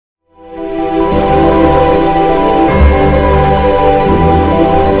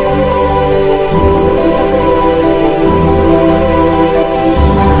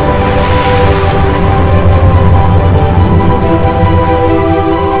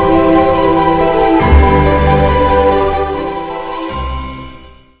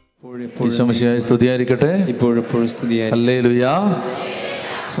ഈശോ മിശിഹായെ സ്തുതിയായിരിക്കട്ടെ. ഇപ്പോഴെപ്പോഴും സ്തുതിയായിരിക്കട്ടെ. ഹല്ലേലൂയ.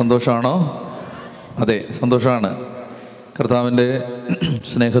 സന്തോഷമാണോ? അതെ, സന്തോഷമാണ്. കർത്താവിൻ്റെ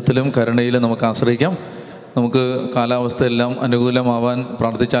സ്നേഹത്തിലും കരുണയിലും നമുക്ക് ആശ്രയിക്കാം. നമുക്ക് കാലാവസ്ഥയെല്ലാം അനുകൂലമാവാൻ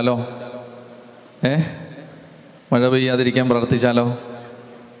പ്രാർത്ഥിച്ചാലോ? മഴ പെയ്യാതിരിക്കാൻ പ്രാർത്ഥിച്ചാലോ?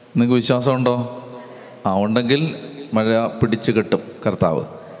 നിങ്ങൾക്ക് വിശ്വാസമുണ്ടോ? ഉണ്ടെങ്കിൽ മഴ പിടിച്ചു കിട്ടും കർത്താവ്.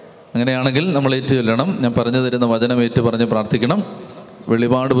 അങ്ങനെയാണെങ്കിൽ നമ്മൾ ഏറ്റുചൊല്ലണം. ഞാൻ പറഞ്ഞു തരുന്ന വചനം ഏറ്റു പറഞ്ഞ് പ്രാർത്ഥിക്കണം.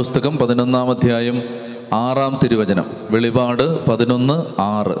 വെളിപാട് പുസ്തകം 11-ാം അധ്യായം 6-ാം തിരുവചനം. വെളിപാട്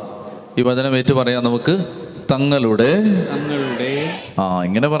 11:6. ഈ വചനം ഏറ്റു പറയാം നമുക്ക്. തങ്ങളുടെ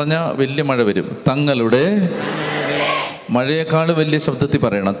ഇങ്ങനെ പറഞ്ഞാൽ വലിയ മഴ വരും. തങ്ങളുടെ മഴയേക്കാൾ വലിയ ശബ്ദത്തിൽ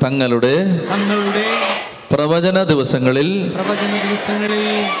പറയണം. തങ്ങളുടെ പ്രവചന ദിവസങ്ങളിൽ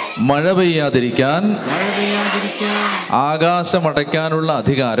മഴ പെയ്യാതിരിക്കാൻ ആകാശമടയ്ക്കാനുള്ള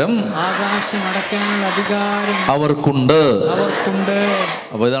അധികാരം അവർക്കുണ്ട്.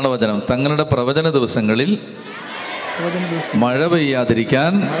 അപ്പോൾ ഇതാണ് വചനം. തങ്ങളുടെ പ്രവചന ദിവസങ്ങളിൽ മഴ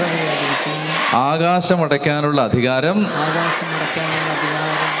പെയ്യാതിരിക്കാൻ ആകാശമടയ്ക്കാനുള്ള അധികാരം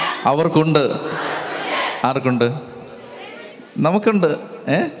അവർക്കുണ്ട്. ആർക്കുണ്ട്? നമുക്കുണ്ട്.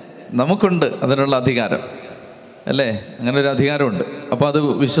 നമുക്കുണ്ട് അതിനുള്ള അധികാരം, അല്ലേ? അങ്ങനെ ഒരു അധികാരമുണ്ട്. അപ്പോൾ അത്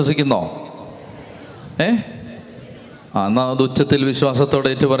വിശ്വസിക്കുന്നോ? എന്നാൽ അത് ഉച്ചത്തിൽ വിശ്വാസത്തോടെ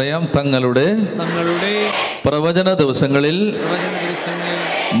ഏറ്റു പറയാം. തങ്ങളുടെ പ്രവചന ദിവസങ്ങളിൽ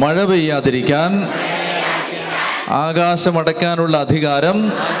മഴ പെയ്യാതിരിക്കാൻ ആകാശമടയ്ക്കാനുള്ള അധികാരം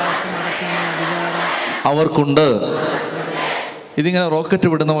അവർക്കുണ്ട്. ഇതിങ്ങനെ റോക്കറ്റ്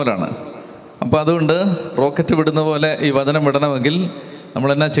വിടുന്ന പോലാണ്. അപ്പോൾ അതുകൊണ്ട് റോക്കറ്റ് വിടുന്ന പോലെ ഈ വചനം വിടണമെങ്കിൽ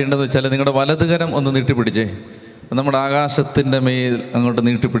നമ്മളെന്നാ ചെയ്യേണ്ടതെന്ന് വെച്ചാൽ, നിങ്ങളുടെ വലതുകരം ഒന്ന് നീട്ടിപ്പിടിച്ചേ. നമ്മുടെ ആകാശത്തിൻ്റെ മേൽ അങ്ങോട്ട്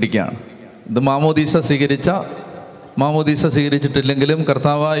നീട്ടിപ്പിടിക്കുകയാണ്. ഇത് മാമോദീസ സ്വീകരിച്ചിട്ടില്ലെങ്കിലും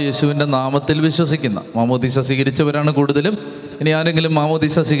കർത്താവായ യേശുവിൻ്റെ നാമത്തിൽ വിശ്വസിക്കുന്ന, മാമോദീസ സ്വീകരിച്ചവരാണ് കൂടുതലും. ഇനി ആരെങ്കിലും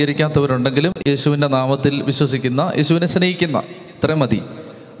മാമോദീസ സ്വീകരിക്കാത്തവരുണ്ടെങ്കിലും യേശുവിൻ്റെ നാമത്തിൽ വിശ്വസിക്കുന്ന, യേശുവിനെ സ്നേഹിക്കുന്ന, ഇത്രയും മതി.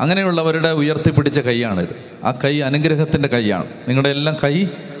 അങ്ങനെയുള്ളവരുടെ ഉയർത്തിപ്പിടിച്ച കൈയാണിത്. ആ കൈ അനുഗ്രഹത്തിൻ്റെ കൈയാണ്. നിങ്ങളുടെ എല്ലാം കൈ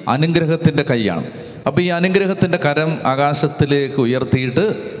അനുഗ്രഹത്തിൻ്റെ കൈയാണ്. അപ്പോൾ ഈ അനുഗ്രഹത്തിൻ്റെ കരം ആകാശത്തിലേക്ക് ഉയർത്തിയിട്ട്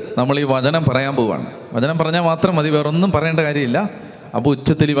നമ്മൾ ഈ വചനം പറയാൻ പോവുകയാണ്. വചനം പറഞ്ഞാൽ മാത്രം മതി, വേറൊന്നും പറയേണ്ട കാര്യമില്ല. അപ്പോൾ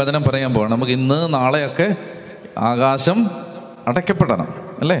ഉച്ചത്തിൽ ഈ വചനം പറയാൻ പോവാണ്. നമുക്ക് ഇന്ന് നാളെയൊക്കെ ആകാശം അടയ്ക്കപ്പെടണം,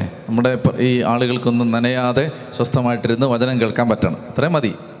 അല്ലേ? നമ്മുടെ ഈ ആളുകൾക്കൊന്നും നനയാതെ സ്വസ്ഥമായിട്ടിരുന്ന് വചനം കേൾക്കാൻ പറ്റണം. അത്രയും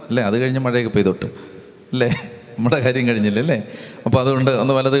മതി, അല്ലേ? അത് കഴിഞ്ഞ് മഴയൊക്കെ പെയ്തൊട്ട്, അല്ലേ? നമ്മുടെ കാര്യം കഴിഞ്ഞില്ലേ, അല്ലേ? അപ്പോൾ അതുകൊണ്ട്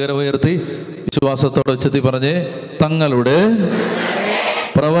ഒന്ന് വലതുകരം ഉയർത്തി വിശ്വാസത്തോടെ ഉച്ചത്തിൽ പറഞ്ഞ്, തങ്ങളുടെ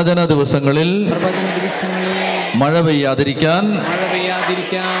പ്രവചന ദിവസങ്ങളിൽ മഴ പെയ്യാതിരിക്കാൻ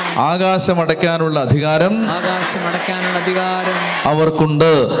ആകാശമടയ്ക്കാനുള്ള അധികാരം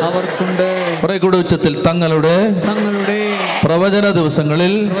അവർക്കുണ്ട്. കുറെ കൂടെ ഉച്ചത്തിൽ, തങ്ങളുടെ പ്രവചന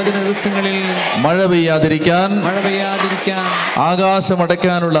ദിവസങ്ങളിൽ മഴ പെയ്യാതിരിക്കാൻ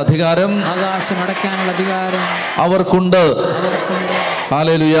ആകാശമടയ്ക്കാനുള്ള അധികാരം അവർക്കുണ്ട്.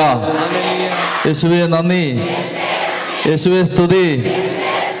 ഹല്ലേലൂയ. യേശുവേ നന്ദി, യേശുവേ സ്തുതി,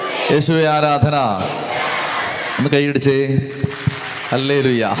 യേശുവേ ആരാധന. ഒന്ന് കൈയടിച്ചേ.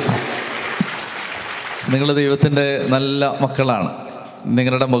 ഹല്ലേലൂയ. നിങ്ങൾ ദൈവത്തിൻ്റെ നല്ല മക്കളാണ്.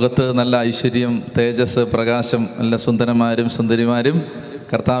 നിങ്ങളുടെ മുഖത്ത് നല്ല ഐശ്വര്യം, തേജസ്, പ്രകാശം, നല്ല സുന്ദരന്മാരും സുന്ദരിമാരും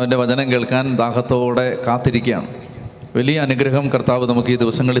കർത്താവിൻ്റെ വചനം കേൾക്കാൻ ദാഹത്തോടെ കാത്തിരിക്കുകയാണ്. വലിയ അനുഗ്രഹം കർത്താവ് നമുക്ക് ഈ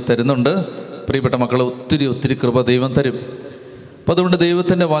ദിവസങ്ങളിൽ തരുന്നുണ്ട്. പ്രിയപ്പെട്ട മക്കളെ, ഒത്തിരി ഒത്തിരി കൃപ ദൈവം തരും. അപ്പോൾ അതുകൊണ്ട്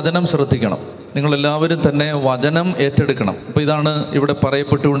ദൈവത്തിൻ്റെ വചനം ശ്രദ്ധിക്കണം. നിങ്ങളെല്ലാവരും തന്നെ വചനം ഏറ്റെടുക്കണം. അപ്പോൾ ഇതാണ് ഇവിടെ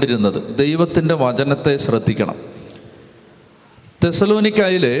പറയപ്പെട്ടുകൊണ്ടിരുന്നത്. ദൈവത്തിൻ്റെ വചനത്തെ ശ്രദ്ധിക്കണം.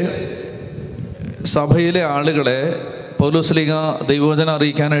 തെസ്സലോനിക്കായിലെ സഭയിലെ ആളുകളെ പൗലോസ്ലീഹ ദൈവവചനം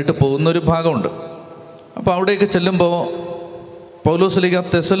അറിയിക്കാനായിട്ട് പോകുന്നൊരു ഭാഗമുണ്ട്. അപ്പോൾ അവിടേക്ക് ചെല്ലുമ്പോൾ പൗലോസ്ലീഹ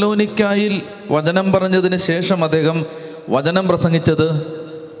തെസ്സലോനിക്കായിൽ വചനം പറഞ്ഞതിന് ശേഷം അദ്ദേഹം വചനം പ്രസംഗിച്ചത്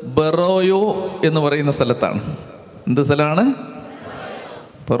ബെറോയോ എന്ന് പറയുന്ന സ്ഥലത്താണ്. എന്ത് സ്ഥലമാണ്?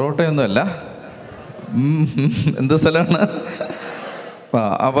 പൊറോട്ടയൊന്നുമല്ല, എന്ത് സ്ഥലമാണ്?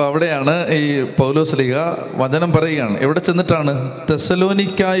 അപ്പോൾ അവിടെയാണ് ഈ പൗലോസ്ലീഹ വചനം പറയുകയാണ്. എവിടെ ചെന്നിട്ടാണ്?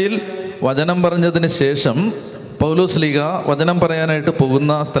 തെസ്സലോനിക്കായിൽ വചനം പറഞ്ഞതിന് ശേഷം പൗലോസ്ലീഹ വചനം പറയാനായിട്ട്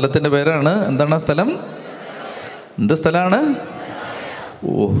പോകുന്ന സ്ഥലത്തിൻ്റെ പേരാണ്, എന്താണ് ആ സ്ഥലം? എന്ത് സ്ഥലമാണ്?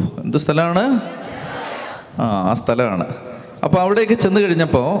 എന്ത് സ്ഥലമാണ്? ആ സ്ഥലമാണ്. അപ്പോൾ അവിടേക്ക് ചെന്ന്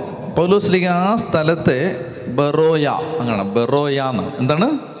കഴിഞ്ഞപ്പോൾ പൗലോസ്ലീഹ ആ സ്ഥലത്തെ ബെറോയ, അങ്ങനെ ബെറോയ എന്ന്, എന്താണ്?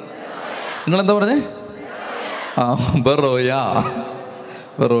 നിങ്ങളെന്താ പറഞ്ഞേ? ബെറോയ.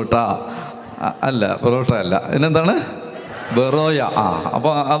 പൊറോട്ട അല്ല, പൊറോട്ട അല്ല, പിന്നെന്താണ്? ബെറോയ.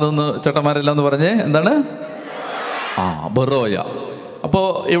 അപ്പോൾ അതൊന്ന് ചേട്ടന്മാരെല്ലാം ഒന്ന് പറഞ്ഞേ, എന്താണ്? ബെറോയ. അപ്പോൾ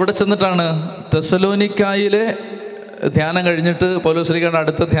ഇവിടെ ചെന്നിട്ടാണ് തെസ്സലോനിക്കായിലെ ധ്യാനം കഴിഞ്ഞിട്ട് പൗലോസ്ലീഹയുടെ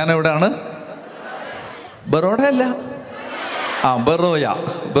അടുത്ത ധ്യാനം എവിടെയാണ്? ബെറോഡ അല്ല,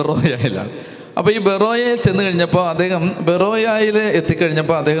 ബെറോയയിലാണ്. അപ്പോൾ ഈ ബെറോയയിൽ ചെന്ന് കഴിഞ്ഞപ്പോൾ അദ്ദേഹം ബെറോയയിൽ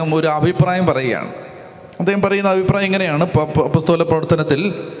എത്തിക്കഴിഞ്ഞപ്പോൾ അദ്ദേഹം ഒരു അഭിപ്രായം പറയുകയാണ്. അദ്ദേഹം പറയുന്ന അഭിപ്രായം ഇങ്ങനെയാണ്. അപ്പോസ്തല പ്രവർത്തനത്തിൽ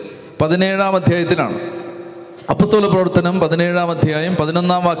 17-ാം അധ്യായത്തിലാണ്. അപ്പോസ്തല പ്രവർത്തനം 17-ാം അധ്യായം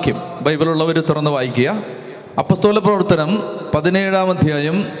 11-ാം വാക്യം. ബൈബിളുള്ളവർ തുറന്ന് വായിക്കുക. അപ്പോസ്തല പ്രവർത്തനം 17-ാം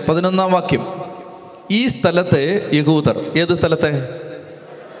അധ്യായം 11-ാം വാക്യം. ഈ സ്ഥലത്തെ യഹൂദർ, ഏത് സ്ഥലത്തെ?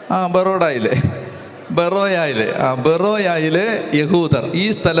 ബെറോയയിലെ യഹൂദർ, ഈ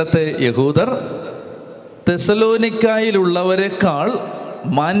സ്ഥലത്തെ യഹൂദർ തെസലോനിക്കായിലുള്ളവരെക്കാൾ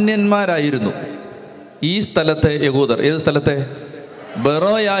മാന്യന്മാരായിരുന്നു. ഈ സ്ഥലത്തെ യഹൂദർ, ഏത് സ്ഥലത്തെ?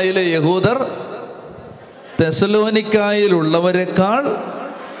 ബെറോയയിലെ യഹൂദർ തെസലോനിക്കായിലുള്ളവരെക്കാൾ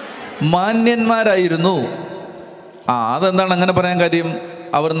മാന്യന്മാരായിരുന്നു. അതെന്താണ് അങ്ങനെ പറയാൻ കാര്യം?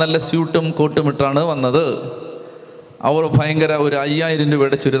 അവർ നല്ല സ്യൂട്ടും കോട്ടും ഇട്ടാണ് വന്നത്. അവർ ഭയങ്കര ഒരു 5000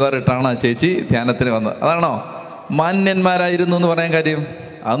 രൂപയുടെ ചുരിദാർ ഇട്ടാണ് ആ ചേച്ചി ധ്യാനത്തിന് വന്നത്. അതാണോ മാന്യന്മാരായിരുന്നു എന്ന് പറയാൻ കാര്യം?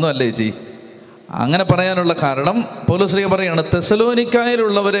 അതൊന്നും അല്ല ചേച്ചി. അങ്ങനെ പറയാനുള്ള കാരണം പൗലോസ് പറയാണ്,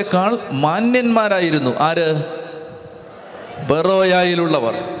 തെസലോനിക്കായിലുള്ളവരെക്കാൾ മാന്യന്മാരായിരുന്നു. ആര്?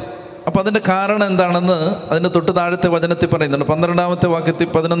 ബെറോയയിലുള്ളവർ. അപ്പം അതിൻ്റെ കാരണം എന്താണെന്ന് അതിൻ്റെ തൊട്ട് താഴത്തെ വചനത്തിൽ പറയുന്നുണ്ട്. 12-ാമത്തെ വാക്യത്തിൽ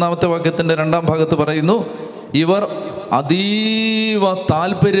 11-ാമത്തെ വാക്യത്തിൻ്റെ 2-ാം ഭാഗത്ത് പറയുന്നു, ഇവർ അതീവ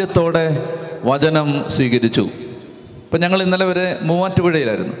താല്പര്യത്തോടെ വചനം സ്വീകരിച്ചു. ഇപ്പം ഞങ്ങൾ ഇന്നലെ വരെ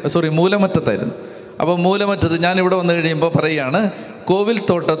മൂലമറ്റത്തായിരുന്നു. അപ്പോൾ മൂലമറ്റത്ത് ഞാനിവിടെ വന്നു കഴിയുമ്പോൾ പറയുകയാണ്,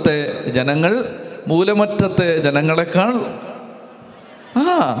 കോവിൽത്തോട്ടത്തെ ജനങ്ങൾ മൂലമറ്റത്തെ ജനങ്ങളെക്കാൾ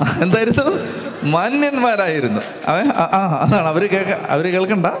എന്തായിരുന്നു? മാന്യന്മാരായിരുന്നു. അതാണ് അവർ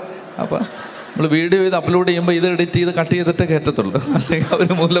കേൾക്കണ്ട. അപ്പം നമ്മൾ വീഡിയോ ചെയ്ത് അപ്ലോഡ് ചെയ്യുമ്പോൾ ഇത് എഡിറ്റ് ചെയ്ത് കട്ട് ചെയ്തിട്ട് കയറ്റത്തുള്ളൂ, അല്ലെങ്കിൽ അവർ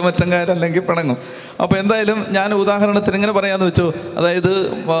മൂലമറ്റംകാരല്ലെങ്കിൽ പിണങ്ങും. അപ്പോൾ എന്തായാലും ഞാൻ ഉദാഹരണത്തിന് ഇങ്ങനെ പറയാമെന്ന് വെച്ചു. അതായത്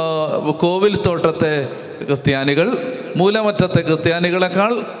കോവിൽത്തോട്ടത്തെ ക്രിസ്ത്യാനികൾ മൂലമറ്റത്തെ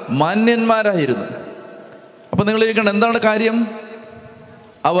ക്രിസ്ത്യാനികളെക്കാൾ മാന്യന്മാരായിരുന്നു. അപ്പം നിങ്ങൾ ചോദിക്കണം, എന്താണ് കാര്യം?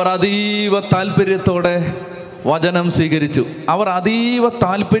 അവർ അതീവ താല്പര്യത്തോടെ വചനം സ്വീകരിച്ചു.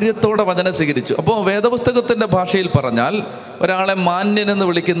 വചനം സ്വീകരിച്ചു. അപ്പോൾ വേദപുസ്തകത്തിൻ്റെ ഭാഷയിൽ പറഞ്ഞാൽ ഒരാളെ മാന്യനെന്ന്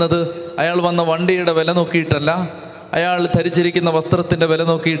വിളിക്കുന്നത് അയാൾ വന്ന വണ്ടിയുടെ വില നോക്കിയിട്ടല്ല, അയാൾ ധരിച്ചിരിക്കുന്ന വസ്ത്രത്തിൻ്റെ വില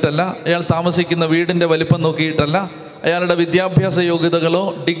നോക്കിയിട്ടല്ല, അയാൾ താമസിക്കുന്ന വീടിൻ്റെ വലിപ്പം നോക്കിയിട്ടല്ല, അയാളുടെ വിദ്യാഭ്യാസ യോഗ്യതകളോ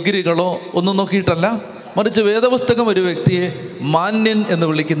ഡിഗ്രികളോ ഒന്നും നോക്കിയിട്ടല്ല. മറിച്ച് വേദപുസ്തകം ഒരു വ്യക്തിയെ മാന്യൻ എന്ന്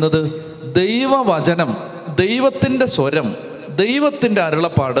വിളിക്കുന്നത് ദൈവവചനം, ദൈവത്തിൻ്റെ സ്വരം, ദൈവത്തിൻ്റെ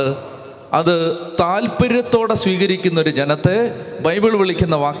അരുളപ്പാട്, അത് താല്പര്യത്തോടെ സ്വീകരിക്കുന്ന ഒരു ജനത്തെ ബൈബിൾ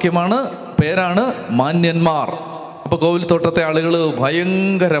വിളിക്കുന്ന വാക്യമാണ്, പേരാണ് മാന്യന്മാർ. അപ്പോൾ കോവിൽത്തോട്ടത്തെ ആളുകൾ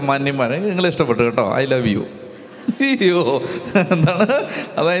ഭയങ്കര മാന്യന്മാരെ. നിങ്ങൾ ഇഷ്ടപ്പെട്ടു കേട്ടോ, ഐ ലവ് യു. എന്താണ്?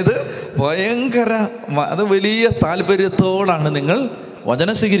 അതായത് ഭയങ്കര, അത് വലിയ താല്പര്യത്തോടാണ് നിങ്ങൾ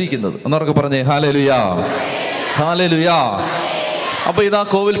വചനം സ്വീകരിക്കുന്നത് എന്നൊക്കെ പറഞ്ഞേ ഹല്ലേലൂയ, ഹല്ലേലൂയ. അപ്പോൾ ഇതാ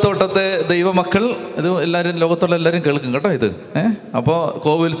കോവിൽത്തോട്ടത്തെ ദൈവമക്കൾ, ഇത് എല്ലാവരും, ലോകത്തുള്ള എല്ലാവരും കേൾക്കും കേട്ടോ ഇത്. അപ്പോൾ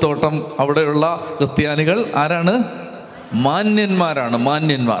കോവിൽത്തോട്ടം അവിടെയുള്ള ക്രിസ്ത്യാനികൾ ആരാണ്? മാന്യന്മാരാണ്,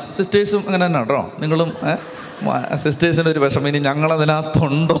 മാന്യന്മാർ. സിസ്റ്റേഴ്സും അങ്ങനെ തന്നെ കേട്ടോ. നിങ്ങളും സിസ്റ്റേഴ്സിനൊരു വിഷമം, ഇനി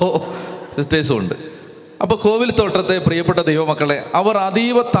ഞങ്ങളതിനകത്തുണ്ടോ? സിസ്റ്റേഴ്സും ഉണ്ട്. അപ്പോൾ കോവിൽത്തോട്ടത്തെ പ്രിയപ്പെട്ട ദൈവമക്കളെ, അവർ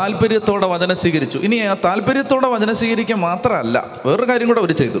അതീവ താല്പര്യത്തോടെ വചനം സ്വീകരിച്ചു. ഇനി ആ താല്പര്യത്തോടെ വചനം സ്വീകരിക്കാൻ മാത്രമല്ല, വേറൊരു കാര്യം കൂടെ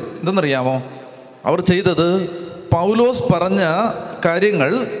അവർ ചെയ്തു. എന്തെന്നറിയാമോ? അവർ ചെയ്തത്, പൗലോസ് പറഞ്ഞ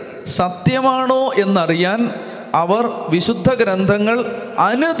കാര്യങ്ങൾ സത്യമാണോ എന്നറിയാൻ അവർ വിശുദ്ധ ഗ്രന്ഥങ്ങൾ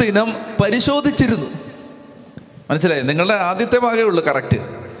അനുദിനം പരിശോധിച്ചിരുന്നു. മനസ്സിലായി? നിങ്ങളുടെ ആദ്യത്തെ ഭാഗമേ ഉള്ളൂ കറക്റ്റ്.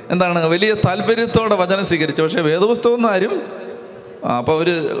 എന്താണ്? വലിയ താല്പര്യത്തോടെ വചനം സ്വീകരിച്ചു. പക്ഷേ വേദപുസ്തകം ആരും അപ്പോൾ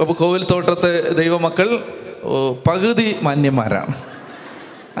കോവിൽത്തോട്ടത്തെ ദൈവമക്കൾ പകുതി മാന്യന്മാരാണ്.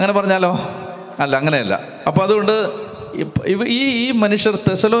 അങ്ങനെ പറഞ്ഞാലോ? അല്ല, അങ്ങനെയല്ല. അപ്പോൾ അതുകൊണ്ട് ഈ മനുഷ്യർ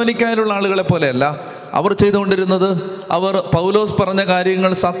തെസലോനിക്കായിലുള്ള ആളുകളെ പോലെയല്ല. അവർ ചെയ്തുകൊണ്ടിരുന്നത്, അവർ പൗലോസ് പറഞ്ഞ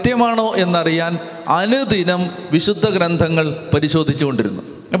കാര്യങ്ങൾ സത്യമാണോ എന്നറിയാൻ അനുദിനം വിശുദ്ധ ഗ്രന്ഥങ്ങൾ പരിശോധിച്ചു കൊണ്ടിരുന്നു.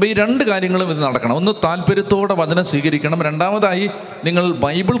 അപ്പോൾ ഈ രണ്ട് കാര്യങ്ങളും ഇത് നടക്കണം. ഒന്ന്, താല്പര്യത്തോടെ വചനം സ്വീകരിക്കണം. രണ്ടാമതായി, നിങ്ങൾ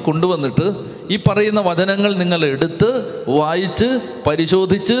ബൈബിൾ കൊണ്ടുവന്നിട്ട് ഈ പറയുന്ന വചനങ്ങൾ നിങ്ങൾ എടുത്ത് വായിച്ച്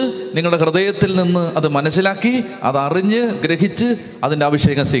പരിശോധിച്ച് നിങ്ങളുടെ ഹൃദയത്തിൽ നിന്ന് അത് മനസ്സിലാക്കി, അതറിഞ്ഞ് ഗ്രഹിച്ച് അതിൻ്റെ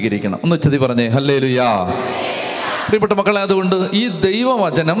അഭിഷേകം സ്വീകരിക്കണം. ഒന്ന് ഉച്ചത്തി പറഞ്ഞേ ഹല്ലേലൂയ. പ്രിയപ്പെട്ട മക്കളെ, അതുകൊണ്ട് ഈ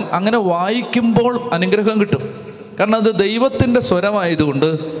ദൈവവചനം അങ്ങനെ വായിക്കുമ്പോൾ അനുഗ്രഹം കിട്ടും. കാരണം അത് ദൈവത്തിൻ്റെ സ്വരമായതുകൊണ്ട്,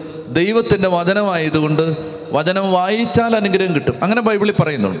 ദൈവത്തിൻ്റെ വചനമായതുകൊണ്ട് വചനം വായിച്ചാൽ അനുഗ്രഹം കിട്ടും. അങ്ങനെ ബൈബിളിൽ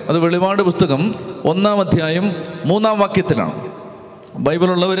പറയുന്നുണ്ട്. അത് വെളിപാട് പുസ്തകം 1-ാം അധ്യായം 3-ാം വാക്യത്തിലാണ്.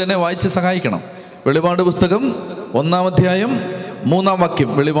 ബൈബിളുള്ളവർ എന്നെ വായിച്ച് സഹായിക്കണം. വെളിപാട് പുസ്തകം 1-ാം അധ്യായം 3-ാം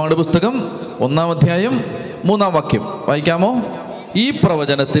വാക്യം. വെളിപാട് പുസ്തകം 1-ാം അധ്യായം 3-ാം വാക്യം വായിക്കാമോ? ഈ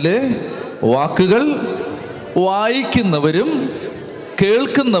പ്രവചനത്തിലെ വാക്കുകൾ വായിക്കുന്നവരും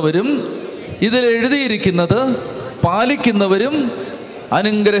കേൾക്കുന്നവരും ഇതിൽ എഴുതിയിരിക്കുന്നത് പാലിക്കുന്നവരും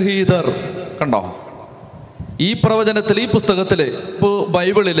അനുഗ്രഹീതർ. കണ്ടോ? ഈ പ്രവചനത്തിൽ, ഈ പുസ്തകത്തിലെ, ഇപ്പോൾ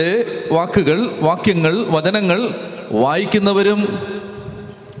ബൈബിളിലെ വാക്കുകൾ, വാക്യങ്ങൾ, വചനങ്ങൾ വായിക്കുന്നവരും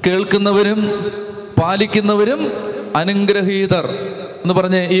കേൾക്കുന്നവരും പാലിക്കുന്നവരും അനുഗ്രഹീതർ എന്ന്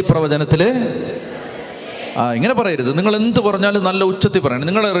പറഞ്ഞ് ഈ പ്രവചനത്തിലെ ഇങ്ങനെ പറയരുത്. നിങ്ങൾ എന്ത് പറഞ്ഞാലും നല്ല ഉച്ചത്തിൽ പറയണം.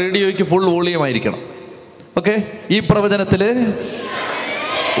 നിങ്ങളുടെ റേഡിയോയ്ക്ക് ഫുൾ വോളിയം ആയിരിക്കണം. ഓക്കെ. ഈ പ്രവചനത്തിലെ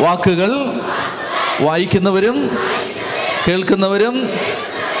വാക്കുകൾ വായിക്കുന്നവരും കേൾക്കുന്നവരും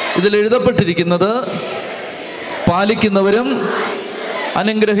ഇതിൽ എഴുതപ്പെട്ടിരിക്കുന്നത് പാലിക്കുന്നവരും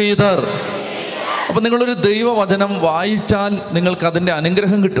അനുഗ്രഹീതർ. അപ്പം നിങ്ങളൊരു ദൈവവചനം വായിച്ചാൽ നിങ്ങൾക്ക് അതിൻ്റെ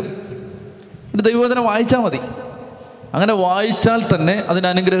അനുഗ്രഹം കിട്ടും. ഒരു ദൈവവചനം വായിച്ചാൽ മതി. അങ്ങനെ വായിച്ചാൽ തന്നെ അതിന്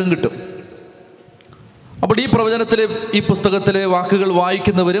അനുഗ്രഹം കിട്ടും. അപ്പോൾ ഈ പ്രവചനത്തിലെ, ഈ പുസ്തകത്തിലെ വാക്കുകൾ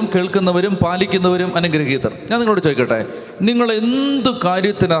വായിക്കുന്നവരും കേൾക്കുന്നവരും പാലിക്കുന്നവരും അനുഗ്രഹീതർ. ഞാൻ നിങ്ങളോട് ചോദിക്കട്ടെ, നിങ്ങൾ എന്ത്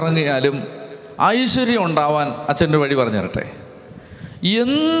കാര്യത്തിനിറങ്ങിയാലും ഐശ്വര്യം ഉണ്ടാവാൻ അച്ഛൻ്റെ വഴി പറഞ്ഞു തരട്ടെ.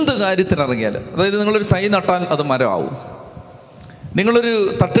 എന്ത് കാര്യത്തിനിറങ്ങിയാലും, അതായത് നിങ്ങളൊരു തൈ നട്ടാൽ അത് മരമാവും, നിങ്ങളൊരു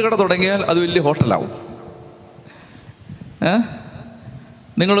തട്ടുകട തുടങ്ങിയാൽ അത് വലിയ ഹോട്ടലാവും,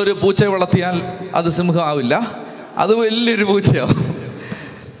 നിങ്ങളൊരു പൂച്ചയെ വളർത്തിയാൽ അത് സിംഹം ആവില്ല, അത് വലിയൊരു പൂച്ചയാവും.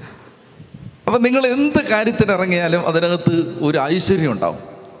 അപ്പം നിങ്ങൾ എന്ത് കാര്യത്തിനിറങ്ങിയാലും അതിനകത്ത് ഒരു ഐശ്വര്യം ഉണ്ടാവും.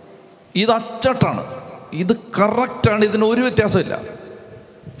 ഇത് അച്ചട്ടാണ്, ഇത് കറക്റ്റാണ്, ഇതിന് ഒരു വ്യത്യാസമില്ല.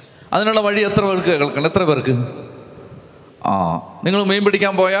 അതിനുള്ള വഴി എത്ര പേർക്ക് കേൾക്കണം? എത്ര പേർക്ക്? നിങ്ങൾ മീൻ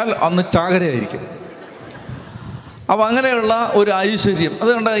പിടിക്കാൻ പോയാൽ അന്ന് ചാകരയായിരിക്കും. അപ്പം അങ്ങനെയുള്ള ഒരു ഐശ്വര്യം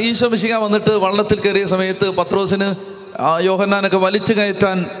അതുകൊണ്ട് ഈശോ മിശിഹ വന്നിട്ട് വള്ളത്തിൽ കയറിയ സമയത്ത് പത്രോസിന് യോഹന്നാനൊക്കെ വലിച്ചു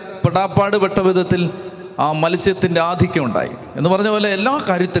കയറ്റാൻ പെടാപ്പാട് പെട്ട വിധത്തിൽ ആ മത്സ്യത്തിൻ്റെ ആധിക്യം ഉണ്ടായി എന്ന് പറഞ്ഞ പോലെ എല്ലാ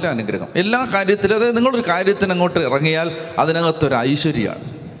കാര്യത്തിലും അനുഗ്രഹം, എല്ലാ കാര്യത്തിലും. അതായത് നിങ്ങളൊരു കാര്യത്തിന് അങ്ങോട്ട് ഇറങ്ങിയാൽ അതിനകത്തൊരു ഐശ്വര്യമാണ്.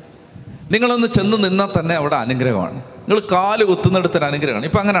 നിങ്ങളൊന്ന് ചെന്ന് നിന്നാൽ തന്നെ അവിടെ അനുഗ്രഹമാണ്. നിങ്ങൾ കാല് കുത്തുന്നിടത്തൊരു അനുഗ്രഹമാണ്.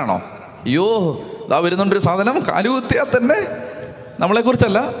 ഇപ്പം അങ്ങനെയാണോ? അയ്യോ, ഇതാ വരുന്നുണ്ടൊരു സാധനം, കാല് കുത്തിയാൽ തന്നെ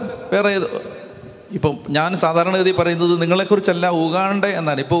നമ്മളെക്കുറിച്ചല്ല, വേറെ ഇപ്പം ഞാൻ സാധാരണഗതി പറയുന്നത് നിങ്ങളെക്കുറിച്ചല്ല, ഉഗാണ്ട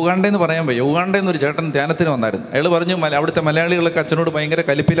എന്നാണ്. ഇപ്പോൾ ഉഗാണ്ട എന്ന് പറയാൻ വയ്യ. ഉഗാണ്ട എന്നൊരു ചേട്ടൻ ധ്യാനത്തിന് വന്നായിരുന്നു. അയാൾ പറഞ്ഞു, അവിടുത്തെ മലയാളികളൊക്കെ അച്ഛനോട് ഭയങ്കര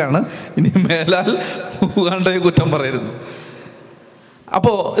കലിപ്പിലാണ്, ഇനി മേലാൽ ഉഗാണ്ടയെ കുറ്റം പറയരുത്.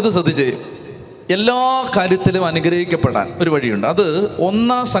 അപ്പോൾ ഇത് ശ്രദ്ധിച്ചേ, എല്ലാ കാര്യത്തിലും അനുഗ്രഹിക്കപ്പെടാൻ ഒരു വഴിയുണ്ട്. അത്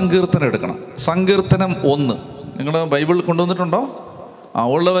 1-ാം സങ്കീർത്തനം എടുക്കണം. സങ്കീർത്തനം 1 നിങ്ങൾ ബൈബിളിൽ കൊണ്ടുവന്നിട്ടുണ്ടോ?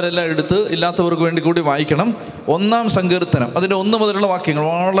 ഉള്ളവരെല്ലാം എടുത്ത് ഇല്ലാത്തവർക്ക് വേണ്ടി കൂടി വായിക്കണം. 1-ാം സങ്കീർത്തനം, അതിൻ്റെ 1 മുതലുള്ള വാക്യങ്ങൾ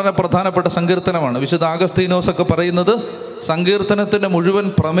വളരെ പ്രധാനപ്പെട്ട സങ്കീർത്തനമാണ്. വിശുദ്ധ ആഗസ്തീനോസൊക്കെ പറയുന്നത് സങ്കീർത്തനത്തിൻ്റെ മുഴുവൻ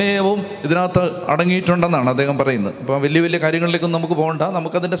പ്രമേയവും ഇതിനകത്ത് അടങ്ങിയിട്ടുണ്ടെന്നാണ് അദ്ദേഹം പറയുന്നത്. ഇപ്പോൾ വലിയ വലിയ കാര്യങ്ങളിലേക്കൊന്നും നമുക്ക് പോകണ്ട,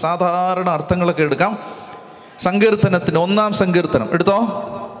 നമുക്കതിൻ്റെ സാധാരണ അർത്ഥങ്ങളൊക്കെ എടുക്കാം. സങ്കീർത്തനത്തിന് 1-ാം സങ്കീർത്തനം എടുത്തോ.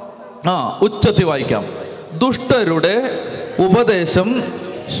 ഉച്ചത്തിൽ വായിക്കാം. ദുഷ്ടരുടെ ഉപദേശം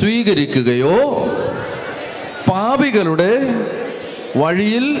സ്വീകരിക്കുകയോ പാപികളുടെ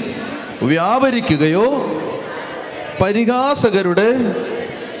വഴിയിൽ വ്യാപരിക്കുകയോ പരിഹാസകരുടെ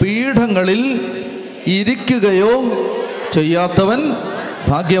പീഠങ്ങളിൽ ഇരിക്കുകയോ ചെയ്യാത്തവൻ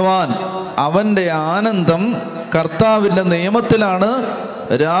ഭാഗ്യവാൻ. അവൻ്റെ ആനന്ദം കർത്താവിൻ്റെ നിയമത്തിലാണ്,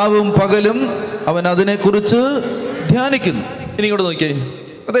 രാവും പകലും അവൻ അതിനെക്കുറിച്ച് ധ്യാനിക്കുന്നു. ഇനി ഇങ്ങോട്ട് നോക്കിയേ,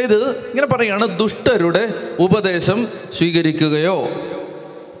 അതായത് ഇങ്ങനെ പറയുകയാണ്, ദുഷ്ടരുടെ ഉപദേശം സ്വീകരിക്കുകയോ.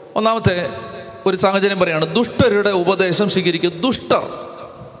 ഒന്നാമത്തെ ഒരു സാഹചര്യം പറയാണ്, ദുഷ്ടരുടെ ഉപദേശം സ്വീകരിക്കുക. ദുഷ്ടർ,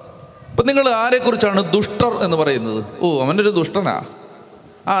 ഇപ്പം നിങ്ങൾ ആരെക്കുറിച്ചാണ് ദുഷ്ടർ എന്ന് പറയുന്നത്? അവനൊരു ദുഷ്ടനാ,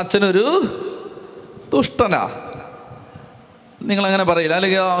 അച്ഛനൊരു ദുഷ്ടനാ, നിങ്ങളങ്ങനെ പറയില്ല.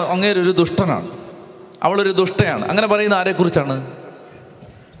 അല്ലെങ്കിൽ അങ്ങേരൊരു ദുഷ്ടനാണ്, അവളൊരു ദുഷ്ടയാണ്, അങ്ങനെ പറയുന്ന ആരെക്കുറിച്ചാണ്?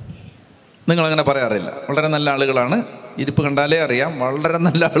 നിങ്ങളങ്ങനെ പറയാറില്ല. വളരെ നല്ല ആളുകളാണ്, ഇരിപ്പ് കണ്ടാലേ അറിയാം, വളരെ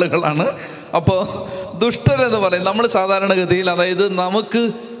നല്ല ആളുകളാണ്. അപ്പോൾ ദുഷ്ടരെന്ന് പറയും നമ്മൾ സാധാരണഗതിയിൽ, അതായത് നമുക്ക്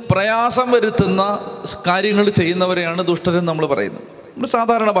പ്രയാസം വരുത്തുന്ന കാര്യങ്ങൾ ചെയ്യുന്നവരെയാണ് ദുഷ്ടരെന്ന് നമ്മൾ പറയുന്നത്. നമ്മൾ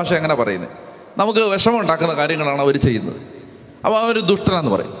സാധാരണ ഭാഷ അങ്ങനെ പറയുന്നത്. നമുക്ക് വിഷമം ഉണ്ടാക്കുന്ന കാര്യങ്ങളാണ് അവർ ചെയ്യുന്നത്, അപ്പോൾ അവർ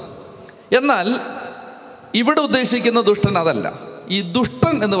ദുഷ്ടനെന്ന് പറയും. എന്നാൽ ഇവിടെ ഉദ്ദേശിക്കുന്ന ദുഷ്ടൻ അതല്ല. ഈ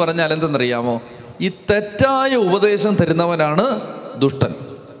ദുഷ്ടൻ എന്ന് പറഞ്ഞാൽ എന്തെന്നറിയാമോ? ഈ തെറ്റായ ഉപദേശം തരുന്നവനാണ് ദുഷ്ടൻ.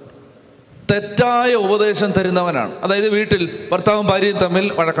 തെറ്റായ ഉപദേശം തരുന്നവനാണ്. അതായത് വീട്ടിൽ ഭർത്താവും ഭാര്യയും തമ്മിൽ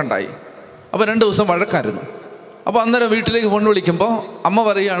വഴക്കുണ്ടായി. അപ്പോൾ 2 ദിവസം വഴക്കായിരുന്നു. അപ്പോൾ അന്നേരം വീട്ടിലേക്ക് ഫോൺ വിളിക്കുമ്പോൾ അമ്മ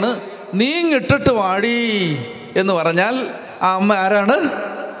പറയുകയാണ്, നീ ഇട്ടിട്ട് വാടി എന്ന് പറഞ്ഞാൽ ആ അമ്മ ആരാണ്?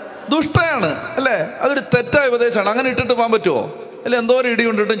 ദുഷ്ടയാണ്, അല്ലേ? അതൊരു തെറ്റായ ഉപദേശമാണ്. അങ്ങനെ ഇട്ടിട്ട് പോകാൻ പറ്റുമോ? അല്ലെ, എന്തോരം ഇടി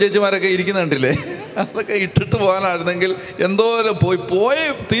കൊണ്ടിട്ടും ചേച്ചിമാരൊക്കെ ഇരിക്കുന്നുണ്ടില്ലേ? അതൊക്കെ ഇട്ടിട്ട് പോകാനായിരുന്നെങ്കിൽ എന്തോരം പോയി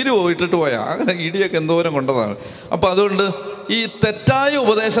തീരുവോ ഇട്ടിട്ട് പോയാൽ? അങ്ങനെ ഇടിയൊക്കെ എന്തോരം കൊണ്ടതാണ്. അപ്പോൾ അതുകൊണ്ട് ഈ തെറ്റായ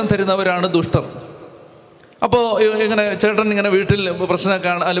ഉപദേശം തരുന്നവരാണ് ദുഷ്ടർ. അപ്പോൾ ഇങ്ങനെ ചേട്ടൻ ഇങ്ങനെ വീട്ടിൽ പ്രശ്നമൊക്കെ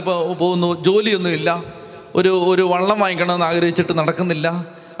അതിലിപ്പോൾ പോകുന്നു, ജോലിയൊന്നുമില്ല, ഒരു വള്ളം വാങ്ങിക്കണമെന്ന് ആഗ്രഹിച്ചിട്ട് നടക്കുന്നില്ല,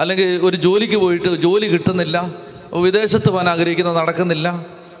 അല്ലെങ്കിൽ ഒരു ജോലിക്ക് പോയിട്ട് ജോലി കിട്ടുന്നില്ല, വിദേശത്ത് പോകാൻ ആഗ്രഹിക്കുന്നത് നടക്കുന്നില്ല.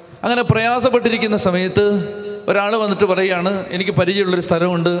 അങ്ങനെ പ്രയാസപ്പെട്ടിരിക്കുന്ന സമയത്ത് ഒരാൾ വന്നിട്ട് പറയുകയാണ്, എനിക്ക് പരിചയമുള്ളൊരു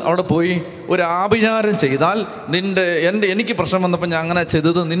സ്ഥലമുണ്ട്, അവിടെ പോയി ഒരു ആഭിചാരം ചെയ്താൽ എനിക്ക് പ്രശ്നം വന്നപ്പോൾ ഞാൻ അങ്ങനെ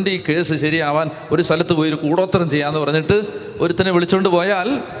ചെയ്തത്, നിൻ്റെ ഈ കേസ് ശരിയാവാൻ ഒരു സ്ഥലത്ത് പോയി ഒരു കൂടോത്രം ചെയ്യാമെന്ന് പറഞ്ഞിട്ട് ഒരുത്തനെ വിളിച്ചുകൊണ്ട് പോയാൽ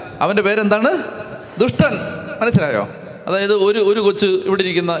അവൻ്റെ പേരെന്താണ്? ദുഷ്ടൻ. മനസ്സിലായോ? അതായത് ഒരു കൊച്ച് ഇവിടെ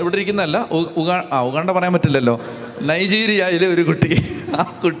ഇരിക്കുന്നതല്ല, ഉഗാണ്ട പറയാൻ പറ്റില്ലല്ലോ, നൈജീരിയയിലെ ഒരു കുട്ടി, ആ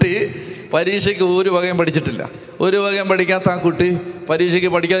കുട്ടി പരീക്ഷയ്ക്ക് ഒരു വകയും പഠിച്ചിട്ടില്ല. ഒരു വകയും പഠിക്കാത്ത ആ കുട്ടി പരീക്ഷയ്ക്ക്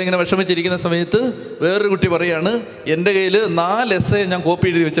പഠിക്കാതെ ഇങ്ങനെ വിഷമിച്ചിരിക്കുന്ന സമയത്ത് വേറൊരു കുട്ടി പറയാണ്, എൻ്റെ കയ്യിൽ 4 essay ഞാൻ കോപ്പി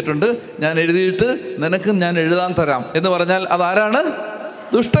എഴുതി വെച്ചിട്ടുണ്ട്, ഞാൻ എഴുതിയിട്ട് നിനക്ക് ഞാൻ എഴുതാൻ തരാം എന്ന് പറഞ്ഞാൽ അതാരാണ്?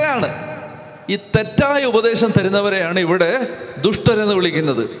 ദുഷ്ടയാണ്. ഈ തെറ്റായ ഉപദേശം തരുന്നവരെയാണ് ഇവിടെ ദുഷ്ടരെന്ന്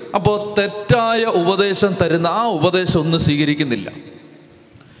വിളിക്കുന്നത്. അപ്പോൾ തെറ്റായ ഉപദേശം തരുന്ന ആ ഉപദേശം ഒന്നും സ്വീകരിക്കുന്നില്ല.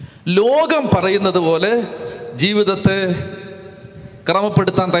 ലോകം പറയുന്നത് പോലെ ജീവിതത്തെ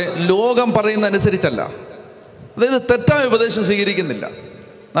ക്രമപ്പെടുത്താൻ ലോകം പറയുന്ന അനുസരിച്ചല്ല. അതായത് തെറ്റായ ഉപദേശം സ്വീകരിക്കുന്നില്ല.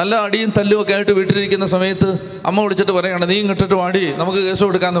 നല്ല അടിയും തല്ലും ഒക്കെ ആയിട്ട് വീട്ടിലിരിക്കുന്ന സമയത്ത് അമ്മ വിളിച്ചിട്ട് പറയുകയാണ്, നീ ഇട്ടിട്ട് വാടി, നമുക്ക് കേസ്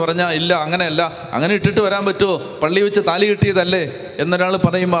കൊടുക്കാമെന്ന് പറഞ്ഞാൽ ഇല്ല, അങ്ങനെയല്ല, അങ്ങനെ ഇട്ടിട്ട് വരാൻ പറ്റുമോ, പള്ളി വെച്ച് താലി കിട്ടിയതല്ലേ എന്നൊരാൾ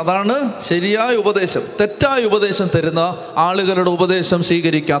പറയുമ്പോൾ അതാണ് ശരിയായ ഉപദേശം. തെറ്റായ ഉപദേശം തരുന്ന ആളുകളുടെ ഉപദേശം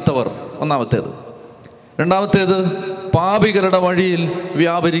സ്വീകരിക്കാത്തവർ ഒന്നാമത്തേത്. രണ്ടാമത്തേത്, പാപികളുടെ വഴിയിൽ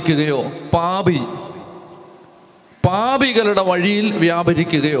വ്യാപരിക്കുകയോ, പാപികളുടെ വഴിയിൽ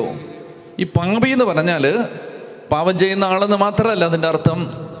വ്യാപരിക്കുകയോ. ഈ പാപി എന്ന് പറഞ്ഞാൽ പാപം ചെയ്യുന്ന ആളെന്ന് മാത്രമല്ല അതിൻ്റെ അർത്ഥം,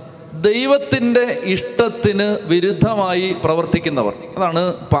 ദൈവത്തിൻ്റെ ഇഷ്ടത്തിന് വിരുദ്ധമായി പ്രവർത്തിക്കുന്നവർ, അതാണ്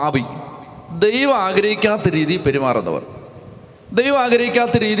പാപി. ദൈവം ആഗ്രഹിക്കാത്ത രീതിയിൽ പെരുമാറുന്നവർ, ദൈവം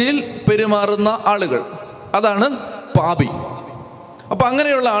ആഗ്രഹിക്കാത്ത രീതിയിൽ പെരുമാറുന്ന ആളുകൾ, അതാണ് പാപി. അപ്പം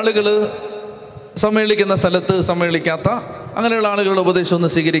അങ്ങനെയുള്ള ആളുകൾ സമ്മേളിക്കുന്ന സ്ഥലത്ത് സമ്മേളിക്കാത്ത, അങ്ങനെയുള്ള ആളുകളുടെ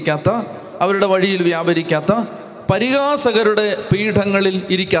ഉപദേശമൊന്നും സ്വീകരിക്കാത്ത, അവരുടെ വഴിയിൽ വ്യാപരിക്കാത്ത, പരിഹാസകരുടെ പീഠങ്ങളിൽ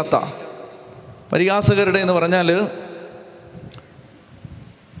ഇരിക്കാത്ത. പരിഹാസകരുടെ എന്ന് പറഞ്ഞാൽ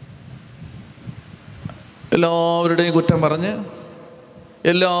എല്ലാവരുടെയും കുറ്റം പറഞ്ഞ്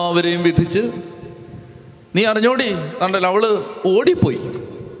എല്ലാവരെയും വിധിച്ച്, നീ അറിഞ്ഞോടി കണ്ടല്ലോ അവള് ഓടിപ്പോയി.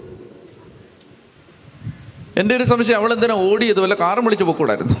 എൻ്റെ ഒരു സംശയം, അവളെന്തിനാ ഓടിയത്? വല്ല കാറും വിളിച്ച്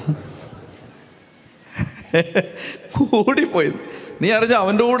പോക്കൂടായിരുന്നു? ഓടിപ്പോയി. നീ അറിഞ്ഞ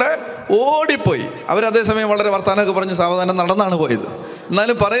അവൻ്റെ കൂടെ ഓടിപ്പോയി. അവരതേസമയം വളരെ വർത്താനമൊക്കെ പറഞ്ഞ് സാവധാനം നടന്നാണ് പോയത്.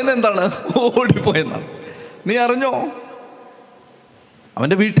 എന്നാലും പറയുന്നത് എന്താണ്? ഓടിപ്പോയെന്നാണ്. നീ അറിഞ്ഞോ?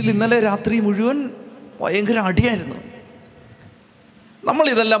 അവൻ്റെ വീട്ടിൽ ഇന്നലെ രാത്രി മുഴുവൻ ഭയങ്കര അടിയായിരുന്നു.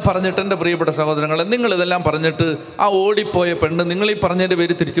 നമ്മളിതെല്ലാം പറഞ്ഞിട്ട്, എൻ്റെ പ്രിയപ്പെട്ട സഹോദരങ്ങളെ, നിങ്ങളിതെല്ലാം പറഞ്ഞിട്ട് ആ ഓടിപ്പോയ പെണ്ണ് നിങ്ങൾ ഈ പറഞ്ഞതിൻ്റെ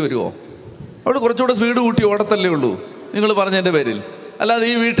പേരിൽ തിരിച്ചു വരുമോ? അവിടെ കുറച്ചുകൂടെ സ്പീഡ് കൂട്ടി ഓടത്തല്ലേ ഉള്ളൂ നിങ്ങൾ പറഞ്ഞതിൻ്റെ പേരിൽ. അല്ലാതെ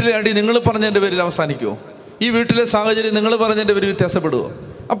ഈ വീട്ടിലെ അടി നിങ്ങൾ പറഞ്ഞതിൻ്റെ പേരിൽ അവസാനിക്കുമോ? ഈ വീട്ടിലെ സാഹചര്യം നിങ്ങൾ പറഞ്ഞതിൻ്റെ പേരിൽ വ്യത്യാസപ്പെടുമോ?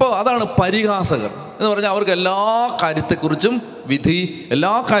 അപ്പോൾ അതാണ് പരിഹാസകർ എന്ന് പറഞ്ഞാൽ. അവർക്ക് എല്ലാ കാര്യത്തെക്കുറിച്ചും വിധി,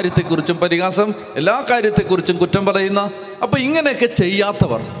 എല്ലാ കാര്യത്തെക്കുറിച്ചും പരിഹാസം, എല്ലാ കാര്യത്തെക്കുറിച്ചും കുറ്റം പറയുന്ന. അപ്പോൾ ഇങ്ങനെയൊക്കെ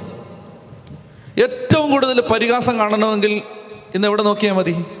ചെയ്യാത്തവർ. ഏറ്റവും കൂടുതൽ പരിഹാസം കാണണമെങ്കിൽ ഇന്ന് എവിടെ നോക്കിയാൽ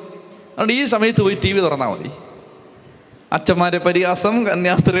മതി? അതുകൊണ്ട് ഈ സമയത്ത് പോയി TV തുറന്നാൽ മതി. അച്ഛന്മാരെ പരിഹാസം,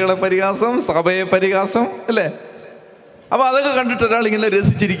 കന്യാസ്ത്രീകളെ പരിഹാസം, സഭയെ പരിഹാസം, അല്ലേ? അപ്പോൾ അതൊക്കെ കണ്ടിട്ട് ഒരാൾ ഇങ്ങനെ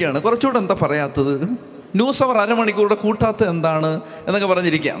രസിച്ചിരിക്കുകയാണ്. കുറച്ചുകൂടെ എന്താ പറയാത്തത്, ന്യൂസ് അവർ അരമണിക്കൂറുടെ കൂട്ടാത്ത എന്താണ് എന്നൊക്കെ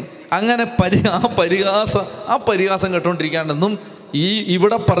പറഞ്ഞിരിക്കുകയാണ്. അങ്ങനെ ആ പരിഹാസം കേട്ടോണ്ടിരിക്കാനൊന്നും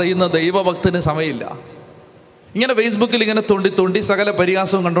ഇവിടെ പറയുന്ന ദൈവഭക്തന് സമയമില്ല. ഇങ്ങനെ ഫേസ്ബുക്കിൽ ഇങ്ങനെ തോണ്ടി സകല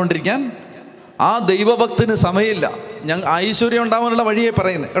പരിഹാസവും കണ്ടുകൊണ്ടിരിക്കാൻ ആ ദൈവഭക്തന് സമയമില്ല. ഐശ്വര്യം ഉണ്ടാവാനുള്ള വഴിയെ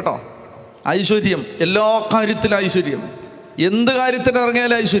പറയുന്നത് കേട്ടോ. ഐശ്വര്യം, എല്ലാ കാര്യത്തിലും ഐശ്വര്യം, എന്ത് കാര്യത്തിന്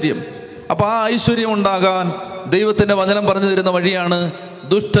ഇറങ്ങിയാലും ഐശ്വര്യം. അപ്പം ആ ഐശ്വര്യം ഉണ്ടാകാൻ ദൈവത്തിൻ്റെ വചനം പറഞ്ഞു തരുന്ന വഴിയാണ്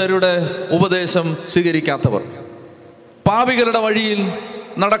ദുഷ്ടരുടെ ഉപദേശം സ്വീകരിക്കാത്തവർ, പാപികളുടെ വഴിയിൽ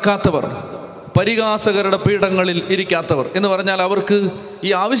നടക്കാത്തവർ, പരിഹാസകരുടെ പീഠങ്ങളിൽ ഇരിക്കാത്തവർ. എന്ന് പറഞ്ഞാൽ അവർക്ക് ഈ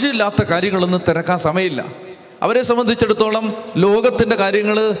ആവശ്യമില്ലാത്ത കാര്യങ്ങളൊന്നും തിരക്കാൻ സമയമില്ല. അവരെ സംബന്ധിച്ചിടത്തോളം ലോകത്തിൻ്റെ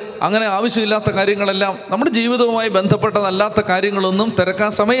കാര്യങ്ങൾ, അങ്ങനെ ആവശ്യമില്ലാത്ത കാര്യങ്ങളെല്ലാം, നമ്മുടെ ജീവിതവുമായി ബന്ധപ്പെട്ടതല്ലാത്ത കാര്യങ്ങളൊന്നും തിരക്കാൻ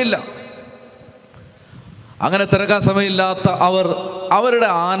സമയമില്ല. അങ്ങനെ തിരക്കാൻ സമയമില്ലാത്ത അവരുടെ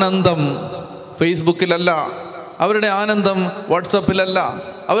ആനന്ദം ഫേസ്ബുക്കിലല്ല, അവരുടെ ആനന്ദം വാട്സപ്പിലല്ല,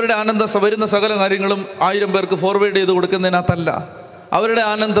 അവരുടെ ആനന്ദം വരുന്ന സകല കാര്യങ്ങളും 1000 പേർക്ക് ഫോർവേഡ് ചെയ്ത് കൊടുക്കുന്നതിനകത്തല്ല, അവരുടെ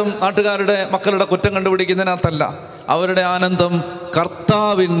ആനന്ദം നാട്ടുകാരുടെ മക്കളുടെ കുറ്റം കണ്ടുപിടിക്കുന്നതിനകത്തല്ല. അവരുടെ ആനന്ദം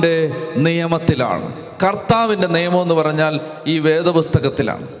കർത്താവിൻ്റെ നിയമത്തിലാണ്. കർത്താവിൻ്റെ നിയമം എന്ന് പറഞ്ഞാൽ ഈ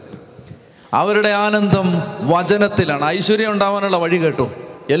വേദപുസ്തകത്തിലാണ്. അവരുടെ ആനന്ദം വചനത്തിലാണ്. ഐശ്വര്യം ഉണ്ടാവാനുള്ള വഴി കേട്ടോ,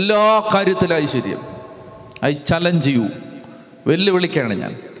 എല്ലാ കാര്യത്തിലും ഐശ്വര്യം. ഐ ചലഞ്ച് യു, വെല്ലുവിളിക്കുകയാണ്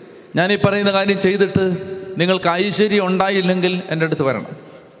ഞാൻ ഈ പറയുന്ന കാര്യം ചെയ്തിട്ട് നിങ്ങൾക്ക് ഐശ്വര്യം ഉണ്ടായില്ലെങ്കിൽ എൻ്റെ അടുത്ത് വരണം.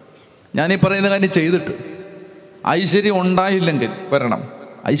 ഞാനീ പറയുന്ന കാര്യം ചെയ്തിട്ട് ഐശ്വര്യം ഉണ്ടായില്ലെങ്കിൽ വരണം.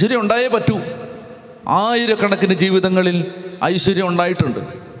 ഐശ്വര്യം ഉണ്ടായേ പറ്റൂ. 1000കണക്കിന് ജീവിതങ്ങളിൽ ഐശ്വര്യം ഉണ്ടായിട്ടുണ്ട്.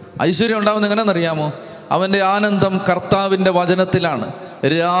 ഐശ്വര്യം ഉണ്ടാവുന്ന എങ്ങനെയാണെന്നറിയാമോ? അവൻ്റെ ആനന്ദം കർത്താവിൻ്റെ വചനത്തിലാണ്.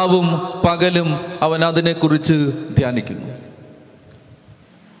 രാവും പകലും അവൻ അതിനെക്കുറിച്ച് ധ്യാനിക്കുന്നു.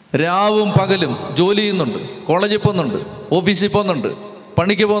 രാവും പകലും ജോലി ചെയ്യുന്നുണ്ട്, കോളേജിൽ പോകുന്നുണ്ട്, ഓഫീസിൽ പോകുന്നുണ്ട്,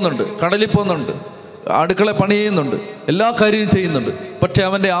 പണിക്ക് പോകുന്നുണ്ട്, കടലിൽ പോകുന്നുണ്ട്, അടുക്കള പണി ചെയ്യുന്നുണ്ട്, എല്ലാ കാര്യവും ചെയ്യുന്നുണ്ട്. പക്ഷെ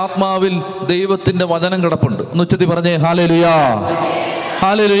അവൻ്റെ ആത്മാവിൽ ദൈവത്തിൻ്റെ വചനം കിടപ്പുണ്ട്. ഒന്ന് ഉച്ചത്തിൽ പറഞ്ഞേ ഹല്ലേലൂയാ,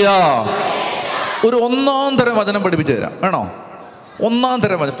 ഹല്ലേലൂയാ. ഒരു ഒന്നാം തരം വചനം പഠിപ്പിച്ചു തരാം, വേണോ? ഒന്നാം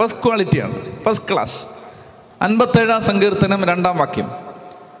തരം വചനം, ഫസ്റ്റ് ക്വാളിറ്റിയാണ്, ഫസ്റ്റ് ക്ലാസ്. 57 സങ്കീർത്തനം 2 വാക്യം.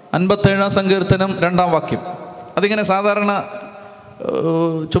 57 സങ്കീർത്തനം 2 വാക്യം. അതിങ്ങനെ സാധാരണ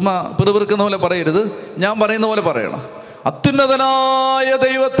ചുമ്മാ പിറുപിറുക്കുന്ന പോലെ പറയരുത്, ഞാൻ പറയുന്ന പോലെ പറയണം. അത്യുന്നതനായ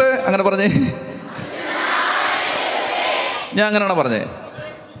ദൈവത്തെ, അങ്ങനെ പറഞ്ഞേ. ഞാൻ അങ്ങനെയാണോ പറഞ്ഞേ?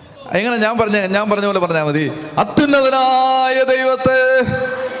 എങ്ങനെ ഞാൻ പറഞ്ഞ പോലെ പറഞ്ഞാൽ മതി. അത്യുന്നതനായ ദൈവത്തെ.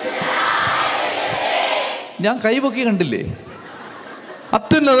 ഞാൻ കൈപൊക്കി കണ്ടില്ലേ?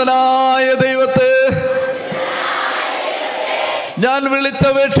 അത്യുന്നതനായ ദൈവത്തെ ഞാൻ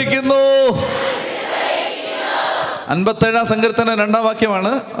വിളിച്ചപേക്ഷിക്കുന്നു. 57 സങ്കീർത്തനം 2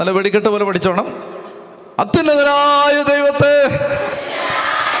 വാക്യമാണ്. നല്ല വെടിക്കെട്ട് പോലെ പഠിച്ചോണം. അത്യുന്നതനായ ദൈവത്തെ,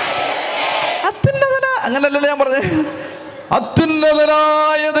 അങ്ങനല്ലല്ലോ ഞാൻ പറഞ്ഞേ.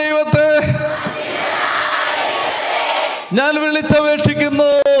 അത്യുന്നതനായ ദൈവത്തെ ഞാൻ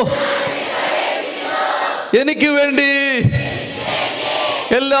വിളിച്ചപേക്ഷിക്കുന്നു. എനിക്ക് വേണ്ടി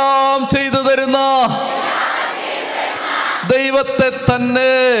എല്ലാം ചെയ്തു തരുന്ന ദൈവത്തെ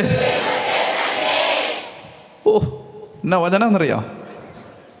തന്നെ. ഓ, എന്നാ വചനമെന്നറിയാം?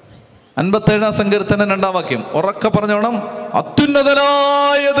 57 സങ്കീർത്തനം 2 വാക്യം ഉറക്കെ പറഞ്ഞോണം.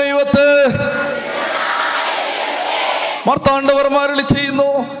 അത്യുന്നതനായ ദൈവത്തെ മാർത്താണ്ഡവർമാരളി ചെയ്യുന്നു.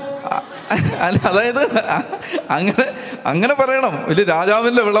 അതായത് അങ്ങനെ പറയണം. വലിയ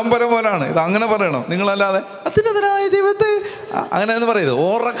രാജാവിൻ്റെ വിളംബരം പോലാണ് ഇത്. അങ്ങനെ പറയണം. നിങ്ങളല്ലാതെ അത്യുന്നതനായ ദൈവത്തെ അങ്ങനെ എന്ന് പറയരുത്.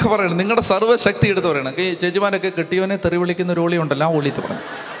 ഉറക്കെ പറയണം. നിങ്ങളുടെ സർവ്വശക്തി എടുത്ത് പറയണം. ഈ ചേച്ചിമാരൊക്കെ കെട്ടിയവനെ തെറി വിളിക്കുന്ന ഒരു ഒളി ഉണ്ടല്ലോ, ആ ഒളിത്ത് പറഞ്ഞു.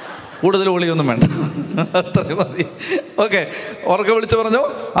 കൂടുതൽ ഒളിയൊന്നും വേണ്ട, അത്രയും മതി. ഓക്കെ, ഉറക്കെ വിളിച്ച് പറഞ്ഞോ.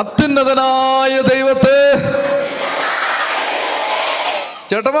 അത്യുന്നതനായ ദൈവത്തെ.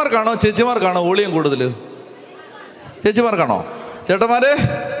 ചേട്ടന്മാർക്കാണോ ചേച്ചിമാർക്കാണോ ഒളിയും കൂടുതൽ? ചേച്ചിമാർക്കാണോ? ചേട്ടന്മാരെ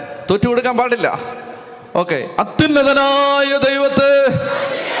തോറ്റു കൊടുക്കാൻ പാടില്ല. ഓക്കെ, അത്യുന്നതനായ ദൈവത്തെ.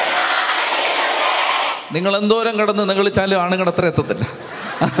 നിങ്ങൾ എന്തോരം കടന്ന് നിങ്ങളിച്ചാലും ആണുങ്ങൾ അത്ര എത്തത്തില്ല.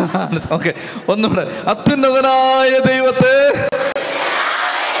 ഓക്കെ, ഒന്നുകൂടെ. അത്യുന്നതനായ ദൈവത്തെ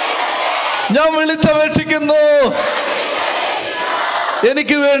ഞാൻ വിളിച്ചപേക്ഷിക്കുന്നു.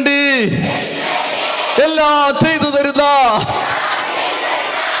 എനിക്ക് വേണ്ടി എല്ലാം ചെയ്തു തരുന്ന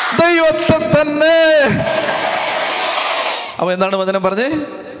ദൈവത്തെ തന്നെ. അപ്പൊ എന്താണ് വചനം പറഞ്ഞേ?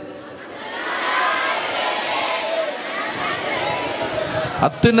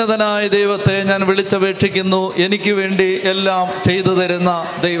 അത്യുന്നതനായ ദൈവത്തെ ഞാൻ വിളിച്ചപേക്ഷിക്കുന്നു. എനിക്ക് വേണ്ടി എല്ലാം ചെയ്തു തരുന്ന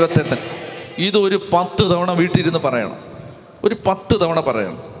ദൈവത്തെ തന്നെ. ഇതൊരു 10 തവണ വീട്ടിലിരുന്ന് പറയണം. ഒരു 10 തവണ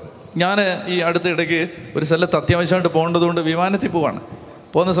പറയണം. ഞാൻ ഈ അടുത്തിടയ്ക്ക് ഒരു സ്ഥലത്ത് അത്യാവശ്യമായിട്ട് പോകേണ്ടതുകൊണ്ട് വിമാനത്തിൽ പോവാണ്.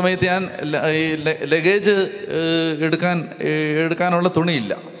 പോകുന്ന സമയത്ത് ഞാൻ ഈ ലഗേജ് എടുക്കാനുള്ള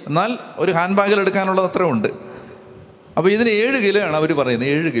തുണിയില്ല, എന്നാൽ ഒരു ഹാൻഡ് ബാഗിൽ എടുക്കാനുള്ളത് അത്ര ഉണ്ട്. അപ്പോൾ ഇതിന് 7 കിലോ ആണ് അവർ പറയുന്നത്.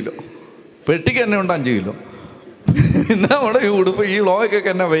 7 കിലോ. പെട്ടിക്ക് തന്നെ ഉണ്ട് 5 കിലോ. പിന്നെ നമ്മുടെ ഈ ഉടുപ്പ് ഈ ലോയ്ക്കൊക്കെ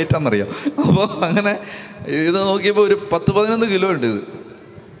എന്നാ വെയിറ്റ് ആണെന്നറിയാം. അപ്പോൾ അങ്ങനെ ഇത് നോക്കിയപ്പോൾ ഒരു 10-11 കിലോ ഉണ്ട് ഇത്.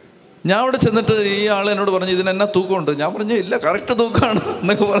 ഞാൻ അവിടെ ചെന്നിട്ട് ഈ ആൾ എന്നോട് പറഞ്ഞു ഇതിനെന്നാ തൂക്കമുണ്ട്. ഞാൻ പറഞ്ഞു ഇല്ല, കറക്റ്റ് തൂക്കമാണ്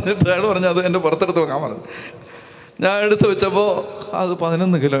എന്നൊക്കെ പറഞ്ഞിട്ട് അയാൾ പറഞ്ഞു അത് എൻ്റെ പുറത്തെടുത്ത് വെക്കാൻ പറഞ്ഞു. ഞാൻ എടുത്ത് വെച്ചപ്പോൾ അത്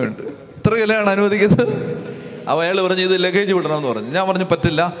 11 കിലോ ഉണ്ട്. ഇത്ര കിലോയാണ് അനുവദിക്കുന്നത്. അപ്പോൾ അയാൾ പറഞ്ഞു ഇത് ലഗേജ് വിടണമെന്ന് പറഞ്ഞു. ഞാൻ പറഞ്ഞു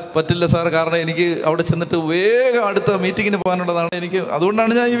പറ്റില്ല സാർ, കാരണം എനിക്ക് അവിടെ ചെന്നിട്ട് വേഗം അടുത്ത മീറ്റിങ്ങിന് പോകാനുള്ളതാണ് എനിക്ക്.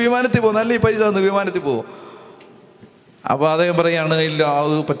 അതുകൊണ്ടാണ് ഞാൻ ഈ വിമാനത്തിൽ പോകുന്നത്, അല്ല ഈ പൈസ തന്ന് വിമാനത്തിൽ പോകും. അപ്പോൾ അദ്ദേഹം പറയുകയാണ് ഇല്ല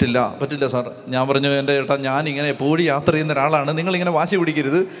അത് പറ്റില്ല സാർ. ഞാൻ പറഞ്ഞു എൻ്റെ ചേട്ടാ, ഞാനിങ്ങനെ എപ്പോഴും യാത്ര ചെയ്യുന്ന ഒരാളാണ്, നിങ്ങളിങ്ങനെ വാശി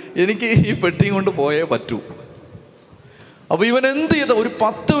പിടിക്കരുത്, എനിക്ക് ഈ പെട്ടിയും കൊണ്ട് പോയേ പറ്റൂ. അപ്പോൾ ഇവൻ എന്ത് ചെയ്താൽ ഒരു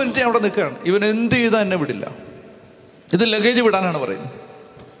 10 മിനിറ്റ് അവിടെ നിൽക്കുകയാണ്. ഇവൻ എന്ത് ചെയ്താൽ എന്നെ വിടില്ല. ഇത് ലഗേജ് വിടാനാണ് പറയുന്നത്.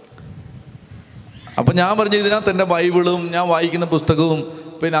 അപ്പം ഞാൻ പറഞ്ഞു ഇതിനകത്ത് എൻ്റെ ബൈബിളും ഞാൻ വായിക്കുന്ന പുസ്തകവും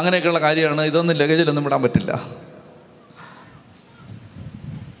പിന്നെ അങ്ങനെയൊക്കെയുള്ള കാര്യമാണ്, ഇതൊന്നും ലഗേജിലൊന്നും വിടാൻ പറ്റില്ല.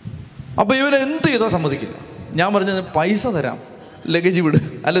 അപ്പോൾ ഇവൻ എന്ത് ചെയ്താൽ സമ്മതിക്കില്ല. ഞാൻ പറഞ്ഞത് പൈസ തരാം, ലഗേജ് വിട്,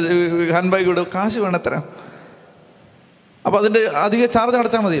 അല്ല ഹാൻഡ് ബാഗ് വിട്, കാശ് വേണേൽ തരാം, അപ്പോൾ അതിൻ്റെ അധിക ചാർജ്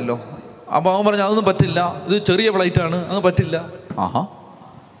അടച്ചാൽ മതിയല്ലോ. അപ്പോൾ അവൻ പറഞ്ഞു അതൊന്നും പറ്റില്ല, ഇത് ചെറിയ ഫ്ലൈറ്റാണ്, അത് പറ്റില്ല. ആഹാ,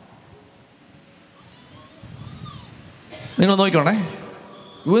 നിങ്ങൾ നോക്കിക്കോണേ,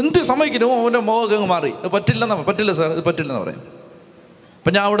 എന്ത് സമ്മതിക്കുന്നു അവൻ്റെ മുഖമൊക്കെ അങ്ങ് മാറി. പറ്റില്ല സാർ, ഇത് പറ്റില്ലെന്ന് പറയും.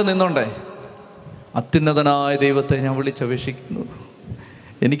 അപ്പം ഞാൻ അവിടെ നിന്നോണ്ടേ, അത്യുന്നതനായ ദൈവത്തെ ഞാൻ വിളിച്ചപേക്ഷിക്കുന്നു,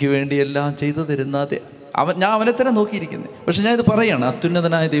 എനിക്ക് വേണ്ടി എല്ലാം ചെയ്തു തരുന്ന ഞാൻ അവനെ തന്നെ നോക്കിയിരിക്കുന്നത്. പക്ഷെ ഞാൻ ഇത് പറയുകയാണ്,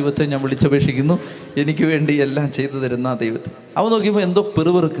 അത്യുന്നതനായ ദൈവത്തെ ഞാൻ വിളിച്ചപേക്ഷിക്കുന്നു, എനിക്ക് വേണ്ടി എല്ലാം ചെയ്തു തരുന്ന ദൈവത്തെ. അവൻ നോക്കിയപ്പോൾ എന്തോ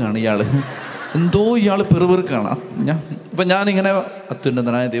പെറുപെറുക്കാണ് ഇയാൾ. എന്തോ ഇയാൾ പെറുപെറുക്കാണ്. ഞാനിങ്ങനെ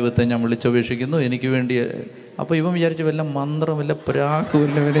അത്യുന്നതനായ ദൈവത്തെ ഞാൻ വിളിച്ചപേക്ഷിക്കുന്നു എനിക്ക് വേണ്ടി. അപ്പോൾ ഇവൻ വിചാരിച്ചു വല്ല മന്ത്രം വല്ല പ്രാക്ക്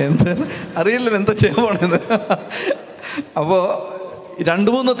വല്ല എന്ത് അറിയില്ലല്ലോ എന്താ ചെയ്യാണെന്ന്. അപ്പോൾ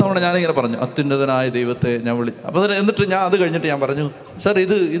 2-3 തവണ ഞാനിങ്ങനെ പറഞ്ഞു അത്യുന്നതനായ ദൈവത്തെ ഞാൻ അപ്പോൾ എന്നിട്ട് ഞാൻ അത് കഴിഞ്ഞിട്ട് ഞാൻ പറഞ്ഞു, സാർ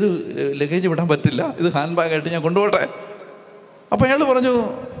ഇത് ലഗേജ് വിടാൻ പറ്റില്ല, ഇത് ഹാൻഡ് ബാഗായിട്ട് ഞാൻ കൊണ്ടുപോട്ടെ. അപ്പോൾ അയാൾ പറഞ്ഞു,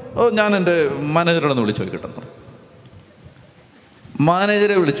 ഞാൻ എൻ്റെ മാനേജറോടൊന്ന് വിളിച്ചു നോക്കിട്ടെന്ന്.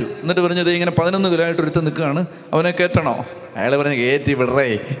 മാനേജറെ വിളിച്ചു. എന്നിട്ട് പറഞ്ഞു, ഇത് ഇങ്ങനെ 11 കിലോ ആയിട്ട് ഒരുത്ത് നിൽക്കുകയാണ്, അവനെ കയറ്റണോ? അയാൾ പറഞ്ഞു, കയറ്റി വിടറേ.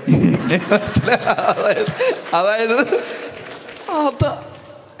 അതായത്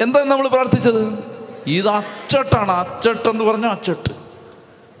എന്താ നമ്മൾ പ്രാർത്ഥിച്ചത്? ഇത് അച്ചട്ടാണ്. അച്ചട്ടെന്ന് പറഞ്ഞാൽ അച്ചട്ട്.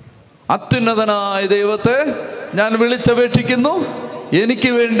 അത്യുന്നതനായ ദൈവത്തെ ഞാൻ വിളിച്ചപേക്ഷിക്കുന്നു എനിക്ക്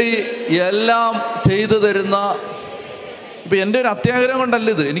വേണ്ടി എല്ലാം ചെയ്തു തരുന്ന. ഇപ്പം എൻ്റെ ഒരു അത്യാഗ്രഹം കൊണ്ടല്ല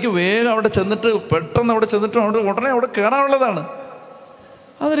ഇത്. എനിക്ക് വേഗം അവിടെ ചെന്നിട്ട് പെട്ടെന്ന് അവിടെ ചെന്നിട്ട് ഉടനെ അവിടെ കയറാനുള്ളതാണ്.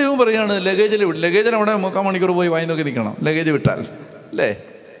 അതിന് ഇവൻ പറയാണ് ലഗേജിൽ അവിടെ 3/4 മണിക്കൂർ പോയി വായി നോക്കി നിൽക്കണം ലഗേജ് വിട്ടാൽ അല്ലേ.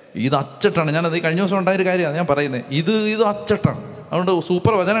 ഇത് അച്ചട്ടാണ്. ഞാനത് കഴിഞ്ഞ ദിവസം ഉണ്ടായൊരു കാര്യമാണ് ഞാൻ പറയുന്നത്. ഇത് അച്ചട്ടാണ്. അതുകൊണ്ട്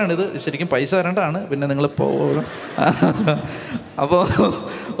സൂപ്പർ വചനമാണ് ഇത്. ശരിക്കും പൈസ തരേണ്ടതാണ്. പിന്നെ നിങ്ങളിപ്പോൾ അപ്പോൾ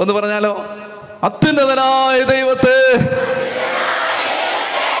ഒന്ന് പറഞ്ഞാലോ, അത്യുന്നതനായ ദൈവത്തെ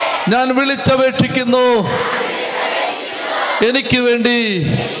ഞാൻ വിളിച്ചപേക്ഷിക്കുന്നു എനിക്ക് വേണ്ടി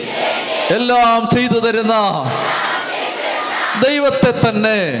എല്ലാം ചെയ്തു തരുന്ന ദൈവത്തെ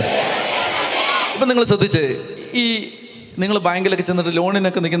തന്നെ. ഇപ്പം നിങ്ങൾ ശ്രദ്ധിച്ചേ, ഈ നിങ്ങൾ ബാങ്കിലൊക്കെ ചെന്നിട്ട്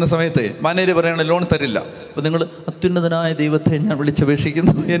ലോണിനൊക്കെ നിൽക്കുന്ന സമയത്ത് മാനേജർ പറയുകയാണ് ലോൺ തരില്ല. അപ്പോൾ നിങ്ങൾ അത്യുന്നതനായ ദൈവത്തെ ഞാൻ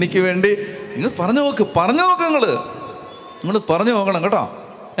വിളിച്ചപേക്ഷിക്കുന്നു എനിക്ക് വേണ്ടി. നിങ്ങൾ പറഞ്ഞു നോക്ക് നിങ്ങൾ പറഞ്ഞു നോക്കണം കേട്ടോ.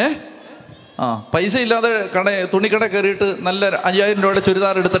 പൈസ ഇല്ലാതെ തുണിക്കട കയറിയിട്ട് നല്ല 5000 രൂപയുടെ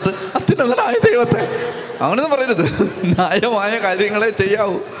ചുരിദാർ എടുത്തിട്ട് അത്യുന്നതനായ ദൈവത്തെ അങ്ങനെയൊന്നും പറയരുത്. ന്യായമായ കാര്യങ്ങളെ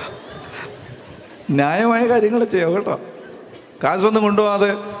ചെയ്യാവൂ കേട്ടോ. കാശൊന്നും കൊണ്ടുപോകാതെ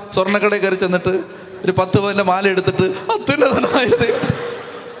സ്വർണ്ണക്കടയിൽ കയറി ചെന്നിട്ട് ഒരു 10 പവൻ്റെ മാല എടുത്തിട്ട് അത്യുന്നതനായ ദൈവം,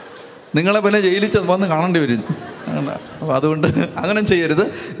 നിങ്ങളെ പിന്നെ ജയിലിൽ വന്ന് കാണേണ്ടി വരും. അപ്പോൾ അതുകൊണ്ട് അങ്ങനെ ചെയ്യരുത്.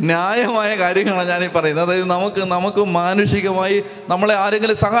 ന്യായമായ കാര്യങ്ങളാണ് ഞാനീ പറയുന്നത്. അതായത് നമുക്ക് മാനുഷികമായി നമ്മളെ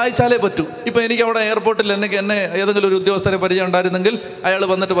ആരെങ്കിലും സഹായിച്ചാലേ പറ്റൂ. ഇപ്പം എനിക്ക് അവിടെ എയർപോർട്ടിൽ എന്നെ ഏതെങ്കിലും ഒരു ഉദ്യോഗസ്ഥരെ പരിചയം ഉണ്ടായിരുന്നെങ്കിൽ അയാൾ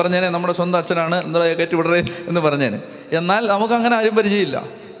വന്നിട്ട് പറഞ്ഞേനെ നമ്മുടെ സ്വന്തം അച്ഛനാണ്, എന്താ കയറ്റി വിടറേ എന്ന് പറഞ്ഞേനെ. എന്നാൽ നമുക്കങ്ങനെ ആരും പരിചയമില്ല.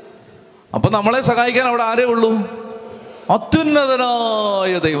 അപ്പം നമ്മളെ സഹായിക്കാൻ അവിടെ ആരേ ഉള്ളൂ?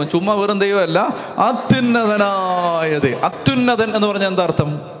 അത്യുന്നതനായ ദൈവം. ചുമ്മാ വെറും ദൈവമല്ല, അത്യുന്നതനായ ദൈവം. അത്യുന്നതൻ എന്ന് പറഞ്ഞാൽ എന്താ അർത്ഥം?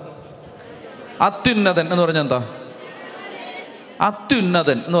 അത്യുന്നതൻ എന്ന് പറഞ്ഞാൽ എന്താ?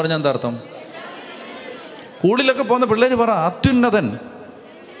 അത്യുന്നതൻ എന്ന് പറഞ്ഞാൽ എന്താ അർത്ഥം? സ്കൂളിലൊക്കെ പോകുന്ന പിള്ളേര് പറ അത്യുന്നതൻ.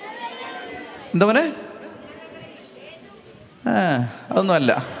 എന്തവനെ?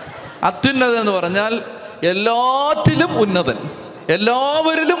 അതൊന്നുമല്ല. അത്യുന്നതൻ എന്ന് പറഞ്ഞാൽ എല്ലാറ്റിലും ഉന്നതൻ,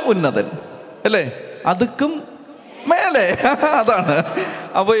 എല്ലാവരിലും ഉന്നതൻ അല്ലേ? അതുക്കും മേലെ അതാണ്.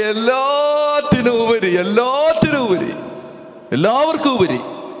 അപ്പൊ എല്ലാറ്റിനും ഉപരി, എല്ലാവർക്കും ഉപരി.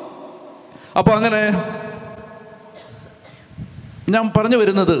 അപ്പൊ അങ്ങനെ ഞാൻ പറഞ്ഞു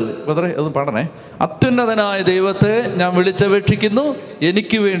വരുന്നത് ബ്രദറെ അത് പാടണേ. അത്യുന്നതനായ ദൈവത്തെ ഞാൻ വിളിച്ചപേക്ഷിക്കുന്നു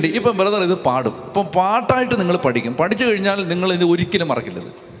എനിക്ക് വേണ്ടി. ഇപ്പം ബ്രദർ ഇത് പാടും. ഇപ്പം പാട്ടായിട്ട് നിങ്ങൾ പഠിക്കും. പഠിച്ചു കഴിഞ്ഞാൽ നിങ്ങൾ ഇത് ഒരിക്കലും മറക്കില്ലത്.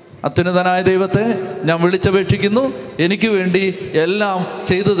 അത്യുന്നതനായ ദൈവത്തെ ഞാൻ വിളിച്ചപേക്ഷിക്കുന്നു എനിക്ക് വേണ്ടി എല്ലാം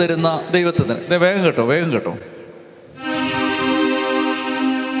ചെയ്തു തരുന്ന ദൈവത്തിന്. വേഗം കേട്ടോ.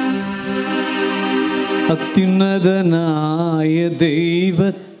 അത്യുന്നതനായ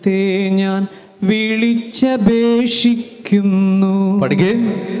ദൈവത്തെ ഞാൻ വിളിച്ചപേക്ഷിക്കുന്നു. പഠിക്കേ.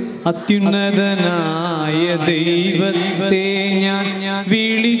 അത്യുന്നതനായ ദൈവത്തെ ഞാൻ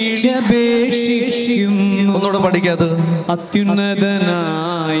വിളിച്ചപേക്ഷിക്കുന്നു. ഒന്നുകൂടെ പഠിക്കാത്.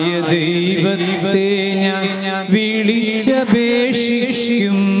 അത്യുന്നതനായ ദൈവത്തെ ഞാൻ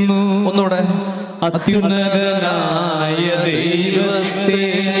വിളിച്ചപേക്ഷിക്കുന്നു. ഒന്നുകൂടെ. അത്യുന്നതനായ ദൈവത്തെ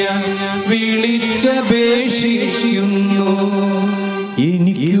ഞാൻ വിളിച്ചപേക്ഷിക്കുന്നു.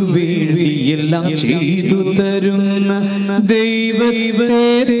 എനിക്കു വേണ്ടി എല്ലാം ചെയ്തു തരുന്ന ദൈവത്തെ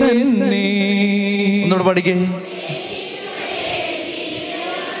തന്നെ. ഒന്നുകൂടെ പഠിക്കേ.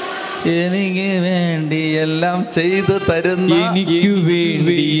 എനിക്ക് വേണ്ടി എല്ലാം ചെയ്തു തരുന്ന, എനിക്കു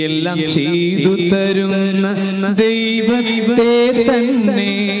വേണ്ടി എല്ലാം ചെയ്തു തരുന്ന ദൈവത്തെ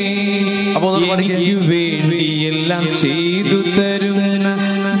തന്നെ. എനിക്ക് വേണ്ടി എല്ലാം ചെയ്തു തരുന്ന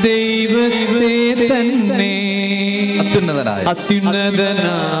ദൈവത്തെ തന്നെ.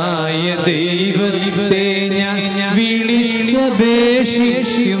 അത്യുന്നതനായ ദൈവത്തെ ഞാൻ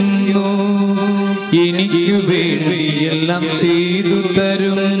വിളിച്ചപേക്ഷിക്കുന്നു. എനിക്കു വേണ്ടി എല്ലാം ചെയ്തു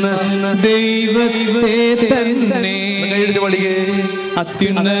തരുന്ന ദൈവത്തെ തന്നെ.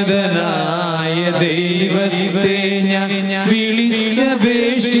 അത്യുന്നതനായ ദൈവത്തെ ഞാൻ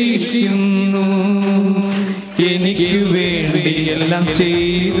വിളിച്ചപേക്ഷിക്കുന്നു. എനിക്ക് വേണ്ടി എല്ലാം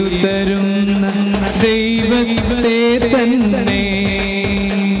ചെയ്തു തരുന്ന ദൈവത്തെ തന്നെ,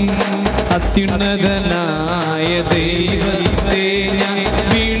 അത്യുന്നതനായ ദൈവത്തെ ഞാൻ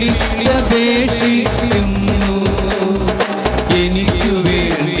വിളിച്ചപേക്ഷിക്കുന്നു. എനിക്ക്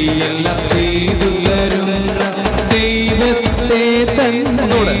വേണ്ടി എല്ലാം ചെയ്തു തരുന്ന ദൈവത്തെ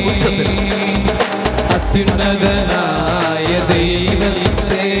തന്നെ, അത്യുന്നതനായ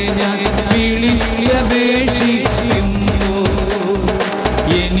ദൈവത്തെ ഞാൻ വിളിച്ചപേക്ഷിക്കുന്നു.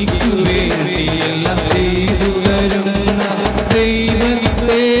 എനിക്ക് വേണ്ടി എല്ലാം ചെയ്തു തരുന്ന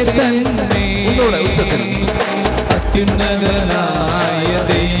ദൈവത്തെ തന്നെ, അത്യുന്നതനായ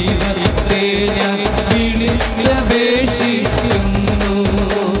ദൈവത്തെ ഞാൻ വിളിച്ചപേക്ഷിക്കുന്നു.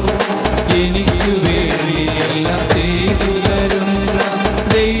 എനിക്ക് വേണ്ടി എല്ലാം ചെയ്തു തരുന്ന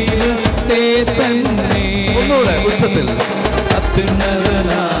ദൈവത്തെ തന്നെ,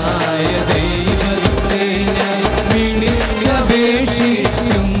 അത്യുന്നതനായ ദൈവത്തെ ഞാൻ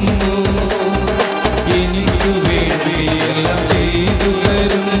വിളിച്ചപേക്ഷിക്കുന്നു. എനിക്ക് വേണ്ടി എല്ലാം ചെയ്തു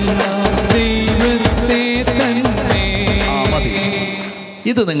തരുന്ന ദൈവത്തെ തന്നെ.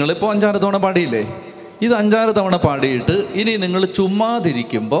 ഇത് നിങ്ങളിപ്പോൾ 5-6 തവണ പാടിയില്ലേ? ഇത് 5-6 തവണ പാടിയിട്ട് ഇനി നിങ്ങൾ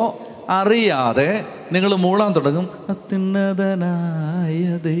ചുമ്മാതിരിക്കുമ്പോൾ അറിയാതെ നിങ്ങൾ മൂളാൻ തുടങ്ങും, അത്യുന്നതനായ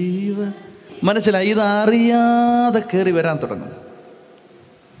ദൈവ. മനസ്സിലായി? ഇത് അറിയാതെ കയറി വരാൻ തുടങ്ങും.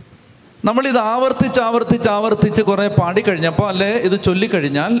 നമ്മളിത് ആവർത്തിച്ച് കുറേ പാടിക്കഴിഞ്ഞപ്പോൾ, അല്ലേ ഇത്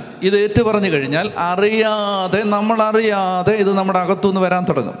ചൊല്ലിക്കഴിഞ്ഞാൽ, ഇത് ഏറ്റു പറഞ്ഞു കഴിഞ്ഞാൽ അറിയാതെ, നമ്മളറിയാതെ ഇത് നമ്മുടെ അകത്തുനിന്ന് വരാൻ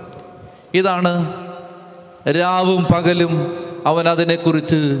തുടങ്ങും. ഇതാണ് രാവും പകലും അവൻ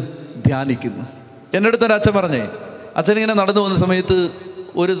അതിനെക്കുറിച്ച് ധ്യാനിക്കുന്നു. എൻ്റെ അടുത്തൊരു അച്ഛൻ പറഞ്ഞേ, അച്ഛനിങ്ങനെ നടന്നു പോകുന്ന സമയത്ത്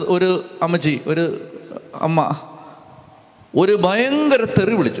ഒരു അമ്മച്ചി, ഒരു അമ്മ ഒരു ഭയങ്കര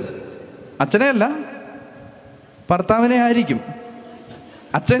തെറി വിളിച്ചു. അച്ഛനെ അല്ല, ഭർത്താവിനെ ആയിരിക്കും.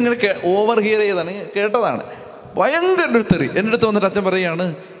 അച്ഛൻ ഇങ്ങനെ ഓവർ ഹിയർ ചെയ്താണ്, കേട്ടതാണ്. ഭയങ്കര ഒരു തെറി. എൻ്റെ അടുത്ത് വന്നിട്ട് അച്ഛൻ പറയുകയാണ്,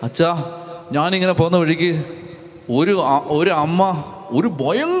 അച്ഛാ ഞാനിങ്ങനെ പോകുന്ന വഴിക്ക് ഒരു അമ്മ ഒരു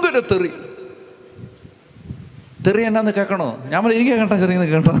ഭയങ്കര തെറി എന്നാന്ന് കേൾക്കണോ? ഞാൻ പറഞ്ഞു എനിക്ക് കേട്ടോ, ചെറിയ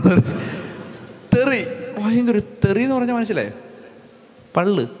കേട്ടോ. തെറി, ഭയങ്കര തെറി എന്ന് പറഞ്ഞാൽ മനസ്സിലായോ?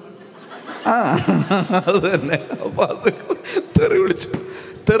 പള്ള്. അത് തന്നെ. അപ്പം അത് തെറി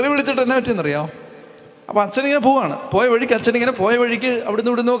വിളിച്ചിട്ട് എന്നെ പറ്റിയെന്നറിയാം. അപ്പം അച്ഛനിങ്ങനെ പോവാണ്, പോയ വഴിക്ക് അവിടുന്ന്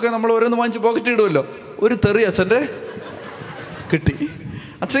ഇവിടുന്ന് ഒക്കെ നമ്മൾ ഓരോന്ന് വാങ്ങിച്ച് പോക്കറ്റ് ഇടുമല്ലോ. ഒരു തെറി അച്ഛൻ്റെ കിട്ടി.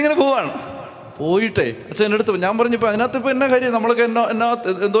 അച്ഛൻ ഇങ്ങനെ പോവാണ്. പോയിട്ടേ അച്ഛൻ എൻ്റെ അടുത്ത്, ഞാൻ പറഞ്ഞപ്പോൾ അതിനകത്ത് ഇപ്പം എന്നാ കാര്യം, നമ്മളൊക്കെ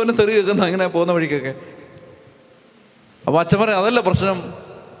എന്തോരം തെറി കേൾക്കുന്ന അങ്ങനെ പോകുന്ന വഴിക്കൊക്കെ. അപ്പോൾ അച്ഛൻ പറയാം, അതല്ല പ്രശ്നം,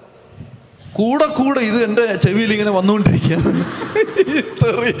 കൂടെ ഇത് എൻ്റെ ചെവിയിൽ ഇങ്ങനെ വന്നുകൊണ്ടിരിക്കുക. ഈ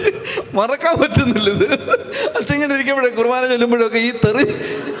തെറി മറക്കാൻ പറ്റുന്നില്ല. ഇത് അച്ഛൻ ഇങ്ങനെ ഇരിക്കുമ്പോഴേ, കുർബാന ചൊല്ലുമ്പോഴൊക്കെ ഈ തെറി.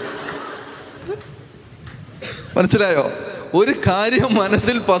 മനസ്സിലായോ? ഒരു കാര്യം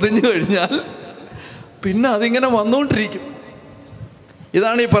മനസ്സിൽ പതിഞ്ഞു കഴിഞ്ഞാൽ പിന്നെ അതിങ്ങനെ വന്നുകൊണ്ടിരിക്കും.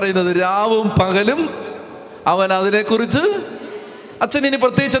 ഇതാണ് ഈ പറയുന്നത്, രാവും പകലും അവൻ അതിനെക്കുറിച്ച്. അച്ഛൻ ഇനി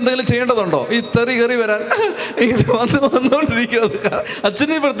പ്രത്യേകിച്ച് എന്തെങ്കിലും ചെയ്യേണ്ടതുണ്ടോ ഈ തെറി കയറി വരാൻ? ഇത് വന്നുകൊണ്ടിരിക്കും.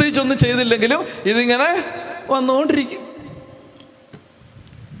 അച്ഛന് പ്രത്യേകിച്ച് ഒന്നും ചെയ്തില്ലെങ്കിലും ഇതിങ്ങനെ വന്നുകൊണ്ടിരിക്കും.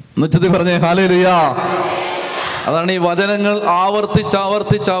 എന്നുവെച്ചത് പറഞ്ഞേ ഹല്ലേലൂയ. അതാണ് ഈ വചനങ്ങൾ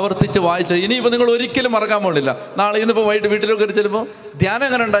ആവർത്തിച്ച് വായിച്ചത്. ഇനിയിപ്പോൾ നിങ്ങൾ ഒരിക്കലും മറക്കാൻ പോണില്ല. നാളെ ഇന്നിപ്പോൾ വൈകിട്ട് വീട്ടിലൊക്കെ കയറി ചെല്ലുമ്പോൾ ധ്യാനം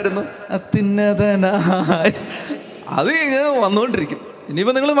എങ്ങനെ ഉണ്ടായിരുന്നു? അത്യുന്നതനായ. അത് ഇങ്ങനെ വന്നുകൊണ്ടിരിക്കും.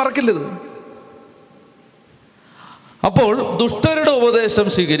 ഇനിയിപ്പോൾ നിങ്ങൾ മറക്കില്ലത്. അപ്പോൾ ദുഷ്ടരുടെ ഉപദേശം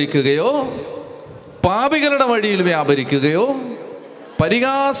സ്വീകരിക്കുകയോ പാപികളുടെ വഴിയിൽ വ്യാപരിക്കുകയോ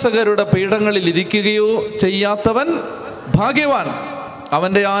പരിഹാസകരുടെ പീഠങ്ങളിൽ ഇരിക്കുകയോ ചെയ്യാത്തവൻ ഭാഗ്യവാൻ.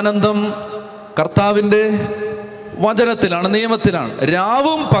 അവൻ്റെ ആനന്ദം കർത്താവിൻ്റെ വചനത്തിലാണ്, നിയമത്തിലാണ്.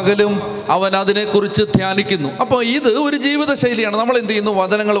 രാവും പകലും അവൻ അതിനെക്കുറിച്ച് ധ്യാനിക്കുന്നു. അപ്പോൾ ഇത് ഒരു ജീവിതശൈലിയാണ്. നമ്മൾ എന്ത് ചെയ്യുന്നു?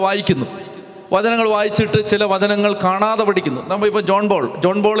 വചനങ്ങൾ വായിക്കുന്നു. വചനങ്ങൾ വായിച്ചിട്ട് ചില വചനങ്ങൾ കാണാതെ പഠിക്കുന്നു. നമ്മളിപ്പോൾ ജോൺ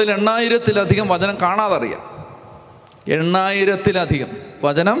ബോളിൽ 8000-ലധികം വചനം കാണാതെ അറിയാം. 8000-ലധികം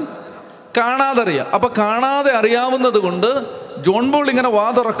വചനം കാണാതെ അറിയാം. അപ്പം കാണാതെ അറിയാവുന്നത് കൊണ്ട് ജോൺ ബോൾ ഇങ്ങനെ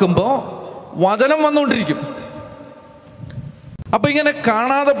വാതുറക്കുമ്പോൾ വചനം വന്നുകൊണ്ടിരിക്കും. അപ്പം ഇങ്ങനെ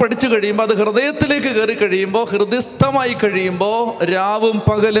കാണാതെ പഠിച്ചു കഴിയുമ്പോൾ, അത് ഹൃദയത്തിലേക്ക് കയറി കഴിയുമ്പോൾ, ഹൃദയസ്ഥമായി കഴിയുമ്പോൾ രാവും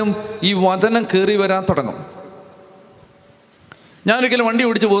പകലും ഈ വചനം കയറി വരാൻ തുടങ്ങും. ഞാനൊരിക്കലും വണ്ടി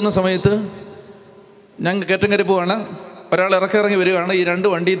ഓടിച്ച് പോകുന്ന സമയത്ത്, ഞങ്ങൾ കയറ്റങ്കര പോവാണ്, ഒരാൾ ഇറങ്ങി വരികയാണ്. ഈ 2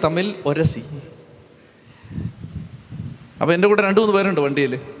 വണ്ടിയും തമ്മിൽ ഒരസി. അപ്പോൾ എൻ്റെ കൂടെ 2-3 പേരുണ്ട്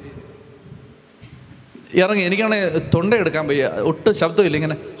വണ്ടിയിൽ. ഇറങ്ങി, എനിക്കാണെങ്കിൽ തൊണ്ട എടുക്കാൻ വയ്യ, ഒട്ടും ശബ്ദമില്ല,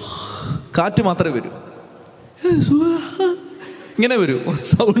 ഇങ്ങനെ കാറ്റ് മാത്രമേ വരൂ, ഇങ്ങനെ വരൂ,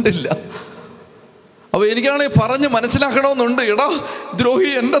 സൗണ്ടില്ല. അപ്പോൾ എനിക്കാണെങ്കിൽ പറഞ്ഞ് മനസ്സിലാക്കണമെന്നുണ്ട്, എടാ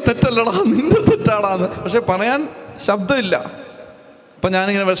ദ്രോഹി എൻ്റെ തെറ്റല്ലടാ, നിന്റെ തെറ്റാടാന്ന്. പക്ഷെ പറയാൻ ശബ്ദമില്ല, അപ്പം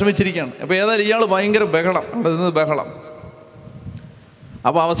ഞാനിങ്ങനെ വിഷമിച്ചിരിക്കുകയാണ്. അപ്പോൾ ഏതായാലും ഇയാൾ ഭയങ്കര ബഹളം, അവിടെ നിന്ന് ബഹളം.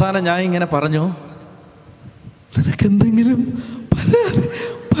 അപ്പോൾ അവസാനം ഞാൻ ഇങ്ങനെ പറഞ്ഞു, നിനക്കെന്തെങ്കിലും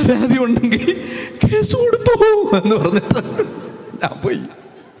പരാതി ഉണ്ടെങ്കിൽ കേസ് കൊടുത്തോ എന്ന് പറഞ്ഞിട്ട് ഞാൻ പോയി.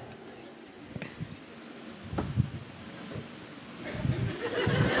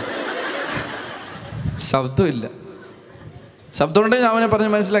 ശബ്ദമില്ല. ശബ്ദമുണ്ടെങ്കിൽ ഞാൻ അവനെ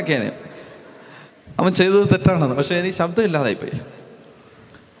പറഞ്ഞ് മനസ്സിലാക്കിയേനെ അവൻ ചെയ്തത് തെറ്റാണെന്ന്. പക്ഷേ എനിക്ക് ശബ്ദമില്ലാതായിപ്പോയി.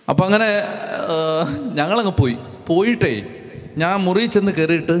 അപ്പം അങ്ങനെ ഞങ്ങളങ്ങ് പോയിട്ടേ ഞാൻ മുറിയിൽ ചെന്ന്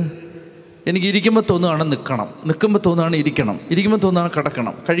കയറിയിട്ട് എനിക്ക് ഇരിക്കുമ്പോൾ തോന്നുകയാണ് നിൽക്കണം, നിൽക്കുമ്പോൾ തോന്നുകയാണ് ഇരിക്കണം, ഇരിക്കുമ്പോൾ തോന്നുകയാണ്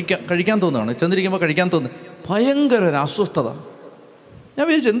കിടക്കണം, കഴിക്കാൻ തോന്നുകയാണ്, ചെന്നിരിക്കുമ്പോൾ കഴിക്കാൻ തോന്നുന്നു. ഭയങ്കര ഒരു അസ്വസ്ഥത. ഞാൻ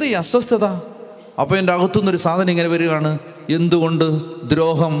വിചാരിച്ചു എന്താ ഈ അസ്വസ്ഥത? അപ്പോൾ എൻ്റെ അകത്തുനിന്നൊരു സാധനം ഇങ്ങനെ വരികയാണ്, എന്തുകൊണ്ട്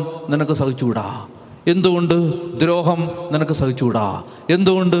ദ്രോഹം നിനക്ക് സഹിച്ചുകൂടാ, എന്തുകൊണ്ട് ദ്രോഹം നിനക്ക് സഹിച്ചുകൂടാ,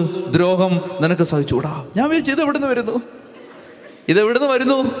 എന്തുകൊണ്ട് ദ്രോഹം നിനക്ക് സഹിച്ചുകൂടാ. ഞാൻ വിചാരിച്ചു ഇതെവിടുന്ന്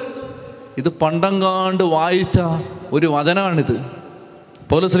വരുന്നു? ഇത് പണ്ടങ്കാണ്ട് വായിച്ച ഒരു വചനമാണിത്.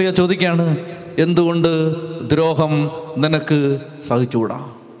 പൗലോസ്ലീഹ ചോദിക്കുകയാണ്, എന്തുകൊണ്ട് ദ്രോഹം നിനക്ക് സഹിച്ചുകൂടാ.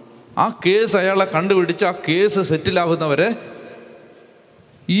 ആ കേസ് അയാളെ കണ്ടുപിടിച്ച് ആ കേസ് സെറ്റിലാകുന്നവരെ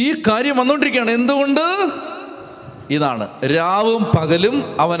ഈ കാര്യം വന്നുകൊണ്ടിരിക്കുകയാണ്. എന്തുകൊണ്ട്? ഇതാണ് രാവും പകലും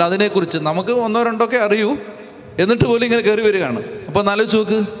അവൻ അതിനെക്കുറിച്ച്, നമുക്ക് ഒന്നോ രണ്ടൊക്കെ അറിയൂ, എന്നിട്ട് പോലും ഇങ്ങനെ കയറി വരികയാണ്. അപ്പം ആലോചിച്ച്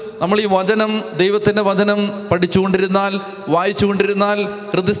നോക്ക്, നമ്മൾ ഈ വചനം, ദൈവത്തിൻ്റെ വചനം പഠിച്ചുകൊണ്ടിരുന്നാൽ, വായിച്ചുകൊണ്ടിരുന്നാൽ,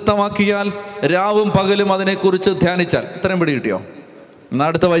 ഹൃദയസ്ഥമാക്കിയാൽ, രാവും പകലും അതിനെക്കുറിച്ച് ധ്യാനിച്ചാൽ, ഇത്രയും പിടി കിട്ടിയോ? എന്നാൽ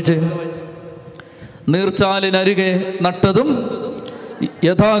അടുത്ത വായിച്ചേ. നീർച്ചാലിനരികെ നട്ടതും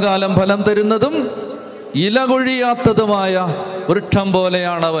യഥാകാലം ഫലം തരുന്നതും ഇലകൊഴിയാത്തതുമായ വൃക്ഷം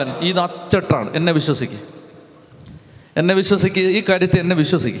പോലെയാണവൻ. ഇത് അച്ചട്ടാണ്. എന്നെ വിശ്വസിക്കുക, ഈ കാര്യത്തെ എന്നെ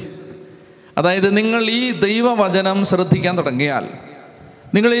വിശ്വസിക്കുക. അതായത് നിങ്ങൾ ഈ ദൈവവചനം ശ്രദ്ധിക്കാൻ തുടങ്ങിയാൽ,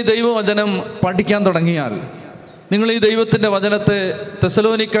 നിങ്ങൾ ഈ ദൈവവചനം പഠിക്കാൻ തുടങ്ങിയാൽ, നിങ്ങൾ ഈ ദൈവത്തിൻ്റെ വചനത്തെ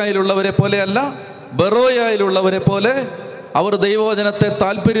തെസലോനിക്കായിലുള്ളവരെ പോലെയല്ല, ബെറോയായിലുള്ളവരെ പോലെ അവർ ദൈവവചനത്തെ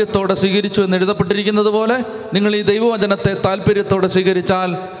താല്പര്യത്തോടെ സ്വീകരിച്ചു എന്ന് എഴുതപ്പെട്ടിരിക്കുന്നത് പോലെ നിങ്ങൾ ഈ ദൈവവചനത്തെ താല്പര്യത്തോടെ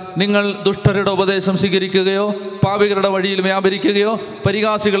സ്വീകരിച്ചാൽ, നിങ്ങൾ ദുഷ്ടരുടെ ഉപദേശം സ്വീകരിക്കുകയോ പാപികളുടെ വഴിയിൽ വ്യാപരിക്കുകയോ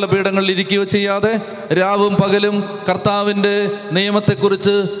പരിഹാസികളുടെ പീഠങ്ങളിൽ ഇരിക്കുകയോ ചെയ്യാതെ രാവും പകലും കർത്താവിൻ്റെ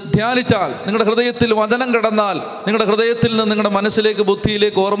നിയമത്തെക്കുറിച്ച് ധ്യാനിച്ചാൽ, നിങ്ങളുടെ ഹൃദയത്തിൽ വചനം കിടന്നാൽ, നിങ്ങളുടെ ഹൃദയത്തിൽ നിന്ന് നിങ്ങളുടെ മനസ്സിലേക്ക്,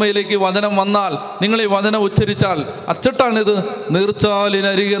 ബുദ്ധിയിലേക്ക്, ഓർമ്മയിലേക്ക് വചനം വന്നാൽ, നിങ്ങൾ ഈ വചനം ഉച്ചരിച്ചാൽ, അച്ചട്ടാണിത്.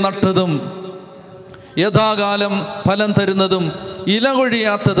 നീർച്ചാലിനരികെ നട്ടതും യഥാകാലം ഫലം തരുന്നതും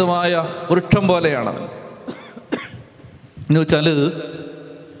ഇലകൊഴിയാത്തതുമായ വൃക്ഷം പോലെയാണ്. എന്ന് വെച്ചാൽ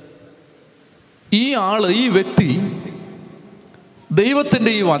ഈ വ്യക്തി,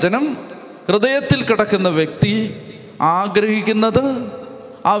 ദൈവത്തിൻ്റെ ഈ വചനം ഹൃദയത്തിൽ കിടക്കുന്ന വ്യക്തി ആഗ്രഹിക്കുന്നത്,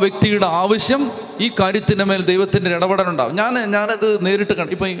 ആ വ്യക്തിയുടെ ആവശ്യം, ഈ കാര്യത്തിൻ്റെ മേൽ ദൈവത്തിൻ്റെ ഇടപെടലുണ്ടാവും. ഞാനത് നേരിട്ട്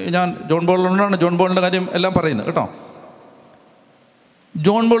ഇപ്പം ഞാൻ ജോൺ ബോളിൻ്റെ കാര്യം എല്ലാം പറയുന്നത് കേട്ടോ.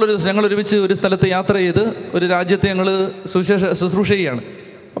 ജോൺ ബോൾ ഞങ്ങൾ ഒരുമിച്ച് ഒരു സ്ഥലത്ത് യാത്ര ചെയ്ത് ഒരു രാജ്യത്തെ ഞങ്ങൾ ശുശ്രൂഷ ചെയ്യുകയാണ്.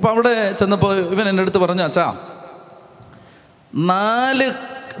 അപ്പോൾ അവിടെ ചെന്നപ്പോൾ ഇവൻ എൻ്റെ അടുത്ത് പറഞ്ഞു, അച്ഛാ,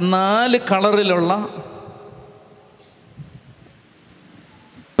 4 കളറിലുള്ള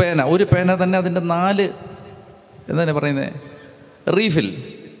പേന, ഒരു പേന തന്നെ അതിൻ്റെ 4 എന്താണ് പറയുന്നത്, റീഫിൽ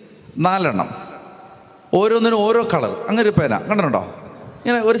 4 എണ്ണം, ഓരോന്നിനും ഓരോ കളർ, അങ്ങനെ ഒരു പേന കണ്ടിട്ടുണ്ടോ?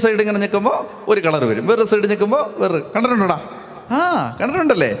 ഇങ്ങനെ ഒരു സൈഡ് ഇങ്ങനെ ഞെക്കുമ്പോൾ ഒരു കളർ വരും, വേറൊരു സൈഡ് ഞെക്കുമ്പോൾ വേറെ. കണ്ടിട്ടുണ്ടോടാ?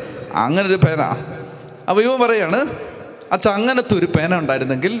 കണ്ടിട്ടുണ്ടല്ലേ? അങ്ങനെ ഒരു പേന. അപ്പോൾ ഇവൻ പറയാണ്, അച്ഛാ, അങ്ങനത്തെ ഒരു പേന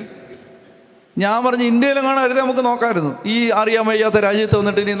ഉണ്ടായിരുന്നെങ്കിൽ, ഞാൻ പറഞ്ഞു ഇന്ത്യയിലും കാണാമായിരുന്നു, നമുക്ക് നോക്കാമായിരുന്നു. ഈ അറിയാൻ വയ്യാത്ത രാജ്യത്ത്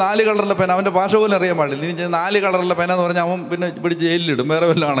വന്നിട്ട് ഇനി 4 കളറിലെ പേന, അവൻ്റെ ഭാഷ പോലും അറിയാൻ പാടില്ല, ഇനി 4 കളറിലെ പേന എന്ന് പറഞ്ഞാൽ അവൻ പിന്നെ പിടിച്ച് ജയിലിലിടും, വേറെ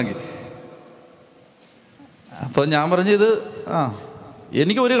വല്ലതും ആണെങ്കിൽ. അപ്പോൾ ഞാൻ പറഞ്ഞു, ഇത്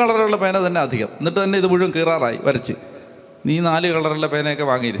എനിക്ക് ഒരു കളറുള്ള പേന തന്നെ അധികം, എന്നിട്ട് തന്നെ ഇത് മുഴുവൻ കീറാറായി വരച്ച്, നീ 4 കളറുള്ള പേനയൊക്കെ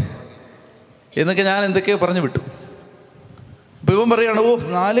വാങ്ങിയിരു എന്നൊക്കെ ഞാൻ എന്തൊക്കെയോ പറഞ്ഞു വിട്ടു. അപ്പോൾ ഇവൻ പറയുകയാണ്,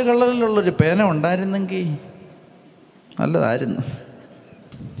 4 കളറിലുള്ളൊരു പേന ഉണ്ടായിരുന്നെങ്കിൽ നല്ലതായിരുന്നു.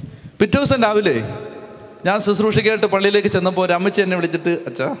 പിറ്റേ ദിവസം രാവിലെ ഞാൻ ശുശ്രൂഷയ്ക്കായിട്ട് പള്ളിയിലേക്ക് ചെന്നപ്പോൾ ഒരു അമ്മച്ചി എന്നെ വിളിച്ചിട്ട്,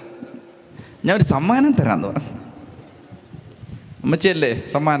 അച്ഛാ, ഞാൻ ഒരു സമ്മാനം തരാമെന്ന് പറഞ്ഞു. അമ്മച്ചിയല്ലേ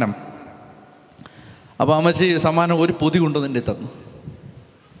സമ്മാനം. അപ്പോൾ അമ്മച്ചി സമ്മാനം ഒരു പൊതി കൊണ്ടുവന്ന് തന്നു.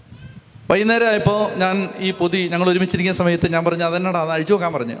 വൈകുന്നേരം ആയപ്പോൾ ഞാൻ ഈ പൊതി, ഞങ്ങൾ ഒരുമിച്ചിരിക്കുന്ന സമയത്ത് ഞാൻ പറഞ്ഞു, അതെന്നടാ, അത് അഴിച്ചു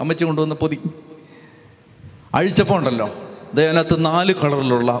നോക്കാൻ പറഞ്ഞു. അമ്മച്ചി കൊണ്ടുവന്ന പൊതി അഴിച്ചപ്പോൾ ഉണ്ടല്ലോ, അതിനകത്ത് 4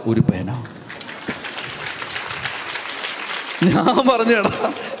 കളറിലുള്ള ഒരു പേന. ഞാൻ പറഞ്ഞു, എടാ,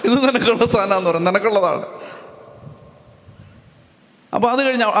 ഇത് നിനക്കുള്ള സാധനമാണെന്ന് പറഞ്ഞു, നിനക്കുള്ളതാണ്. അപ്പോൾ അത്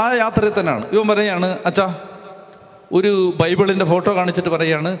കഴിഞ്ഞ് ആ യാത്രയിൽ തന്നെയാണ് ഇവൻ പറയുകയാണ്, അച്ഛാ, ഒരു ബൈബിളിൻ്റെ ഫോട്ടോ കാണിച്ചിട്ട്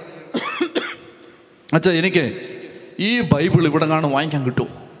പറയുകയാണ്, അച്ഛാ, എനിക്ക് ഈ ബൈബിൾ ഇവിടെ കാണും വാങ്ങിക്കാൻ കിട്ടുമോ?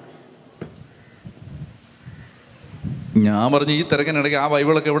 ഞാൻ പറഞ്ഞു, ഈ തിരക്കിനിടയ്ക്ക് ആ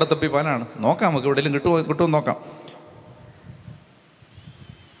ബൈബിളൊക്കെ എവിടെ തപ്പിപ്പാനാണ്, നോക്കാം, നമുക്ക് എവിടെയെങ്കിലും കിട്ടുമോ നോക്കാം.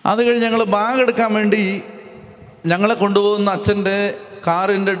 അത് കഴിഞ്ഞ് ഞങ്ങൾ ബാഗ് എടുക്കാൻ വേണ്ടി ഞങ്ങളെ കൊണ്ടുപോകുന്ന അച്ഛൻ്റെ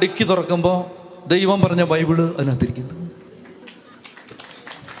കാറിൻ്റെ ഡിക്കി തുറക്കുമ്പോൾ ദൈവം പറഞ്ഞ ബൈബിള് അതിനകത്തിരിക്കുന്നു.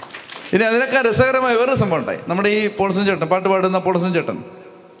 ഇനി അതിനൊക്കെ രസകരമായ വേറൊരു സംഭവം ഉണ്ടായി. നമ്മുടെ ഈ പോൾസൻ ചേട്ടൻ, പാട്ട് പാടുന്ന പോൾസൻ ചേട്ടൻ,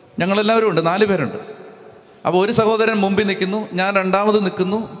 ഞങ്ങളെല്ലാവരും ഉണ്ട്, 4 പേരുണ്ട്. അപ്പോൾ ഒരു സഹോദരൻ മുമ്പിൽ നിൽക്കുന്നു, ഞാൻ രണ്ടാമത്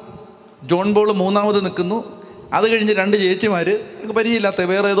നിൽക്കുന്നു, ജോൺ ബോൾ മൂന്നാമത് നിൽക്കുന്നു. അത് കഴിഞ്ഞ് 2 ചേച്ചിമാർ, എനിക്ക് പരിചയമില്ലാത്ത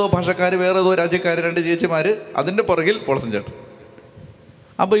വേറെ ഏതോ ഭാഷക്കാർ, വേറെ ഏതോ രാജ്യക്കാർ, 2 ചേച്ചിമാർ, അതിൻ്റെ പുറകിൽ പോൾസൻ ചേട്ടൻ.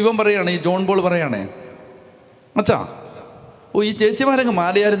 അപ്പോൾ ഇവൻ പറയുകയാണ്, ഈ ജോൺ ബോൾ പറയുകയാണേ, അച്ഛാ ഈ ചേച്ചിമാരങ്ങ്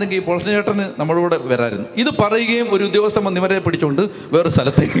മാറിയായിരുന്നെങ്കിൽ ഈ പോൾസൻ ചേട്ടന് നമ്മുടെ കൂടെ വരായിരുന്നു. ഇത് പറയുകയും ഒരു ഉദ്യോഗസ്ഥൻ വന്ന് ഇവരെ പിടിച്ചുകൊണ്ട് വേറെ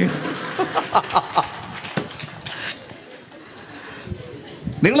സ്ഥലത്തേക്ക്.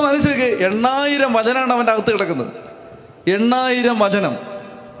 നിങ്ങൾ ആലോചിച്ച് 8000 വചനമാണ് അവൻ്റെ അകത്ത് കിടക്കുന്നത്. 8000 വചനം.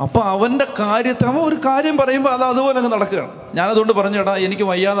 അപ്പം അവൻ്റെ കാര്യത്തെ അവൻ ഒരു കാര്യം പറയുമ്പോൾ അത് അതുപോലെ അങ്ങ് നടക്കുകയാണ്. ഞാനതുകൊണ്ട് പറഞ്ഞേടാ, എനിക്ക്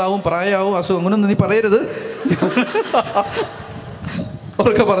വയ്യാതാവും, പ്രായമാവും, അസുഖം, അങ്ങനെയൊന്നും നീ പറയരുത്.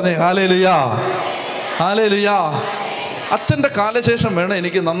 അവർക്ക് പറഞ്ഞേ ഹല്ലേലൂയാ, ഹല്ലേലൂയാ. അച്ഛൻ്റെ കാലശേഷം വേണം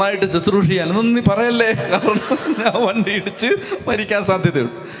എനിക്ക് നന്നായിട്ട് ശുശ്രൂഷ ചെയ്യാൻ. എന്നൊന്നും നീ പറയല്ലേ, കാരണം ഞാൻ വണ്ടി ഇടിച്ച് മരിക്കാൻ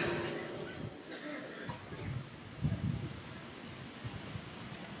സാധ്യതയുണ്ട്.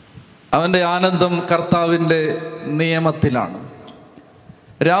 അവൻ്റെ ആനന്ദം കർത്താവിൻ്റെ നിയമത്തിലാണ്.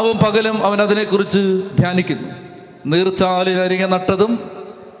 രാവും പകലും അവൻ അതിനെക്കുറിച്ച് ധ്യാനിക്കുന്നു. നീർച്ചാലിനരികെ നട്ടതും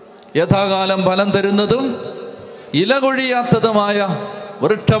യഥാകാലം ഫലം തരുന്നതും ഇല കൊഴിയാത്തതുമായ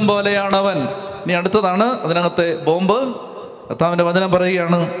വൃക്ഷം പോലെയാണവൻ. ഇനി അടുത്തതാണ് അതിനകത്തെ ബോംബ്. കർത്താവിൻ്റെ വചനം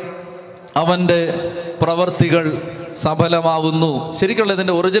പറയുകയാണ്, അവൻ്റെ പ്രവർത്തികൾ സഫലമാവുന്നു. ശരിക്കുള്ള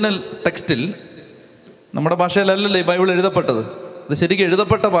ഇതിൻ്റെ ഒറിജിനൽ ടെക്സ്റ്റിൽ, നമ്മുടെ ഭാഷയിലല്ലല്ലേ ഈ ബൈബിൾ എഴുതപ്പെട്ടത്, ഇത് ശരിക്കും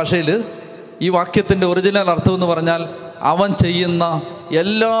എഴുതപ്പെട്ട ഭാഷയിൽ ഈ വാക്യത്തിൻ്റെ ഒറിജിനൽ അർത്ഥം എന്ന് പറഞ്ഞാൽ അവൻ ചെയ്യുന്ന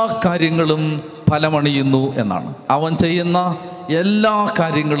എല്ലാ കാര്യങ്ങളും ഫലമണിയുന്നു എന്നാണ്. അവൻ ചെയ്യുന്ന എല്ലാ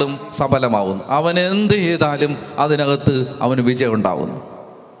കാര്യങ്ങളും സഫലമാവുന്നു. അവൻ എന്ത് ചെയ്താലും അതിനകത്ത് അവന് വിജയം ഉണ്ടാവുന്നു.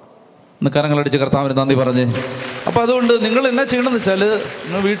 ഇന്ന് കരങ്ങളടിച്ച് കർത്താവിന് നന്ദി പറഞ്ഞേ. അപ്പോൾ അതുകൊണ്ട് നിങ്ങൾ എന്നാ ചെയ്യണമെന്ന് വെച്ചാൽ,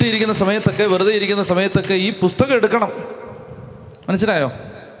 നിങ്ങൾ വീട്ടിൽ ഇരിക്കുന്ന സമയത്തൊക്കെ, വെറുതെ ഇരിക്കുന്ന സമയത്തൊക്കെ ഈ പുസ്തകം എടുക്കണം. മനസ്സിലായോ?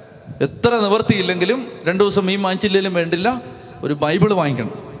 എത്ര നിവർത്തിയില്ലെങ്കിലും 2 ദിവസം മീൻ വാങ്ങിച്ചില്ലെങ്കിലും വേണ്ടില്ല, ഒരു ബൈബിൾ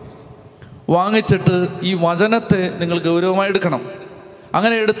വാങ്ങിക്കണം. വാങ്ങിച്ചിട്ട് ഈ വചനത്തെ നിങ്ങൾ ഗൗരവമായി എടുക്കണം.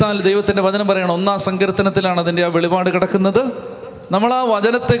 അങ്ങനെ എടുത്താൽ ദൈവത്തിൻ്റെ വചനം പറയണം, 1-ാം സങ്കീർത്തനത്തിലാണ് അതിൻ്റെ ആ വെളിപാട് കിടക്കുന്നത്. നമ്മൾ ആ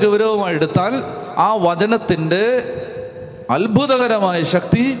വചനത്തെ ഗൗരവമായി എടുത്താൽ ആ വചനത്തിൻ്റെ അത്ഭുതകരമായ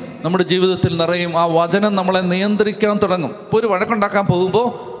ശക്തി നമ്മുടെ ജീവിതത്തിൽ നിറയും. ആ വചനം നമ്മളെ നിയന്ത്രിക്കാൻ തുടങ്ങും. ഇപ്പോൾ ഒരു വഴക്കുണ്ടാക്കാൻ പോകുമ്പോൾ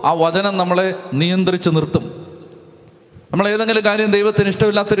ആ വചനം നമ്മളെ നിയന്ത്രിച്ച് നിർത്തും. നമ്മൾ ഏതെങ്കിലും കാര്യം ദൈവത്തിന്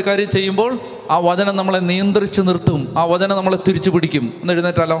ഇഷ്ടമില്ലാത്തൊരു കാര്യം ചെയ്യുമ്പോൾ ആ വചനം നമ്മളെ നിയന്ത്രിച്ച് നിർത്തും. ആ വചനം നമ്മളെ തിരിച്ചു പിടിക്കും. ഒന്ന്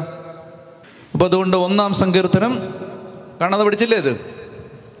എഴുന്നേറ്റാലോ? അപ്പോൾ അതുകൊണ്ട് 1-ാം സങ്കീർത്തനം കാണാതെ പഠിച്ചില്ലേ? ഇത്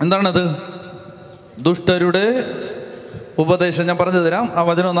എന്താണത്? ദുഷ്ടരുടെ ഉപദേശം. ഞാൻ പറഞ്ഞു തരാം, ആ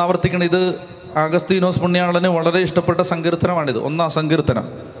വചനം ഒന്ന് ആവർത്തിക്കണം. ഇത് അഗസ്തീനോസ് പുണ്യാളന് വളരെ ഇഷ്ടപ്പെട്ട സങ്കീർത്തനമാണിത്, 1-ാം സങ്കീർത്തനം.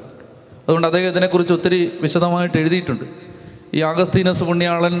 അതുകൊണ്ട് അദ്ദേഹം ഇതിനെക്കുറിച്ച് ഒത്തിരി വിശദമായിട്ട് എഴുതിയിട്ടുണ്ട്. ഈ അഗസ്തീനോസ്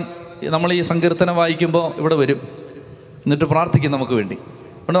പുണ്യാളൻ നമ്മൾ ഈ സങ്കീർത്തനം വായിക്കുമ്പോൾ ഇവിടെ വരും, എന്നിട്ട് പ്രാർത്ഥിക്കും നമുക്ക് വേണ്ടി.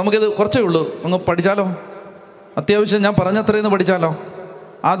 അതുകൊണ്ട് നമുക്കിത് കുറച്ചേ ഉള്ളൂ, ഒന്ന് പഠിച്ചാലോ? അത്യാവശ്യം ഞാൻ പറഞ്ഞത്രയെന്ന് പഠിച്ചാലോ?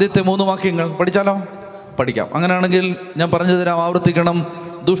 ആദ്യത്തെ 3 വാക്യങ്ങൾ പഠിച്ചാലോ? പഠിക്കാം. അങ്ങനെയാണെങ്കിൽ ഞാൻ പറഞ്ഞു തരാം, ആവർത്തിക്കണം.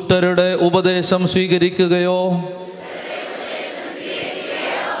 ദുഷ്ടരുടെ ഉപദേശം സ്വീകരിക്കുകയോ,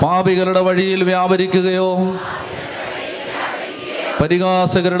 പാപികളുടെ വഴിയിൽ വ്യാപരിക്കുകയോ,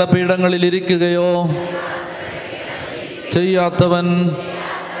 പരിഹാസകരുടെ പീഠങ്ങളിൽ ഇരിക്കുകയോ ചെയ്യാത്തവൻ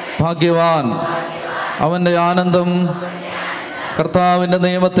ഭാഗ്യവാൻ. അവൻ്റെ ആനന്ദം കർത്താവിൻ്റെ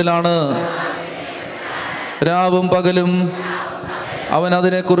നിയമത്തിലാണ്. രാവും പകലും അവൻ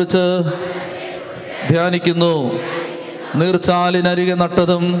അതിനെക്കുറിച്ച് ധ്യാനിക്കുന്നു. നീർച്ചാലിനരികെ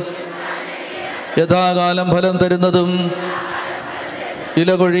നട്ടതും യഥാകാലം ഫലം തരുന്നതും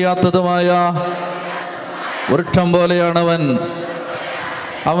ഇല കൊഴിയാത്തതുമായ വൃക്ഷം പോലെയാണവൻ.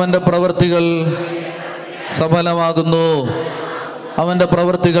 അവൻ്റെ പ്രവൃത്തികൾ സഫലമാകുന്നു. അവൻ്റെ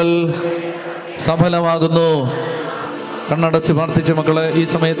പ്രവൃത്തികൾ സഫലമാകുന്നു. കണ്ണടച്ച് പ്രാർത്ഥിച്ച മക്കളെ, ഈ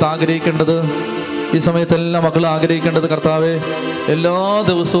സമയത്ത് ആഗ്രഹിക്കേണ്ടത്, ഈ സമയത്ത് എല്ലാ മക്കളും ആഗ്രഹിക്കേണ്ടത്, കർത്താവേ, എല്ലാ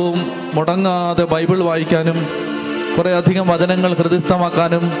ദിവസവും മുടങ്ങാതെ ബൈബിൾ വായിക്കാനും കുറേ അധികം വചനങ്ങൾ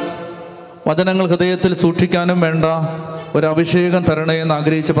ഹൃദയസ്ഥമാക്കാനും വചനങ്ങൾ ഹൃദയത്തിൽ സൂക്ഷിക്കാനും വേണ്ട ഒരു അഭിഷേകം തരണേ എന്ന്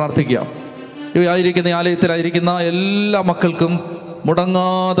ആഗ്രഹിച്ച് പ്രാർത്ഥിക്കുക. ആയിരിക്കുന്ന ആലയത്തിലായിരിക്കുന്ന എല്ലാ മക്കൾക്കും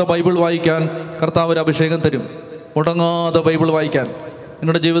മുടങ്ങാതെ ബൈബിൾ വായിക്കാൻ കർത്താവ് ഒരു അഭിഷേകം തരും. മുടങ്ങാതെ ബൈബിൾ വായിക്കാൻ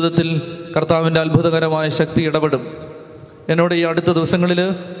നിങ്ങളുടെ ജീവിതത്തിൽ കർത്താവിൻ്റെ അത്ഭുതകരമായ ശക്തി ഇടപെടും. എന്നോട് ഈ അടുത്ത ദിവസങ്ങളിൽ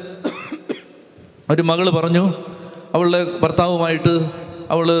ഒരു മകള് പറഞ്ഞു, അവളുടെ ഭർത്താവുമായിട്ട്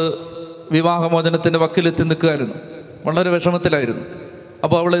അവൾ വിവാഹമോചനത്തിൻ്റെ വക്കിലെത്തി നിൽക്കുകയായിരുന്നു. വളരെ വിഷമത്തിലായിരുന്നു.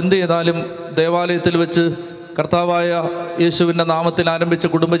 അപ്പോൾ അവൾ എന്ത് ചെയ്താലും ദേവാലയത്തിൽ വെച്ച് കർത്താവായ യേശുവിൻ്റെ നാമത്തിൽ ആരംഭിച്ച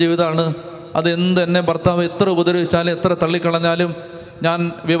കുടുംബജീവിതമാണ്. അത് എന്നെ ഭർത്താവ് എത്ര ഉപദ്രവിച്ചാലും എത്ര തള്ളിക്കളഞ്ഞാലും ഞാൻ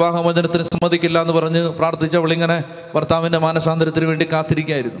വിവാഹമോചനത്തിന് സമ്മതിക്കില്ല എന്ന് പറഞ്ഞ് പ്രാർത്ഥിച്ചവളിങ്ങനെ ഭർത്താവിൻ്റെ മാനസാന്തരത്തിന് വേണ്ടി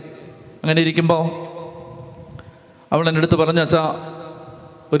കാത്തിരിക്കുകയായിരുന്നു. അങ്ങനെ ഇരിക്കുമ്പോൾ അവൾ എൻ്റെ അടുത്ത് പറഞ്ഞു, അച്ഛാ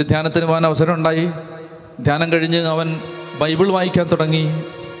ഒരു ധ്യാനത്തിന് പോകാൻ അവസരം ഉണ്ടായി. ധ്യാനം കഴിഞ്ഞ് അവൻ ബൈബിൾ വായിക്കാൻ തുടങ്ങി.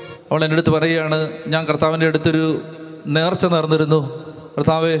 അവൾ എൻ്റെ അടുത്ത് പറയുകയാണ്, ഞാൻ കർത്താവിൻ്റെ അടുത്തൊരു നേർച്ച നേർന്നിരുന്നു.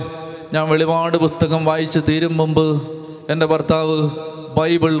 കർത്താവേ, ഞാൻ വെളിപാട് പുസ്തകം വായിച്ച് തീരും മുമ്പ് എൻ്റെ ഭർത്താവ്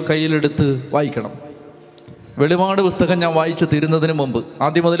ബൈബിൾ കയ്യിലെടുത്ത് വായിക്കണം. വെളിപാട് പുസ്തകം ഞാൻ വായിച്ച് തീരുന്നതിന് മുമ്പ്,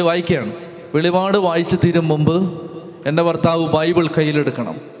 ആദ്യം മുതൽ വായിക്കുകയാണ്, വെളിപാട് വായിച്ച് തീരും മുമ്പ് എൻ്റെ ഭർത്താവ് ബൈബിൾ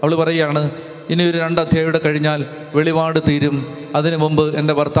കയ്യിലെടുക്കണം. അവൾ പറയുകയാണ്, ഇനി ഒരു 2 അധ്യായം കഴിഞ്ഞാൽ വെളിപാട് തീരും. അതിനു മുമ്പ്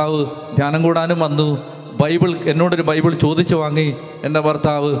എൻ്റെ ഭർത്താവ് ധ്യാനം കൂടാനും വന്നു. എന്നോടൊരു ബൈബിൾ ചോദിച്ചു വാങ്ങി. എൻ്റെ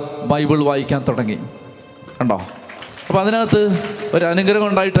ഭർത്താവ് ബൈബിൾ വായിക്കാൻ തുടങ്ങി. കണ്ടോ? അപ്പോൾ അതിനകത്ത് ഒരു അനുഗ്രഹം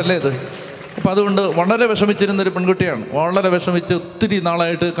ഉണ്ടായിട്ടല്ലേ ഇത്. അപ്പോൾ അതുകൊണ്ട് വളരെ വിഷമിച്ചിരുന്നൊരു പെൺകുട്ടിയാണ്. വളരെ വിഷമിച്ച് ഒത്തിരി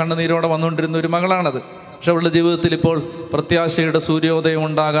നാളായിട്ട് കണ്ണുനീരോടെ വന്നുകൊണ്ടിരുന്ന ഒരു മകളാണത്. പക്ഷെ അവളുടെ ജീവിതത്തിൽ ഇപ്പോൾ പ്രത്യാശയുടെ സൂര്യോദയം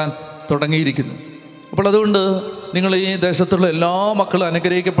ഉണ്ടാകാൻ തുടങ്ങിയിരിക്കുന്നു. അപ്പോൾ അതുകൊണ്ട് നിങ്ങൾ ഈ ദേശത്തുള്ള എല്ലാ മക്കളും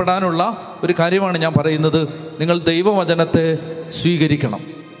അനുഗ്രഹിക്കപ്പെടാനുള്ള ഒരു കാര്യമാണ് ഞാൻ പറയുന്നത്. നിങ്ങൾ ദൈവവചനത്തെ സ്വീകരിക്കണം,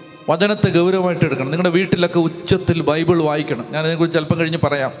 വചനത്തെ ഗൗരവമായിട്ട് എടുക്കണം. നിങ്ങളുടെ വീട്ടിലൊക്കെ ഉച്ചത്തിൽ ബൈബിൾ വായിക്കണം. ഞാനതിനെക്കുറിച്ച് അല്പം കഴിഞ്ഞ്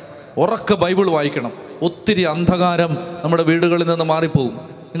പറയാം. ഉറക്കെ ബൈബിൾ വായിക്കണം. ഒത്തിരി അന്ധകാരം നമ്മുടെ വീടുകളിൽ നിന്ന് മാറിപ്പോകും.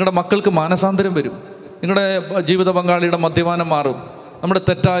 നിങ്ങളുടെ മക്കൾക്ക് മാനസാന്തരം വരും. നിങ്ങളുടെ ജീവിത പങ്കാളിയുടെ മദ്യപാനം മാറും. നമ്മുടെ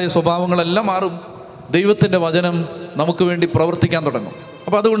തെറ്റായ സ്വഭാവങ്ങളെല്ലാം മാറും. ദൈവത്തിൻ്റെ വചനം നമുക്ക് വേണ്ടി പ്രവർത്തിക്കാൻ തുടങ്ങും.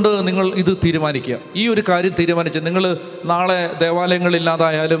 അപ്പോൾ അതുകൊണ്ട് നിങ്ങൾ ഇത് തീരുമാനിക്കുക. ഈ ഒരു കാര്യം തീരുമാനിച്ച് നിങ്ങൾ നാളെ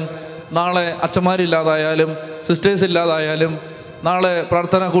ദേവാലയങ്ങളില്ലാതായാലും, നാളെ അച്ഛന്മാരില്ലാതായാലും, സിസ്റ്റേഴ്സ് ഇല്ലാതായാലും, നാളെ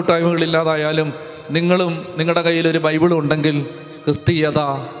പ്രാർത്ഥനാ കൂട്ടായ്മകളില്ലാതായാലും, നിങ്ങളും നിങ്ങളുടെ കയ്യിലൊരു ബൈബിളും ഉണ്ടെങ്കിൽ ക്രിസ്തീയത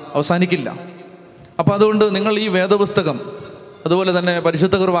അവസാനിക്കില്ല. അപ്പോൾ അതുകൊണ്ട് നിങ്ങൾ ഈ വേദപുസ്തകം, അതുപോലെ തന്നെ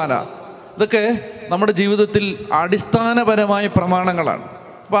പരിശുദ്ധ കുർബാന, ഇതൊക്കെ നമ്മുടെ ജീവിതത്തിൽ അടിസ്ഥാനപരമായ പ്രമാണങ്ങളാണ്.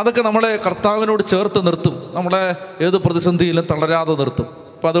 അപ്പോൾ അതൊക്കെ നമ്മളെ കർത്താവിനോട് ചേർത്ത് നിർത്തും. നമ്മളെ ഏത് പ്രതിസന്ധിയിലും തളരാതെ നിർത്തും.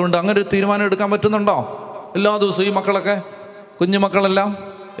 അപ്പോൾ അതുകൊണ്ട് അങ്ങനെ ഒരു തീരുമാനം എടുക്കാൻ പറ്റുന്നുണ്ടോ? എല്ലാ ദിവസവും ഈ മക്കളൊക്കെ, കുഞ്ഞുമക്കളെല്ലാം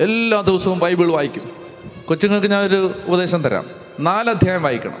എല്ലാ ദിവസവും ബൈബിൾ വായിക്കും. കൊച്ചുങ്ങൾക്ക് ഞാനൊരു ഉപദേശം തരാം. 4 അധ്യായം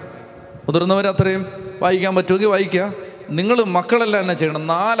വായിക്കണം. മുതിർന്നവർ അത്രയും വായിക്കാൻ പറ്റുമെങ്കിൽ വായിക്കുക. നിങ്ങൾ മക്കളെല്ലാം തന്നെ ചെയ്യണം.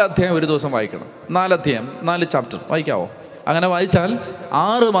 4 അധ്യായം ഒരു ദിവസം വായിക്കണം. 4 അധ്യായം, 4 ചാപ്റ്റർ വായിക്കാവോ? അങ്ങനെ വായിച്ചാൽ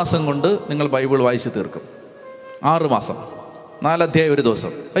 6 മാസം കൊണ്ട് നിങ്ങൾ ബൈബിൾ വായിച്ച് തീർക്കും. 6 മാസം 4 അധ്യായം ഒരു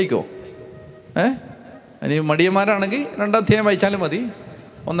ദിവസം വായിക്കുമോ? ഇനി മടിയന്മാരാണെങ്കിൽ 2 അധ്യായം വായിച്ചാലും മതി.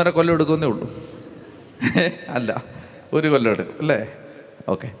 1.5 കൊല്ലം എടുക്കുന്നേ ഉള്ളൂ. അല്ല, 1 കൊല്ലം എടുക്കും അല്ലേ?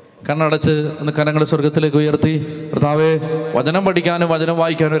 ഓക്കെ. കണ്ണടച്ച് ഒന്ന് കരങ്ങൾ സ്വർഗത്തിലേക്ക് ഉയർത്തി, കർത്താവേ, വചനം പഠിക്കാനും വചനം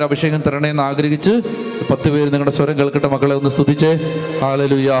വായിക്കാനും ഒരു അഭിഷേകം തരണേന്ന് ആഗ്രഹിച്ച് 10 പേര് നിങ്ങളുടെ സ്വരം കേൾക്കട്ടെ. മക്കളെ ഒന്ന് സ്തുതിച്ചേ.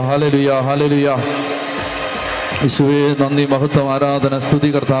 Hallelujah, hallelujah, hallelujah. യേശുവേ, നന്ദി, മഹത്വം, ആരാധന, സ്തുതി.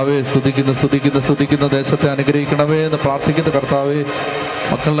 കർത്താവേ, സ്തുതിക്കുന്ന ദേശത്തെ അനുഗ്രഹിക്കണമേ എന്ന് പ്രാർത്ഥിക്കുന്ന കർത്താവേ,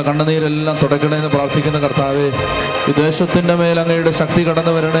 മക്കളുടെ കണ്ണുനീരെല്ലാം തുടയ്ക്കണേ എന്ന് പ്രാർത്ഥിക്കുന്ന കർത്താവേ, ഈ ദേശത്തിൻ്റെ മേൽ അങ്ങയുടെ ശക്തി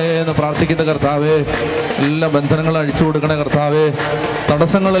കടന്നു വരണേ എന്ന് പ്രാർത്ഥിക്കുന്ന കർത്താവേ, എല്ലാ ബന്ധനങ്ങളും അഴിച്ചു കൊടുക്കണേ കർത്താവേ,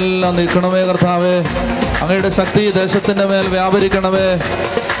 തടസ്സങ്ങളെല്ലാം നീക്കണമേ കർത്താവേ, അങ്ങയുടെ ശക്തി ഈ ദേശത്തിൻ്റെ മേൽ വ്യാപരിക്കണമേ,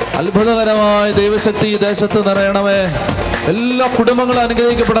 അത്ഭുതകരമായ ദൈവശക്തി ഈ ദേശത്ത് നിറയണമേ, എല്ലാ കുടുംബങ്ങളും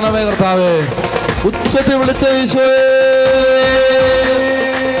അനുഗ്രഹിക്കപ്പെടണമേ കർത്താവേ. ഉച്ചത്തിൽ വിളിച്ച ഈശോയേ,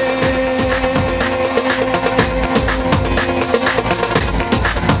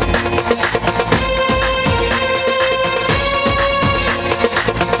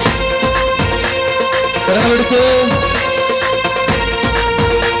 കരങ്ങളടിച്ച്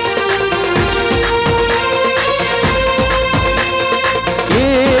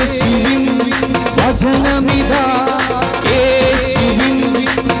യേശുവിൻ വചനമിതാ, യേശുവിൻ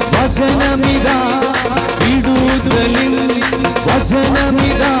വചനമിതാ, വിടുതലിൻ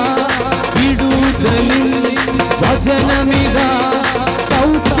വചനമിതാ, വിടുതലിൻ വചനമിതാ,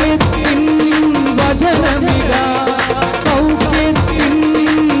 സൗഖ്യത്തിൻ വചനമിതാ, സൗഖ്യത്തിൻ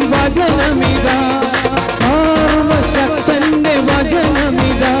വചനമിതാ, സർവശക്തന്റെ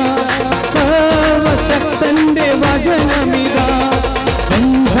വചനമിതാ, സർവശക്തന്റെ വചനമിതാ,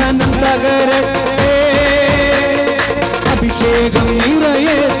 ബന്ധനം തകരട്ടെ, അഭിഷേകം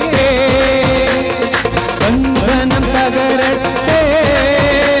നിറയട്ടെ, ബന്ധനം തകരട്ടെ,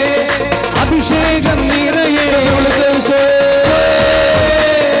 അഭിഷേകം നിറയട്ടെ.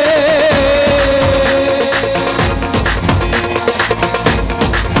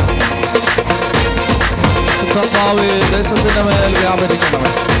 കർത്താവേ, ദേശത്തിൻ്റെ മേൽ വ്യാപരിക്കണമേ,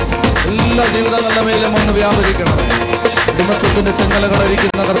 എല്ലാ ജീവിതങ്ങളുടെ മേലും ഒന്ന് വ്യാപരിക്കണമേ. അടിമത്തത്തിൻ്റെ ചെങ്ങലകൾ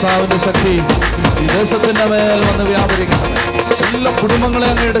അഴിക്കുന്ന കർത്താവിൻ്റെ ശക്തി ഈ ദേശത്തിൻ്റെ മേൽ വന്ന് വ്യാപരിക്കണമേ. എല്ലാ കുടുംബങ്ങളെ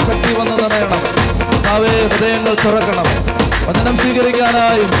അങ്ങയുടെ ശക്തി വന്ന് നിറയണം കർത്താവേ. ഹൃദയങ്ങൾ തുറക്കണമേ, വചനം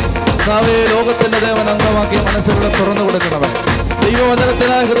സ്വീകരിക്കാനായി കർത്താവേ, ലോകത്തിൻ്റെ ദേവൻ അംഗമാക്കിയ മനസ്സുകളെ തുറന്നു കൊടുക്കണമേ.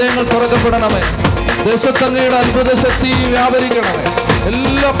 ദൈവവചനത്തിനായി ഹൃദയങ്ങൾ തുറക്കപ്പെടണമേ. ദേശത്തങ്ങയുടെ അത്ഭുത ശക്തി വ്യാപരിക്കണമേ.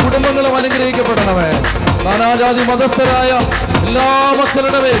 എല്ലാ കുടുംബങ്ങളും അനുഗ്രഹിക്കപ്പെടണമേ. നാനാജാതി മതസ്ഥരായ എല്ലാ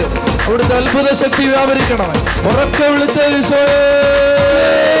മക്കളുടെ പേരും അവിടുത്തെ അത്ഭുത ശക്തി വ്യാപരിക്കണമേ. ഉറക്കെ വിളിച്ച ഈശോയേ,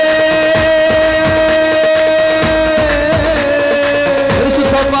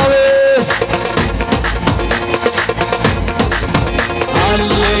 പരിശുദ്ധാത്മാവേ,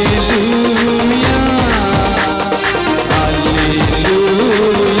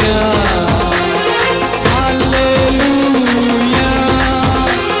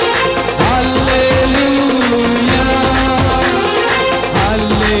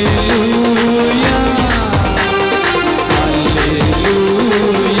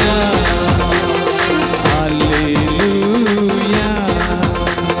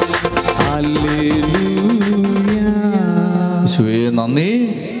 നന്ദി.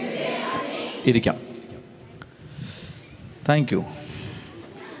 ഇരിക്കാം. Thank you.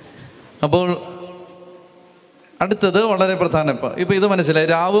 അപ്പോൾ അടുത്തത് വളരെ പ്രധാനപ്പെട്ട, ഇപ്പം ഇത് മനസ്സിലായി.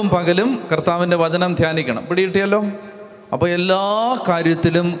 രാവും പകലും കർത്താവിൻ്റെ വചനം ധ്യാനിക്കണം. പിടികിട്ടിയല്ലോ. അപ്പോൾ എല്ലാ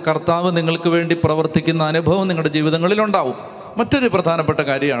കാര്യത്തിലും കർത്താവ് നിങ്ങൾക്ക് വേണ്ടി പ്രവർത്തിക്കുന്ന അനുഭവം നിങ്ങളുടെ ജീവിതങ്ങളിൽ ഉണ്ടാവും. മറ്റൊരു പ്രധാനപ്പെട്ട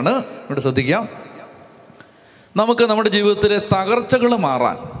കാര്യമാണ്, ഇവിടെ ശ്രദ്ധിക്കാം, നമുക്ക് നമ്മുടെ ജീവിതത്തിലെ തകർച്ചകൾ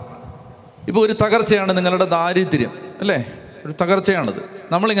മാറാൻ. ഇപ്പോൾ ഒരു തകർച്ചയാണ് നിങ്ങളുടെ ദാരിദ്ര്യം, അല്ലേ? ഒരു തകർച്ചയാണിത്.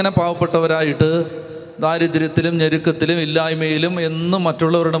 നമ്മളിങ്ങനെ പാവപ്പെട്ടവരായിട്ട് ദാരിദ്ര്യത്തിലും ഞെരുക്കത്തിലും ഇല്ലായ്മയിലും എന്നും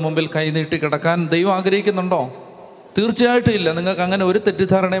മറ്റുള്ളവരുടെ മുമ്പിൽ കൈനീട്ടി കിടക്കാൻ ദൈവം ആഗ്രഹിക്കുന്നുണ്ടോ? തീർച്ചയായിട്ടും ഇല്ല. നിങ്ങൾക്ക് അങ്ങനെ ഒരു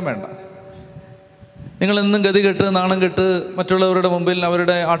തെറ്റിദ്ധാരണയും വേണ്ട. നിങ്ങളെന്നും ഗതി കെട്ട് നാണം കെട്ട് മറ്റുള്ളവരുടെ മുമ്പിൽ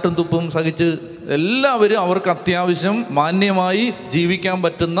അവരുടെ ആട്ടും തുപ്പും സഹിച്ച് എല്ലാവരും അവർക്ക് അത്യാവശ്യം മാന്യമായി ജീവിക്കാൻ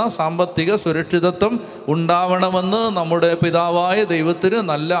പറ്റുന്ന സാമ്പത്തിക സുരക്ഷിതത്വം ഉണ്ടാവണമെന്ന് നമ്മുടെ പിതാവായ ദൈവത്തിന്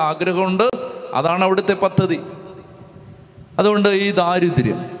നല്ല ആഗ്രഹമുണ്ട്. അതാണ് അവിടുത്തെ പദ്ധതി. അതുകൊണ്ട് ഈ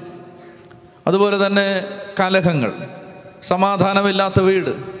ദാരിദ്ര്യം, അതുപോലെ തന്നെ കലഹങ്ങൾ, സമാധാനമില്ലാത്ത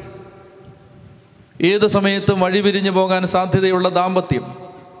വീട്, ഏത് സമയത്തും വഴിപിരിഞ്ഞു പോകാൻ സാധ്യതയുള്ള ദാമ്പത്യം,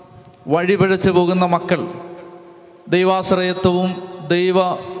 വഴിപിഴച്ചു പോകുന്ന മക്കൾ, ദൈവാശ്രയത്വവും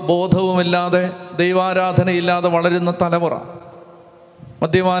ദൈവബോധവുമില്ലാതെ ദൈവാരാധനയില്ലാതെ വളരുന്ന തലമുറ,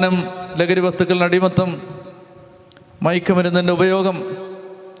 മദ്യപാനം, ലഹരി വസ്തുക്കളുടെ അടിമത്തം, മയക്കുമരുന്നിൻ്റെ ഉപയോഗം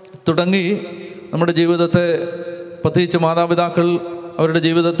തുടങ്ങി നമ്മുടെ ജീവിതത്തെ, പ്രത്യേകിച്ച് മാതാപിതാക്കൾ അവരുടെ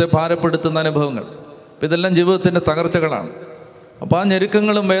ജീവിതത്തെ ഭാരപ്പെടുത്തുന്ന അനുഭവങ്ങൾ, ഇതെല്ലാം ജീവിതത്തിൻ്റെ തകർച്ചകളാണ്. അപ്പോൾ ആ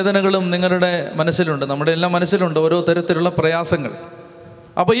ഞെരുക്കങ്ങളും വേദനകളും നിങ്ങളുടെ മനസ്സിലുണ്ട്, നമ്മുടെ എല്ലാം മനസ്സിലുണ്ട്, ഓരോ തരത്തിലുള്ള പ്രയാസങ്ങൾ.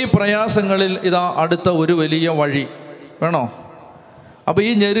 അപ്പോൾ ഈ പ്രയാസങ്ങളിൽ ഇതാ അടുത്ത ഒരു വലിയ വഴി വേണോ? അപ്പോൾ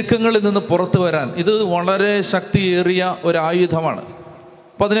ഈ ഞെരുക്കങ്ങളിൽ നിന്ന് പുറത്തു വരാൻ ഇത് വളരെ ശക്തിയേറിയ ഒരു ആയുധമാണ്.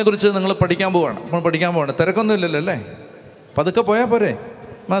 അപ്പോൾ അതിനെക്കുറിച്ച് നിങ്ങൾ പഠിക്കാൻ പോവാണ്. നമ്മൾ പഠിക്കാൻ പോവാണ്. തിരക്കൊന്നും ഇല്ലല്ലോ അല്ലേ? പതുക്കെ പോയാൽ പോരെ,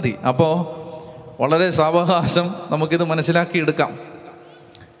 മതി. അപ്പോൾ വളരെ സാവകാശം നമുക്കിത് മനസ്സിലാക്കിയെടുക്കാം.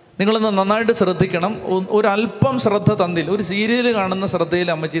 നിങ്ങളൊന്ന് നന്നായിട്ട് ശ്രദ്ധിക്കണം. ഒരല്പം ശ്രദ്ധ തന്നില്ല, ഒരു സീരിയൽ കാണുന്ന ശ്രദ്ധയിൽ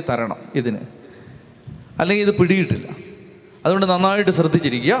അമ്മച്ചി തരണം ഇതിന്, അല്ലെങ്കിൽ ഇത് പിടിയിട്ടില്ല. അതുകൊണ്ട് നന്നായിട്ട്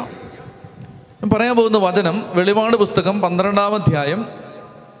ശ്രദ്ധിച്ചിരിക്കുക. പറയാൻ പോകുന്ന വചനം വെളിപാട് പുസ്തകം 12-ാം അധ്യായം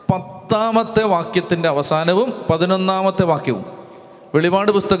 10-ാമത്തെ വാക്യത്തിൻ്റെ അവസാനവും 11-ാമത്തെ വാക്യവും.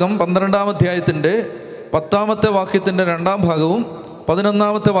 വെളിപാട് പുസ്തകം 12-ാം അധ്യായത്തിൻ്റെ 10-ാമത്തെ വാക്യത്തിൻ്റെ 2-ാം ഭാഗവും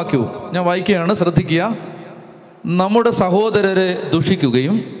 11-ാമത്തെ വാക്യവും ഞാൻ വായിക്കുകയാണ്, ശ്രദ്ധിക്കുക. നമ്മുടെ സഹോദരരെ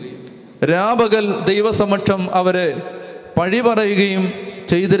ദുഷിക്കുകയും രാപകൽ ദൈവസമക്ഷം അവരെ പഴി പറയുകയും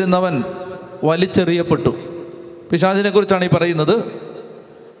ചെയ്തിരുന്നവൻ വലിച്ചെറിയപ്പെട്ടു. പിശാചിനെ കുറിച്ചാണ് ഈ പറയുന്നത്.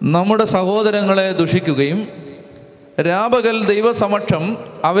 നമ്മുടെ സഹോദരങ്ങളെ ദുഷിക്കുകയും രാപകൽ ദൈവസമക്ഷം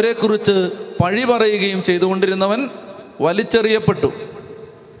അവരെക്കുറിച്ച് പഴി പറയുകയും ചെയ്തുകൊണ്ടിരുന്നവൻ വലിച്ചെറിയപ്പെട്ടു.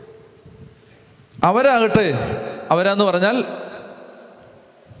 അവരാകട്ടെ, അവരാന്ന് പറഞ്ഞാൽ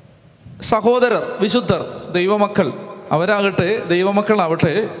സഹോദരർ, വിശുദ്ധർ, ദൈവമക്കൾ, അവരാകട്ടെ,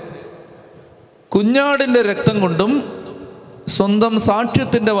 ദൈവമക്കളാവട്ടെ, കുഞ്ഞാടിൻ്റെ രക്തം കൊണ്ടും സ്വന്തം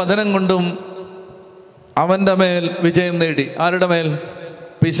സാക്ഷ്യത്തിൻ്റെ വചനം കൊണ്ടും അവൻ്റെ മേൽ വിജയം നേടി. ആരുടെ മേൽ?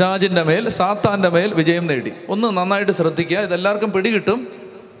 പിശാചിൻ്റെ മേൽ, സാത്താൻ്റെ മേൽ വിജയം നേടി. ഒന്ന് നന്നായിട്ട് ശ്രദ്ധിക്കുക. ഇതെല്ലാവർക്കും പിടികിട്ടും,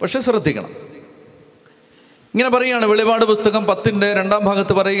 പക്ഷെ ശ്രദ്ധിക്കണം. ഇങ്ങനെ പറയുകയാണ്, വെളിപാട് പുസ്തകം 10-ന്റെ 2-ാം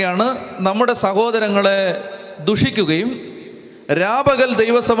ഭാഗത്ത് പറയുകയാണ്, നമ്മുടെ സഹോദരങ്ങളെ ദുഷിക്കുകയും രാപകൽ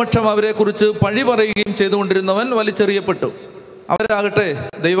ദൈവസമക്ഷം അവരെക്കുറിച്ച് പഴി പറയുകയും ചെയ്തുകൊണ്ടിരുന്നവൻ വലിച്ചെറിയപ്പെട്ടു. അവരാകട്ടെ,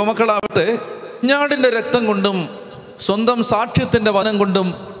 ദൈവമക്കളാവട്ടെ, കുഞ്ഞാടിൻ്റെ രക്തം കൊണ്ടും സ്വന്തം സാക്ഷ്യത്തിൻ്റെ വനം കൊണ്ടും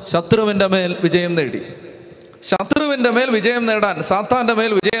ശത്രുവിൻ്റെ മേൽ വിജയം നേടി. ശത്രുവിൻ്റെ മേൽ വിജയം നേടാൻ, സാത്താൻ്റെ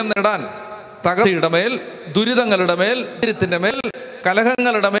മേൽ വിജയം നേടാൻ, തകർച്ചയുടെ മേൽ, ദുരിതങ്ങളുടെ മേൽ, ദരിദ്രത്തിൻ്റെ മേൽ,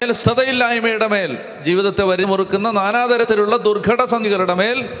 കലഹങ്ങളുടെ മേൽ, സ്ഥതയില്ലായ്മയുടെ മേൽ, ജീവിതത്തെ വരിമുറുക്കുന്ന നാനാതരത്തിലുള്ള ദുർഘടസന്ധികളുടെ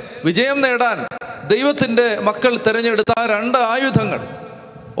മേൽ വിജയം നേടാൻ ദൈവത്തിൻ്റെ മക്കൾ തിരഞ്ഞെടുത്ത 2 ആയുധങ്ങൾ.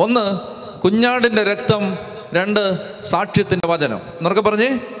 ഒന്ന് കുഞ്ഞാടിൻ്റെ രക്തം, 2 സാക്ഷ്യത്തിൻ്റെ വചനം. എന്നൊക്കെ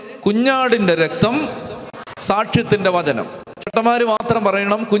പറഞ്ഞേ, കുഞ്ഞാടിൻ്റെ രക്തം, സാക്ഷ്യത്തിൻ്റെ വചനം. ചേട്ടന്മാർ മാത്രം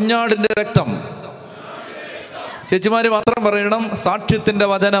പറയണം, കുഞ്ഞാടിൻ്റെ രക്തം, ചേച്ചിമാര് മാത്രം പറയണം സാക്ഷ്യത്തിന്റെ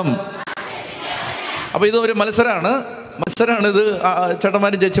വചനം. അപ്പൊ ഇത് ഒരു മത്സരമാണ് ഇത്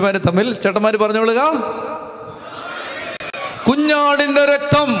ചേട്ടന്മാരും ചേച്ചിമാരും തമ്മിൽ. ചേട്ടന്മാര് പറഞ്ഞോളുക, കുഞ്ഞാടിന്റെ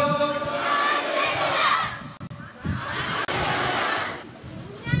രക്തം.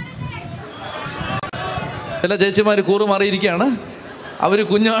 ചില ചേച്ചിമാര് കൂറുമാറിയിരിക്കുകയാണ്. അവര്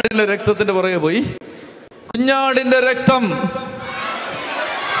കുഞ്ഞാടിന്റെ രക്തത്തിന്റെ പുറകെ പോയി. കുഞ്ഞാടിന്റെ രക്തം.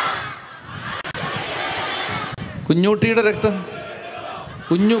 കുഞ്ഞൂട്ടിയുടെ രക്തം.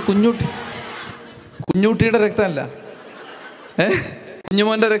 കുഞ്ഞൂട്ടിയുടെ രക്തമല്ല,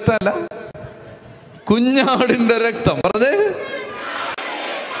 കുഞ്ഞുമോന്റെ രക്തമല്ല, കുഞ്ഞാടിന്റെ രക്തം. പറഞ്ഞേ,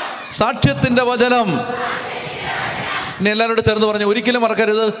 സാക്ഷ്യത്തിന്റെ വചനം. ഇനി എല്ലാവരോടും ചേർന്ന് പറഞ്ഞു, ഒരിക്കലും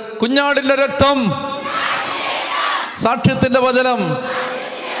മറക്കരുത്, കുഞ്ഞാടിന്റെ രക്തം, സാക്ഷ്യത്തിന്റെ വചനം.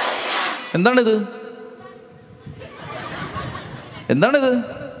 എന്താണിത്?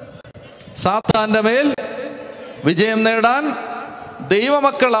 സാത്താന്റെ മേൽ വിജയം നേടാൻ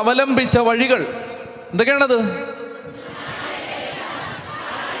ദൈവമക്കൾ അവലംബിച്ച വഴികൾ എന്തൊക്കെയാണത്?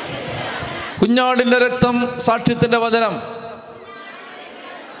 കുഞ്ഞാടിന്റെ രക്തം, സാക്ഷ്യത്തിന്റെ വചനം.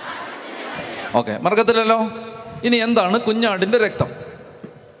 ഓക്കെ, മറക്കത്തില്ലല്ലോ. ഇനി എന്താണ് കുഞ്ഞാടിന്റെ രക്തം?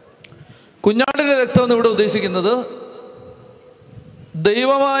 കുഞ്ഞാടിന്റെ രക്തം എന്ന് ഇവിടെ ഉദ്ദേശിക്കുന്നത്,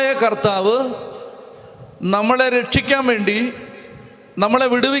 ദൈവമായ കർത്താവ് നമ്മളെ രക്ഷിക്കാൻ വേണ്ടി, നമ്മളെ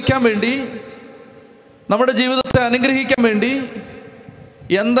വിടുവിക്കാൻ വേണ്ടി, നമ്മുടെ ജീവിതത്തെ അനുഗ്രഹിക്കാൻ വേണ്ടി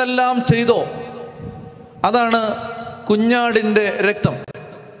എന്തെല്ലാം ചെയ്തോ അതാണ് കുഞ്ഞാടിൻ്റെ രക്തം.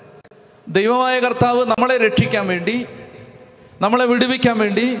 ദൈവമായ കർത്താവ് നമ്മളെ രക്ഷിക്കാൻ വേണ്ടി, നമ്മളെ വിടുവിക്കാൻ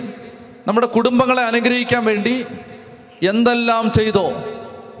വേണ്ടി, നമ്മുടെ കുടുംബങ്ങളെ അനുഗ്രഹിക്കാൻ വേണ്ടി എന്തെല്ലാം ചെയ്തോ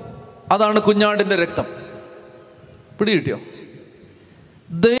അതാണ് കുഞ്ഞാടിൻ്റെ രക്തം. പിടികിട്ടിയോ?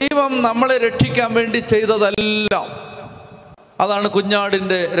 ദൈവം നമ്മളെ രക്ഷിക്കാൻ വേണ്ടി ചെയ്തതെല്ലാം അതാണ്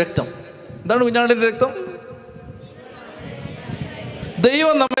കുഞ്ഞാടിൻ്റെ രക്തം. എന്താണ് കുഞ്ഞാടിൻ്റെ രക്തം?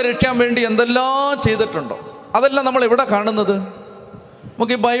 ദൈവം നമ്മെ രക്ഷിക്കാൻ വേണ്ടി എന്തെല്ലാം ചെയ്തിട്ടുണ്ടോ അതെല്ലാം നമ്മൾ എവിടെ കാണുന്നത്?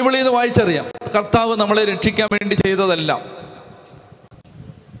 നമുക്ക് ഈ ബൈബിളിൽ നിന്ന് വായിച്ചറിയാം. കർത്താവ് നമ്മളെ രക്ഷിക്കാൻ വേണ്ടി ചെയ്തതെല്ലാം.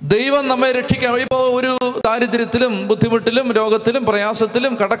 ദൈവം നമ്മെ രക്ഷിക്കാൻ, ഇപ്പോൾ ഒരു ദാരിദ്ര്യത്തിലും ബുദ്ധിമുട്ടിലും രോഗത്തിലും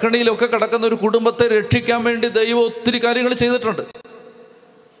പ്രയാസത്തിലും കടക്കണിയിലും ഒക്കെ കിടക്കുന്ന ഒരു കുടുംബത്തെ രക്ഷിക്കാൻ വേണ്ടി ദൈവം ഒത്തിരി കാര്യങ്ങൾ ചെയ്തിട്ടുണ്ട്.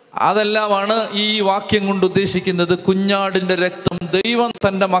 അതെല്ലാമാണ് ഈ വാക്യം കൊണ്ട് ഉദ്ദേശിക്കുന്നത്. കുഞ്ഞാടിൻ്റെ രക്തം, ദൈവം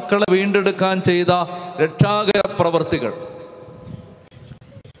തൻ്റെ മക്കളെ വീണ്ടെടുക്കാൻ ചെയ്ത രക്ഷാകര പ്രവൃത്തികൾ,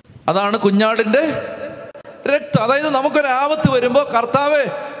 അതാണ് കുഞ്ഞാടിൻ്റെ രക്തം. അതായത് നമുക്കൊരാപത്ത് വരുമ്പോൾ, കർത്താവേ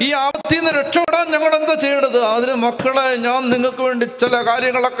ഈ ആപത്തിൽ നിന്ന് രക്ഷപ്പെടാൻ ഞങ്ങൾ എന്താ ചെയ്യേണ്ടത്? അതിന് മക്കളെ ഞാൻ നിങ്ങൾക്ക് വേണ്ടി ചില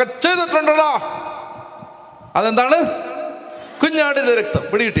കാര്യങ്ങളൊക്കെ ചെയ്തിട്ടുണ്ടോ. അതെന്താണ്? കുഞ്ഞാടിൻ്റെ രക്തം.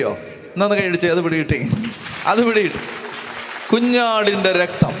 പിടികിട്ടിയോ? എന്നാന്ന് കഴിച്ചേ, അത് പിടികിട്ടി. കുഞ്ഞാടിൻ്റെ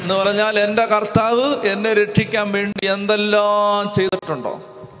രക്തം എന്ന് പറഞ്ഞാൽ എൻ്റെ കർത്താവ് എന്നെ രക്ഷിക്കാൻ വേണ്ടി എന്തെല്ലാം ചെയ്തിട്ടുണ്ടോ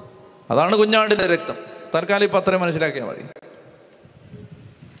അതാണ് കുഞ്ഞാടിൻ്റെ രക്തം. തൽക്കാലം ഇപ്പം അത്രയും മനസ്സിലാക്കിയാൽ മതി.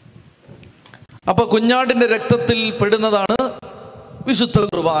 അപ്പൊ കുഞ്ഞാടിന്റെ രക്തത്തിൽ പെടുന്നതാണ് വിശുദ്ധ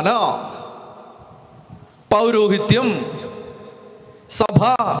കുർബാന, പൗരോഹിത്യം, സഭ,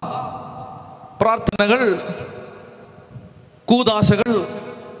 പ്രാർത്ഥനകൾ, കൂദാശകൾ.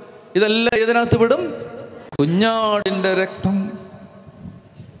 ഇതെല്ലാം ഇതിനകത്ത് പെടും. കുഞ്ഞാടിന്റെ രക്തം.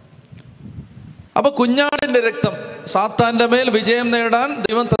 അപ്പൊ കുഞ്ഞാടിന്റെ രക്തം, സാത്താന്റെ മേൽ വിജയം നേടാൻ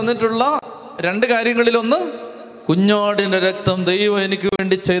ദൈവം തന്നിട്ടുള്ള രണ്ട് കാര്യങ്ങളിലൊന്ന് കുഞ്ഞാടിന്റെ രക്തം. ദൈവം എനിക്ക്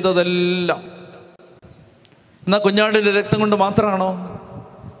വേണ്ടി ചെയ്തതെല്ലാം. എന്നാൽ കുഞ്ഞാടിന്റെ രക്തം കൊണ്ട് മാത്രമാണോ?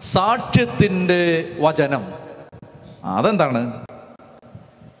 സാക്ഷ്യത്തിന്റെ വചനം. അതെന്താണ്?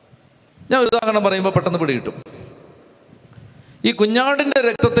 ഞാൻ ഒരു ഉദാഹരണം പറയുമ്പോൾ പെട്ടെന്ന് പിടികിട്ടും. ഈ കുഞ്ഞാടിന്റെ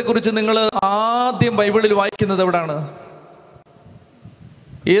രക്തത്തെക്കുറിച്ച് നിങ്ങൾ ആദ്യം ബൈബിളിൽ വായിക്കുന്നത് എവിടാണ്?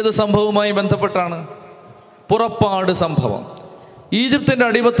 ഏത് സംഭവവുമായി ബന്ധപ്പെട്ടാണ്? പുറപ്പാട് സംഭവം. ഈജിപ്തിന്റെ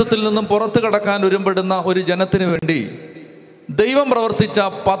അടിമത്തത്തിൽ നിന്നും പുറത്തു കടക്കാൻ ഒരുമ്പെടുന്ന ഒരു ജനത്തിന് വേണ്ടി ദൈവം പ്രവർത്തിച്ച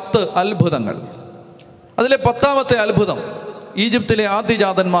 10 അത്ഭുതങ്ങൾ. അതിലെ 10ാമത്തെ അത്ഭുതം, ഈജിപ്തിലെ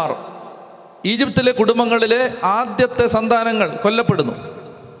ആദ്യജാതന്മാർ, ഈജിപ്തിലെ കുടുംബങ്ങളിലെ ആദ്യത്തെ സന്താനങ്ങൾ കൊല്ലപ്പെടുന്നു.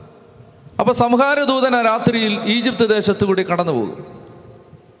 അപ്പൊ സംഹാരദൂതൻ ആ രാത്രിയിൽ ഈജിപ്ത് ദേശത്തുകൂടി കടന്നുപോകും.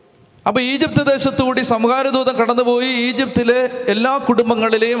 അപ്പൊ ഈജിപ്ത് ദേശത്തുകൂടി സംഹാരദൂതൻ കടന്നുപോയി ഈജിപ്തിലെ എല്ലാ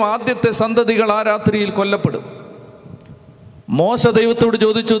കുടുംബങ്ങളിലെയും ആദ്യത്തെ സന്തതികൾ ആ രാത്രിയിൽ കൊല്ലപ്പെടും. മോശ ദൈവത്തോട്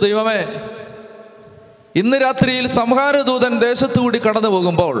ചോദിച്ചു, ദൈവമേ, ഇന്ന് രാത്രിയിൽ സംഹാരദൂതൻ ദേശത്തുകൂടി കടന്നു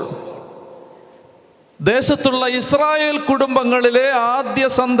പോകുമ്പോൾ ദേശത്തുള്ള ഇസ്രായേൽ കുടുംബങ്ങളിലെ ആദ്യ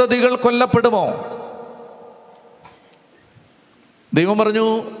സന്തതികൾ കൊല്ലപ്പെടുമോ? ദൈവം പറഞ്ഞു,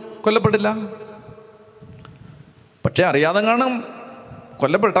 കൊല്ലപ്പെടില്ല. പക്ഷെ അറിയാതെ കാണും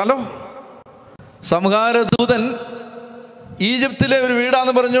കൊല്ലപ്പെട്ടാലോ. സംഹാരദൂതൻ ഈജിപ്തിലെ ഒരു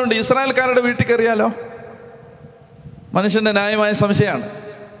വീടാന്ന് പറഞ്ഞുകൊണ്ട് ഇസ്രായേൽക്കാരുടെ വീട്ടിൽ കയറിയാലോ? മനുഷ്യന്റെ ന്യായമായ സംശയമാണ്.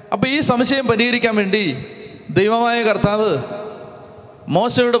 അപ്പൊ ഈ സംശയം പരിഹരിക്കാൻ വേണ്ടി ദൈവമായ കർത്താവ്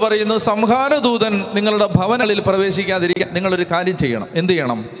മോശയോട് പറയുന്നു, സംഹാരദൂതൻ നിങ്ങളുടെ ഭവനങ്ങളിൽ പ്രവേശിക്കാതിരിക്കാൻ നിങ്ങളൊരു കാര്യം ചെയ്യണം. എന്ത്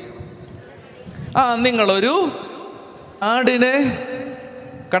ചെയ്യണം? നിങ്ങളൊരു ആടിനെ,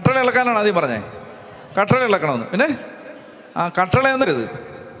 കട്ടള ഇളക്കാനാണ് ആദ്യം പറഞ്ഞേ, കട്ടള ഇളക്കണമെന്ന്. പിന്നെ കട്ടള എന്നരുത്,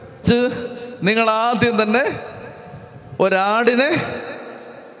 നിങ്ങൾ ആദ്യം തന്നെ ഒരാടിനെ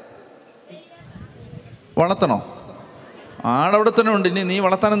വളർത്തണോ? ആടവിടെ തന്നെ ഉണ്ട്, ഇനി നീ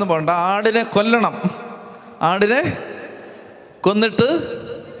വളർത്താനൊന്നും പോകണ്ട. ആടിനെ കൊല്ലണം. ആടിനെ കൊന്നിട്ട്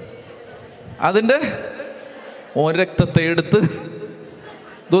അതിൻ്റെ രക്തത്തെ എടുത്ത്,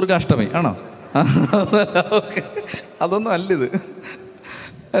 ദുർഗാഷ്ടമി ആണോ? ഓക്കെ, അതൊന്നും അല്ലിത്.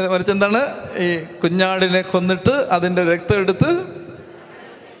 മറിച്ച് എന്താണ്, ഈ കുഞ്ഞാടിനെ കൊന്നിട്ട് അതിൻ്റെ രക്തം എടുത്ത്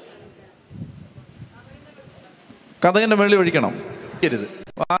കഥകിൻ്റെ മേളിൽ ഒഴിക്കണം. ചെയ്യരുത്,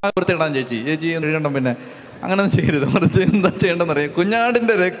 വൃത്തിയിടാൻ ചേച്ചി ഒഴിക്കണം. പിന്നെ അങ്ങനെയൊന്നും ചെയ്യരുത്. മറിച്ച് എന്താ ചെയ്യേണ്ടതെന്ന് അറിയാം,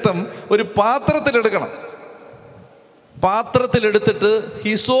 കുഞ്ഞാടിൻ്റെ രക്തം ഒരു പാത്രത്തിലെടുക്കണം. പാത്രത്തിലെടുത്തിട്ട്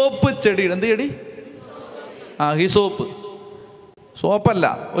ഹിസോപ്പ് ചെടി, എന്ത് ചെടി? ഹിസോപ്പ്, സോപ്പല്ല,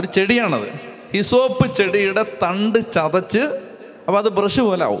 ഒരു ചെടിയാണത്. ഹിസോപ്പ് ചെടിയുടെ തണ്ട് ചതച്ച്, അപ്പോൾ അത് ബ്രഷ്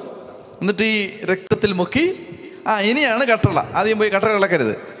പോലെ ആവും. എന്നിട്ട് ഈ രക്തത്തിൽ മുക്കി, ഇനിയാണ് കട്ടള. ആദ്യം പോയി കട്ടള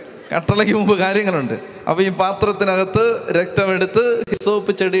ഇളക്കരുത്, കട്ടളയ്ക്ക് മുമ്പ് കാര്യങ്ങളുണ്ട്. അപ്പോൾ ഈ പാത്രത്തിനകത്ത് രക്തമെടുത്ത്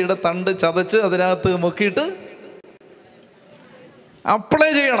ഹിസോപ്പ് ചെടിയുടെ തണ്ട് ചതച്ച് അതിനകത്ത് മുക്കിയിട്ട്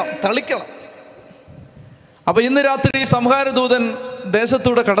അപ്ലൈ ചെയ്യണം, തളിക്കണം. അപ്പോൾ ഇന്ന് രാത്രി സംഹാരദൂതൻ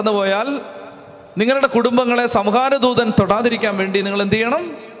ദേശത്തൂടെ കടന്നുപോയാൽ നിങ്ങളുടെ കുടുംബങ്ങളെ സംഹാരദൂതൻ തൊടാതിരിക്കാൻ വേണ്ടി നിങ്ങൾ എന്ത് ചെയ്യണം?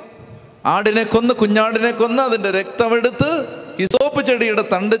 ആടിനെ കൊന്ന്, കുഞ്ഞാടിനെ കൊന്ന് അതിൻ്റെ രക്തമെടുത്ത് ഹിസോപ്പ് ചെടിയുടെ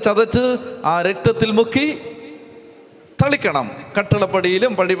തണ്ട് ചതച്ച് ആ രക്തത്തിൽ മുക്കി തളിക്കണം.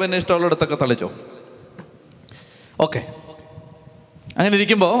 കട്ടളപ്പടിയിലും പടിപ്പന്നെ ഇഷ്ടമുള്ളിടത്തൊക്കെ തളിച്ചോ. ഓക്കെ. അങ്ങനെ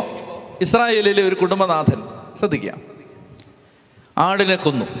ഇരിക്കുമ്പോൾ ഇസ്രായേലിലെ ഒരു കുടുംബനാഥൻ, ശ്രദ്ധിക്കുക, ആടിനെ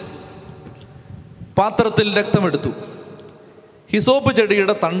കൊന്നു, പാത്രത്തിൽ രക്തമെടുത്തു, ഹിസോപ്പ്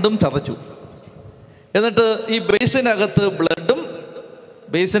ചെടിയുടെ തണ്ടും ചതച്ചു. എന്നിട്ട് ഈ ബേസിനകത്ത് ബ്ലഡും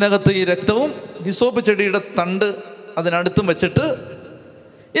ബേസിനകത്ത് ഈ രക്തവും ഹിസോപ്പ് ചെടിയുടെ തണ്ട് അതിനടുത്തും വെച്ചിട്ട്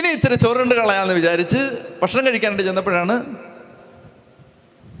ഇനി ഇച്ചിരി ചോറുണ്ട് കളയാമെന്ന് വിചാരിച്ച് ഭക്ഷണം കഴിക്കാനായിട്ട് ചെന്നപ്പോഴാണ്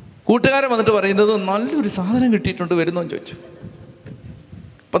കൂട്ടുകാരൻ വന്നിട്ട് പറയുന്നത്, നല്ലൊരു സാധനം കിട്ടിയിട്ടുണ്ട്, വരുന്നോന്ന് ചോദിച്ചു.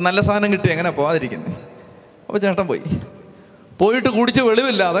 അപ്പം നല്ല സാധനം കിട്ടി, എങ്ങനെ പോകാതിരിക്കുന്നത്? അപ്പോൾ ചേട്ടൻ പോയിട്ട് കുടിച്ച്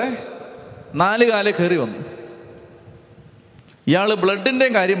വെളിവില്ലാതെ 4 കാലം കയറി വന്നു. ഇയാൾ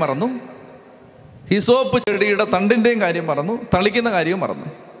ബ്ലഡിൻ്റെയും കാര്യം മറന്നു, ഹിസോപ്പ് ചെടിയുടെ തണ്ടിൻ്റെയും കാര്യം മറന്നു, തളിക്കുന്ന കാര്യവും മറന്നു.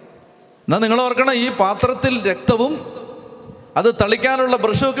 എന്നാൽ നിങ്ങൾ ഓർക്കണം, ഈ പാത്രത്തിൽ രക്തവും അത് തളിക്കാനുള്ള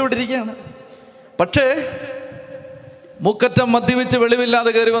ബ്രഷുമൊക്കെ ഇവിടെ ഇരിക്കുകയാണ്. പക്ഷേ മുക്കറ്റം മദ്യപിച്ച്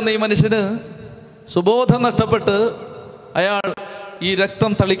വെളിവില്ലാതെ കയറി വന്ന ഈ മനുഷ്യന് സുബോധം നഷ്ടപ്പെട്ട് അയാൾ ഈ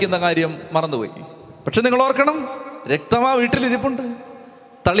രക്തം തളിക്കുന്ന കാര്യം മറന്നുപോയി. പക്ഷെ നിങ്ങൾ ഓർക്കണം, രക്തം ആ വീട്ടിലിരിപ്പുണ്ട്,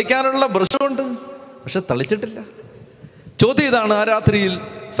 തളിക്കാനുള്ള ബ്രഷുണ്ട്, പക്ഷെ തളിച്ചിട്ടില്ല. ചോദ്യം ഇതാണ്, ആ രാത്രിയിൽ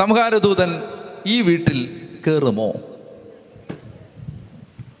സംഹാരദൂതൻ ഈ വീട്ടിൽ കയറുമോ?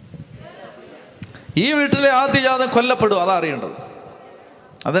 ഈ വീട്ടിലെ ആദ്യജാതം കൊല്ലപ്പെടും, അതാ അറിയേണ്ടത്.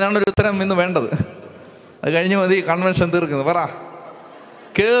 അതിനാണ് ഒരു ഉത്തരം ഇന്ന് വേണ്ടത്. അത് കഴിഞ്ഞ് മതി കൺവെൻഷൻ തീർക്കുന്നത്. പറ,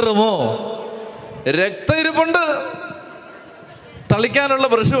 കേറുമോ? രക്തം ഇരിപ്പുണ്ട്, തളിക്കാനുള്ള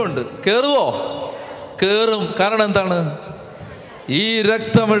ബ്രഷുമുണ്ട്, കേറുവോ? കേറും. കാരണം എന്താണ്? ഈ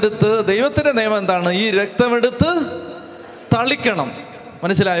രക്തമെടുത്ത്, ദൈവത്തിന്റെ നിയമം എന്താണ്? ഈ രക്തമെടുത്ത് തളിക്കണം.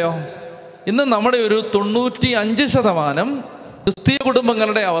 മനസ്സിലായോ? ഇന്ന് നമ്മുടെ ഒരു 95% ക്രിസ്തീയ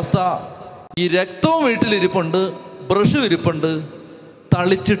കുടുംബങ്ങളുടെ അവസ്ഥ, ഈ രക്തവും വീട്ടിലിരിപ്പുണ്ട്, ബ്രഷും ഇരിപ്പുണ്ട്,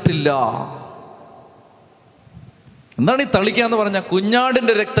 തളിച്ചിട്ടില്ല. എന്താണ് ഈ തളിക്കാന്ന് പറഞ്ഞാൽ?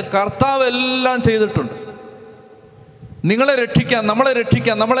 കുഞ്ഞാടിന്റെ രക്തം കർത്താവ് എല്ലാം ചെയ്തിട്ടുണ്ട്. നിങ്ങളെ രക്ഷിക്കാൻ, നമ്മളെ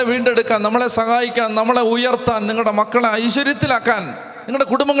രക്ഷിക്കാൻ, നമ്മളെ വീണ്ടെടുക്കാൻ, നമ്മളെ സഹായിക്കാൻ, നമ്മളെ ഉയർത്താൻ, നിങ്ങളുടെ മക്കളെ ഐശ്വര്യത്തിലാക്കാൻ, നിങ്ങളുടെ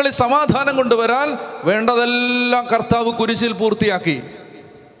കുടുംബങ്ങളിൽ സമാധാനം കൊണ്ടുവരാൻ വേണ്ടതെല്ലാം കർത്താവ് കുരിശിൽ പൂർത്തിയാക്കി.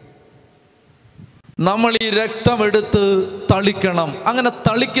 നമ്മൾ ഈ രക്തമെടുത്ത് തളിക്കണം. അങ്ങനെ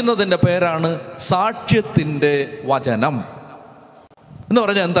തളിക്കുന്നതിൻ്റെ പേരാണ് സാക്ഷ്യത്തിൻ്റെ വചനം എന്ന്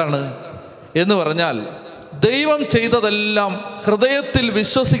പറഞ്ഞാൽ എന്താണ്? എന്ന് പറഞ്ഞാൽ ദൈവം ചെയ്തതെല്ലാം ഹൃദയത്തിൽ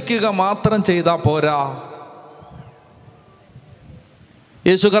വിശ്വസിക്കുക മാത്രം ചെയ്താൽ പോരാ.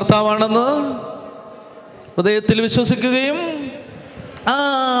 യേശു കർത്താവാണെന്ന് ഹൃദയത്തിൽ വിശ്വസിക്കുകയും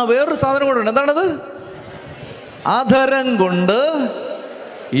വേറൊരു സാധനം കൊണ്ടുണ്ട്. എന്താണത്? അധരം കൊണ്ട്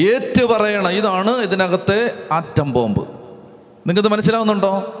ഏറ്റുപറയണം. ഇതാണ് ഇതിനകത്തെ ആറ്റം ബോംബ്. നിങ്ങൾക്കത്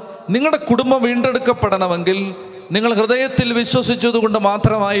മനസ്സിലാവുന്നുണ്ടോ? നിങ്ങളുടെ കുടുംബം വീണ്ടെടുക്കപ്പെടണമെങ്കിൽ നിങ്ങൾ ഹൃദയത്തിൽ വിശ്വസിച്ചത് കൊണ്ട്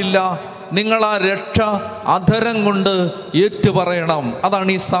മാത്രമായില്ല, നിങ്ങൾ ആ രക്ഷ അധരം കൊണ്ട് ഏറ്റുപറയണം.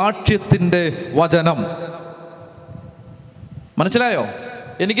 അതാണ് ഈ സാക്ഷ്യത്തിൻ്റെ വചനം. മനസ്സിലായോ?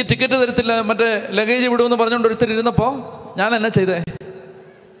 എനിക്ക് ടിക്കറ്റ് തരത്തില്ല, മറ്റേ ലഗേജ് വിടുമെന്ന് പറഞ്ഞുകൊണ്ട് ഒരുത്തർ ഇരുന്നപ്പോൾ ഞാൻ എന്നാ ചെയ്തേ?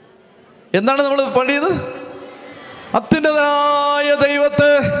 എന്താണ് നമ്മൾ പണിയത്? അത്യുന്നതനായ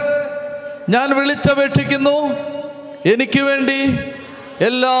ദൈവത്തെ ഞാൻ വിളിച്ചപേക്ഷിക്കുന്നു. എനിക്ക് വേണ്ടി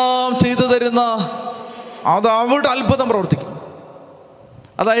എല്ലാം ചെയ്തു തരുന്ന അത് അവിടെ അത്ഭുതം പ്രവർത്തിക്കും.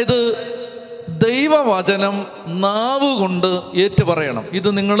 അതായത് ദൈവവചനം നാവ് കൊണ്ട് ഏറ്റുപറയണം. ഇത്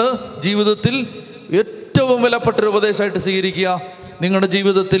നിങ്ങൾ ജീവിതത്തിൽ ഏറ്റവും വിലപ്പെട്ടൊരു ഉപദേശമായിട്ട് സ്വീകരിക്കുക. നിങ്ങളുടെ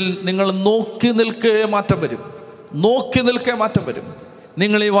ജീവിതത്തിൽ നിങ്ങൾ നോക്കി നിൽക്കേ മാറ്റം വരും. നോക്കി നിൽക്കേ മാറ്റം വരും.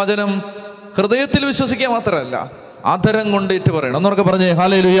 നിങ്ങൾ ഈ വചനം ഹൃദയത്തിൽ വിശ്വസിക്കുക മാത്രമല്ല, ആദരം കൊണ്ട് ഏറ്റുപറയണം. എന്നൊക്കെ പറഞ്ഞേ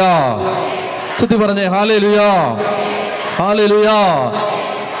ഹല്ലേലൂയാ. ചുറ്റി പറഞ്ഞേ ഹല്ലേലൂയാ, ഹല്ലേലൂയാ,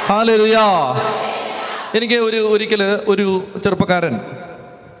 ഹല്ലേലൂയാ. എനിക്ക് ഒരിക്കൽ ഒരു ചെറുപ്പക്കാരൻ,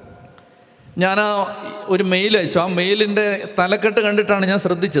 ഞാൻ ഒരു മെയിൽ അയച്ചു. ആ മെയിലിൻ്റെ തലക്കെട്ട് കണ്ടിട്ടാണ് ഞാൻ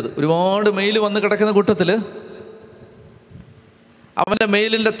ശ്രദ്ധിച്ചത്. ഒരുപാട് മെയിൽ വന്ന് കിടക്കുന്ന കൂട്ടത്തിൽ അവൻ്റെ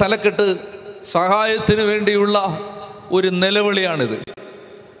മെയിലിൻ്റെ തലക്കെട്ട് സഹായത്തിന് വേണ്ടിയുള്ള ഒരു നിലവിളിയാണിത്.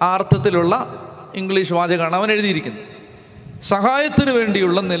 ആ അർത്ഥത്തിലുള്ള ഇംഗ്ലീഷ് വാചകമാണ് അവൻ എഴുതിയിരിക്കുന്നത്. സഹായത്തിന്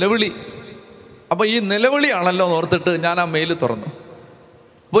വേണ്ടിയുള്ള നിലവിളി. അപ്പോൾ ഈ നിലവിളിയാണല്ലോ എന്ന് ഓർത്തിട്ട് ഞാൻ ആ മെയിൽ തുറന്നു.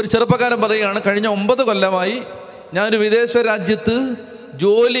 അപ്പോൾ ഒരു ചെറുപ്പക്കാരൻ പറയുകയാണ്, കഴിഞ്ഞ 9 കൊല്ലമായി ഞാനൊരു വിദേശ രാജ്യത്ത്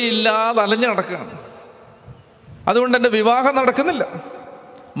ജോലിയില്ലാതെ അലഞ്ഞു നടക്കുകയാണ്. അതുകൊണ്ട് എൻ്റെ വിവാഹം നടക്കുന്നില്ല.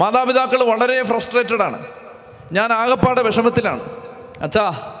 മാതാപിതാക്കൾ വളരെ ഫ്രസ്ട്രേറ്റഡ് ആണ്. ഞാൻ ആകപ്പാടെ വിഷമത്തിലാണ്. അച്ഛാ,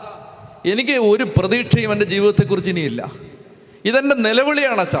 എനിക്ക് ഒരു പ്രതീക്ഷയും എൻ്റെ ജീവിതത്തെക്കുറിച്ച് ഇനിയില്ല. ഇതെൻ്റെ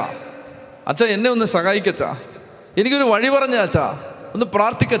നിലവിളിയാണ് അച്ഛാ. അച്ഛാ, എന്നെ ഒന്ന് സഹായിക്കച്ചാ, എനിക്കൊരു വഴി പറഞ്ഞ അച്ഛാ, ഒന്ന്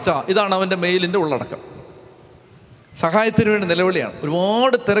പ്രാർത്ഥിക്കച്ചാ. ഇതാണ് അവൻ്റെ മെയിലിൻ്റെ ഉള്ളടക്കം. സഹായത്തിന് വേണ്ടി നിലവിളിയാണ്.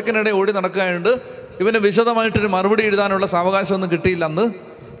 ഒരുപാട് തിരക്കിനിടെ ഓടി നടക്കാനുണ്ട്. ഇവന് വിശദമായിട്ടൊരു മറുപടി എഴുതാനുള്ള സാവകാശമൊന്നും കിട്ടിയില്ല. അന്ന്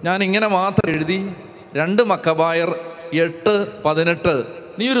ഞാൻ ഇങ്ങനെ മാത്രം എഴുതി, 2 മക്കബായർ 8:18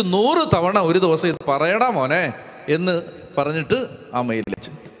 നീ ഒരു 100 തവണ ഒരു ദിവസം ഇത് പറയടാ മോനെ എന്ന് പറഞ്ഞിട്ട് ആ മെയിൽ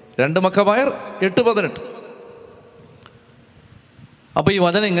വെച്ചു. 2 മക്കബായർ 8:18. അപ്പോൾ ഈ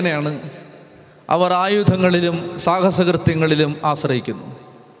വചനം ഇങ്ങനെയാണ്: അവർ ആയുധങ്ങളിലും സാഹസകൃത്യങ്ങളിലും ആശ്രയിക്കുന്നു.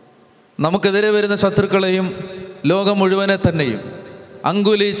 നമുക്കെതിരെ വരുന്ന ശത്രുക്കളെയും ലോകം മുഴുവനെ തന്നെയും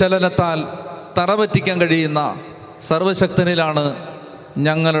അങ്കുലി ചലനത്താൽ തറപറ്റിക്കാൻ കഴിയുന്ന സർവശക്തനിലാണ്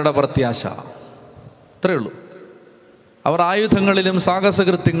ഞങ്ങളുടെ പ്രത്യാശ. അത്രയേ ഉള്ളൂ. അവർ ആയുധങ്ങളിലും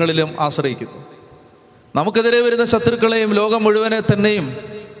സാഹസകൃത്യങ്ങളിലും ആശ്രയിക്കുന്നു. നമുക്കെതിരെ വരുന്ന ശത്രുക്കളെയും ലോകം മുഴുവനെ തന്നെയും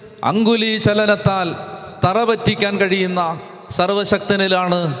അങ്കുലി ചലനത്താൽ തറപറ്റിക്കാൻ കഴിയുന്ന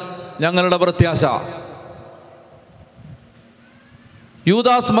സർവശക്തനിലാണ് ഞങ്ങളുടെ പ്രത്യാശ.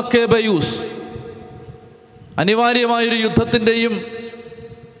 യൂദാസ് മക്കേബയൂസ് അനിവാര്യമായൊരു യുദ്ധത്തിൻ്റെയും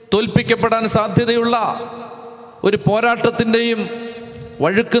തോൽപ്പിക്കപ്പെടാൻ സാധ്യതയുള്ള ഒരു പോരാട്ടത്തിൻ്റെയും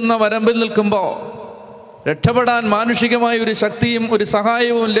വഴുക്കുന്ന വരമ്പിൽ നിൽക്കുമ്പോൾ രക്ഷപ്പെടാൻ മാനുഷികമായ ഒരു ശക്തിയും ഒരു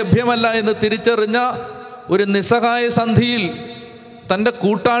സഹായവും ലഭ്യമല്ല എന്ന് തിരിച്ചറിഞ്ഞ ഒരു നിസ്സഹായ സന്ധിയിൽ തൻ്റെ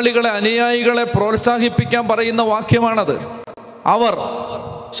കൂട്ടാളികളെ, അനുയായികളെ പ്രോത്സാഹിപ്പിക്കാൻ പറയുന്ന വാക്യമാണത്. അവർ,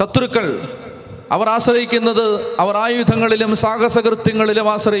 ശത്രുക്കൾ, അവർ ആശ്രയിക്കുന്നത്, അവർ ആയുധങ്ങളിലും സാഹസകൃത്യങ്ങളിലും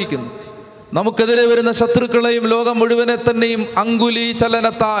ആശ്രയിക്കുന്നു. നമുക്കെതിരെ വരുന്ന ശത്രുക്കളെയും ലോകം മുഴുവനെ തന്നെയും അങ്കുലി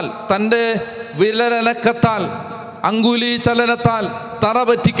ചലനത്താൽ, തൻ്റെ വിരലനക്കത്താൽ, അങ്കുലി ചലനത്താൽ തറ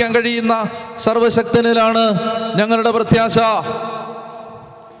പറ്റിക്കാൻ കഴിയുന്ന സർവശക്തനിലാണ് ഞങ്ങളുടെ പ്രത്യാശ.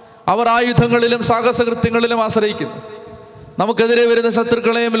 അവർ ആയുധങ്ങളിലും സാഹസകൃത്യങ്ങളിലും ആശ്രയിക്കുന്നു. നമുക്കെതിരെ വരുന്ന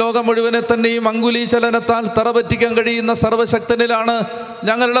ശത്രുക്കളെയും ലോകം മുഴുവനെ തന്നെയും അങ്കുലി ചലനത്താൽ തറ പറ്റിക്കാൻ കഴിയുന്ന സർവശക്തനിലാണ്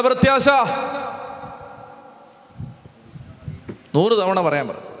ഞങ്ങളുടെ പ്രത്യാശ. 100 തവണ പറയാൻ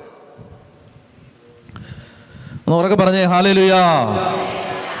പറ. ഉറക്കെ പറഞ്ഞേ ഹല്ലേലൂയാ,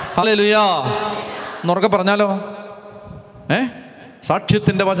 ഹല്ലേലൂയാ. ഉറക്കെ പറഞ്ഞാലോ.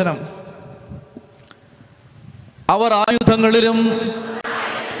 സാക്ഷ്യത്തിന്റെ വചനം. അവർ ആയുധങ്ങളിലും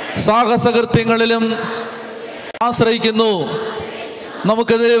സാഹസകൃത്യങ്ങളിലും ആശ്രയിക്കുന്നു.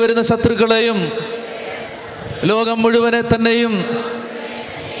 നമുക്കെതിരെ വരുന്ന ശത്രുക്കളെയും ലോകം മുഴുവനെ തന്നെയും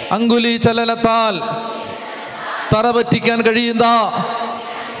അങ്കുലി ചലനത്താൽ തറ പറ്റിക്കാൻ കഴിയുന്ന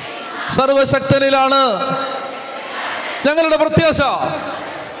സർവശക്തനിലാണ് ഞങ്ങളുടെ പ്രത്യാശ.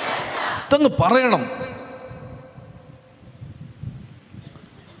 ഇതങ്ങ് പറയണം.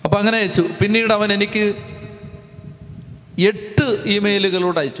 അപ്പൊ അങ്ങനെ അയച്ചു. പിന്നീട് അവൻ എനിക്ക് 8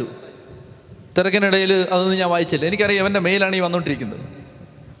 ഇമെയിലുകളോട് അയച്ചു. തിരക്കിനിടയിൽ അതൊന്നും ഞാൻ വായിച്ചില്ല. എനിക്കറിയാം അവൻ്റെ മെയിലാണ് ഈ വന്നുകൊണ്ടിരിക്കുന്നത്.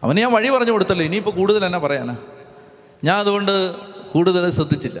 അവന് ഞാൻ വഴി പറഞ്ഞു കൊടുത്തല്ലോ. ഇനിയിപ്പോൾ കൂടുതൽ എന്നാ പറയാനാ. ഞാൻ അതുകൊണ്ട് കൂടുതൽ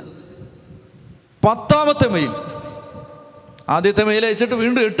ശ്രദ്ധിച്ചില്ല. 10ാമത്തെ മെയിൽ, ആദ്യത്തെ മെയിൽ അയച്ചിട്ട്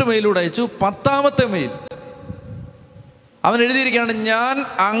വീണ്ടും 8 മെയിലൂടെ അയച്ചു. 10ാമത്തെ മെയിൽ അവൻ എഴുതിയിരിക്കുകയാണ്, ഞാൻ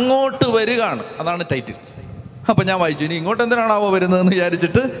അങ്ങോട്ട് വരികയാണ്. അതാണ് ടൈറ്റിൽ. അപ്പം ഞാൻ വായിച്ചു. ഇനി ഇങ്ങോട്ട് എന്തിനാണാവോ വരുന്നതെന്ന്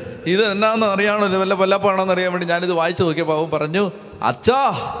വിചാരിച്ചിട്ട്, ഇത് എന്നാന്ന് അറിയാണല്ലോ, വല്ല കൊല്ലപ്പാണോന്ന് അറിയാൻ വേണ്ടി ഞാനിത് വായിച്ചു നോക്കിയപ്പോൾ അവൻ പറഞ്ഞു, അച്ഛാ,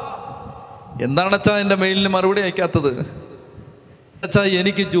 എന്താണ് അച്ഛാ എൻ്റെ മെയിലിന് മറുപടി അയക്കാത്തത്? അച്ഛാ,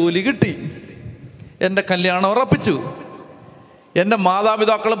 എനിക്ക് ജോലി കിട്ടി, എൻ്റെ കല്യാണം ഉറപ്പിച്ചു, എൻ്റെ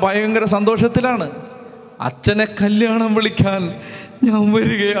മാതാപിതാക്കൾ ഭയങ്കര സന്തോഷത്തിലാണ്, അച്ഛനെ കല്യാണം വിളിക്കാൻ ഞാൻ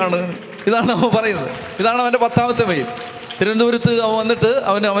വരികയാണ്. ഇതാണ് അവൻ പറയുന്നത്. ഇതാണ് അവൻ്റെ 10ാമത്തെ മെയിൽ. തിരുവനന്തപുരത്ത് അവൻ വന്നിട്ട്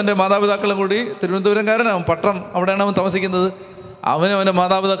അവൻ്റെ മാതാപിതാക്കളും കൂടി, തിരുവനന്തപുരംകാരനാണ്, പട്ടണം അവിടെയാണ് അവൻ താമസിക്കുന്നത്. അവൻ്റെ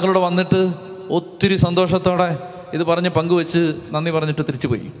മാതാപിതാക്കളോട് വന്നിട്ട് ഒത്തിരി സന്തോഷത്തോടെ ഇത് പറഞ്ഞ് പങ്കുവെച്ച് നന്ദി പറഞ്ഞിട്ട് തിരിച്ചു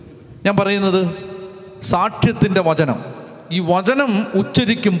പോയി. ഞാൻ പറയുന്നത് സാക്ഷ്യത്തിൻ്റെ വചനം, ഈ വചനം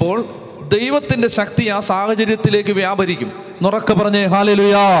ഉച്ചരിക്കുമ്പോൾ ദൈവത്തിൻ്റെ ശക്തി ആ സാഹചര്യത്തിലേക്ക് വ്യാപരിക്കും. നുറക്കെ പറഞ്ഞേ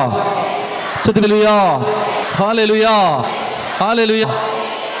ഹല്ലേലൂയാ, ഹല്ലേലൂയാ, ഹല്ലേലൂയാ, ഹല്ലേലൂയാ.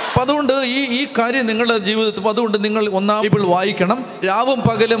 അപ്പം അതുകൊണ്ട് ഈ കാര്യം നിങ്ങളുടെ ജീവിതത്തിൽ, അതുകൊണ്ട് നിങ്ങൾ ഒന്നാം ബൈബിൾ വായിക്കണം, രാവും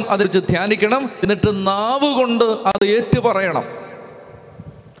പകലും അതിൽ ധ്യാനിക്കണം, എന്നിട്ട് നാവ് കൊണ്ട് അത് ഏറ്റുപറയണം.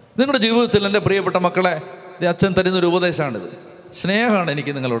 നിങ്ങളുടെ ജീവിതത്തിൽ എൻ്റെ പ്രിയപ്പെട്ട മക്കളെ, അച്ഛൻ തരുന്നൊരു ഉപദേശമാണിത്. സ്നേഹമാണ്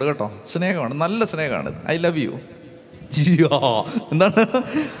എനിക്ക് നിങ്ങളോട്, കേട്ടോ, സ്നേഹമാണ്, നല്ല സ്നേഹമാണിത്. I love you. എന്താണ്?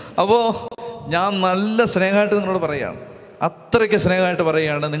 അപ്പോൾ ഞാൻ നല്ല സ്നേഹമായിട്ട് നിങ്ങളോട് പറയുകയാണ്, അത്രയ്ക്ക് സ്നേഹമായിട്ട്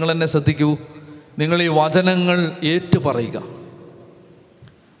പറയുകയാണ്. നിങ്ങൾ എന്നെ ശ്രദ്ധിക്കൂ. നിങ്ങൾ ഈ വചനങ്ങൾ ഏറ്റുപറയുക.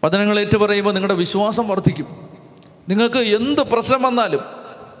 വചനങ്ങൾ ഏറ്റുപറയുമ്പോൾ നിങ്ങളുടെ വിശ്വാസം വർദ്ധിക്കും. നിങ്ങൾക്ക് എന്ത് പ്രശ്നം വന്നാലും,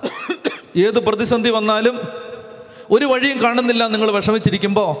 ഏത് പ്രതിസന്ധി വന്നാലും, ഒരു വഴിയും കാണുന്നില്ല നിങ്ങൾ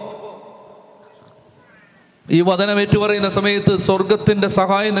വിഷമിച്ചിരിക്കുമ്പോൾ, ഈ വചനം ഏറ്റുപറയുന്ന സമയത്ത് സ്വർഗത്തിൻ്റെ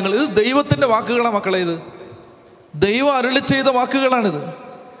സഹായം നിങ്ങൾ, ഇത് ദൈവത്തിൻ്റെ വാക്കുകളാണ് മക്കളെ, ഇത് ദൈവം അരുളി ചെയ്ത വാക്കുകളാണിത്.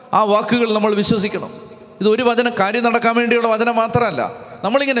 ആ വാക്കുകൾ നമ്മൾ വിശ്വസിക്കണം. ഇത് ഒരു വചനം കാര്യം നടക്കാൻ വേണ്ടിയുള്ള വചനം മാത്രമല്ല,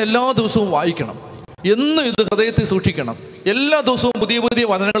 നമ്മളിങ്ങനെ എല്ലാ ദിവസവും വായിക്കണം. എന്നും ഇത് ഹൃദയത്തിൽ സൂക്ഷിക്കണം. എല്ലാ ദിവസവും പുതിയ പുതിയ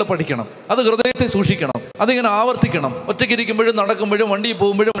വചനങ്ങൾ പഠിക്കണം. അത് ഹൃദയത്തിൽ സൂക്ഷിക്കണം. അതിങ്ങനെ ആവർത്തിക്കണം. ഒറ്റയ്ക്കിരിക്കുമ്പോഴും നടക്കുമ്പോഴും വണ്ടി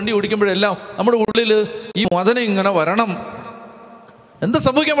പോകുമ്പോഴും വണ്ടി ഓടിക്കുമ്പോഴും എല്ലാം നമ്മുടെ ഉള്ളിൽ ഈ വചനം ഇങ്ങനെ വരണം. എന്താ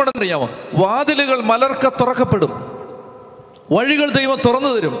സംഭവിക്കാൻ പാടെന്ന് അറിയാമോ? വാതിലുകൾ മലർക്ക തുറക്കപ്പെടും, വഴികൾ ദൈവം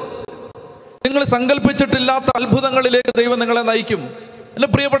തുറന്നു തരും. നിങ്ങൾ സങ്കല്പിച്ചിട്ടില്ലാത്ത അത്ഭുതങ്ങളിലേക്ക് ദൈവം നിങ്ങളെ നയിക്കും. എൻ്റെ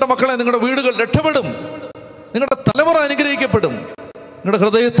പ്രിയപ്പെട്ട മക്കളെ, നിങ്ങളുടെ വീടുകൾ രക്ഷപ്പെടും, നിങ്ങളുടെ തലമുറ അനുഗ്രഹിക്കപ്പെടും. നിങ്ങളുടെ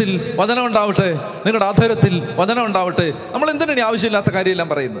ഹൃദയത്തിൽ വചനം ഉണ്ടാവട്ടെ, നിങ്ങളുടെ ആധാരത്തിൽ വചനം ഉണ്ടാവട്ടെ. നമ്മൾ എന്തിനാണ് ആവശ്യമില്ലാത്ത കാര്യമെല്ലാം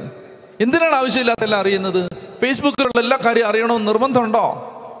പറയുന്നത്? എന്തിനാണ് ആവശ്യമില്ലാത്ത എല്ലാം അറിയുന്നത്? ഫേസ്ബുക്കിലുള്ള എല്ലാ കാര്യം അറിയണമെന്ന് നിർബന്ധമുണ്ടോ?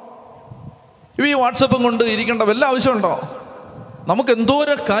 ഈ വാട്സപ്പും കൊണ്ട് ഇരിക്കേണ്ട വല്ല ആവശ്യമുണ്ടോ? നമുക്ക്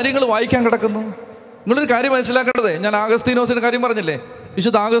എന്തോരം കാര്യങ്ങൾ വായിക്കാൻ കിടക്കുന്നു. നിങ്ങളൊരു കാര്യം മനസ്സിലാക്കേണ്ടത്, ഞാൻ ആഗസ്തീനോസിൻ്റെ കാര്യം പറഞ്ഞില്ലേ,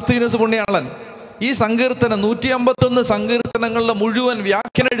 വിശുദ്ധ ആഗസ്തീനോസ് പുണ്യാളൻ ഈ സങ്കീർത്തനം 151 സങ്കീർത്തനങ്ങളുടെ മുഴുവൻ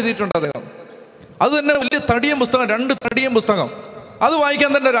വ്യാഖ്യാനം എഴുതിയിട്ടുണ്ട് അദ്ദേഹം. അത് തന്നെ വലിയ തടിയം പുസ്തകം, 2 തടിയം പുസ്തകം. അത്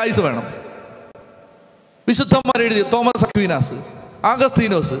വായിക്കാൻ തന്നെ ഒരു ആയുസ് വേണം. വിശുദ്ധന്മാർ എഴുതി, തോമസ് അക്വീനാസ്,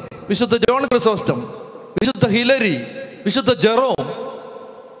 ആഗസ്തീനോസ്, വിശുദ്ധ ജോൺ ക്രിസോസ്റ്റം, വിശുദ്ധ ഹിലരി, വിശുദ്ധ ജെറോം,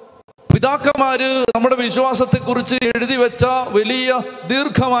 പിതാക്കന്മാര് നമ്മുടെ വിശ്വാസത്തെക്കുറിച്ച് എഴുതി വെച്ച വലിയ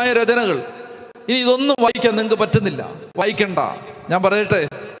ദീർഘമായ രചനകൾ. ഇനി ഇതൊന്നും വായിക്കാൻ നിങ്ങൾക്ക് പറ്റുന്നില്ല, വായിക്കണ്ട. ഞാൻ പറയട്ടെ,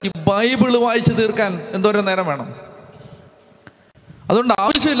 ഈ ബൈബിള് വായിച്ച് തീർക്കാൻ എന്തോരം നേരം വേണം? അതുകൊണ്ട്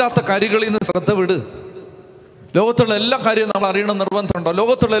ആവശ്യമില്ലാത്ത കാര്യങ്ങളിൽ നിന്ന് ശ്രദ്ധ വിട്. ലോകത്തുള്ള എല്ലാ കാര്യവും നമ്മൾ അറിയണം നിർബന്ധമുണ്ടോ?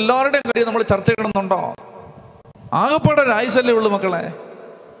 ലോകത്തുള്ള എല്ലാവരുടെയും കാര്യം നമ്മൾ ചർച്ച ചെയ്യണമെന്നുണ്ടോ? ആകെപ്പാടെ ഒരു ആയുസല്ലേ ഉള്ളൂ മക്കളെ.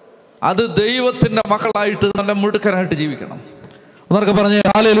 അത് ദൈവത്തിൻ്റെ മക്കളായിട്ട് നല്ല മിടുക്കരായിട്ട് ജീവിക്കണം. എന്നൊക്കെ പറഞ്ഞേ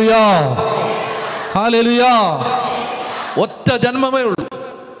ഹല്ലേലൂയാ, ഹല്ലേലൂയാ. ഒറ്റ ജന്മമേ ഉള്ളൂ.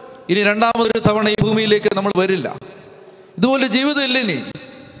 ഇനി രണ്ടാമതൊരു തവണ ഈ ഭൂമിയിലേക്ക് നമ്മൾ വരില്ല. ഇതുപോലെ ജീവിതം ഇല്ല ഇനി.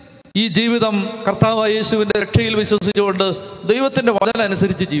 ഈ ജീവിതം കർത്താവായ യേശുവിൻ്റെ രക്ഷയിൽ വിശ്വസിച്ചുകൊണ്ട് ദൈവത്തിൻ്റെ വചനം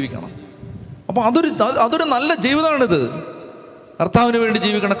അനുസരിച്ച് ജീവിക്കണം. അപ്പോൾ അതൊരു നല്ല ജീവിതമാണിത്. കർത്താവിന് വേണ്ടി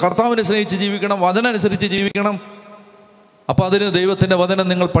ജീവിക്കണം, കർത്താവിനെ സ്നേഹിച്ച് ജീവിക്കണം, വചനം അനുസരിച്ച് ജീവിക്കണം. അപ്പോൾ അതിന് ദൈവത്തിൻ്റെ വചനം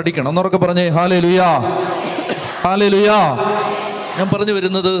നിങ്ങൾ പഠിക്കണം. എന്നൊക്കെ പറഞ്ഞേ ഹല്ലേലൂയാ, ഹല്ലേലൂയാ. ഞാൻ പറഞ്ഞു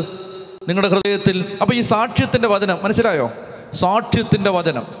വരുന്നത് നിങ്ങളുടെ ഹൃദയത്തിൽ, അപ്പോൾ ഈ സാക്ഷ്യത്തിൻ്റെ വചനം മനസ്സിലായോ? സാക്ഷ്യത്തിൻ്റെ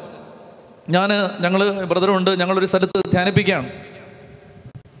വചനം. ഞങ്ങൾ ബ്രദറുണ്ട്, ഞങ്ങളൊരു സ്ഥലത്ത് ധ്യാനിപ്പിക്കുകയാണ്.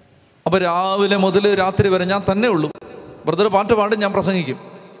 അപ്പോൾ രാവിലെ മുതൽ രാത്രി വരെ ഞാൻ തന്നെ ഉള്ളൂ. ബ്രദർ പാട്ട് പാടും, ഞാൻ പ്രസംഗിക്കും.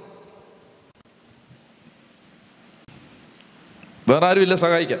 വേറെ ആരുമില്ല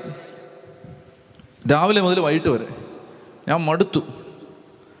സഹായിക്കാൻ. രാവിലെ മുതൽ വൈകിട്ട് വരെ ഞാൻ മടുത്തു.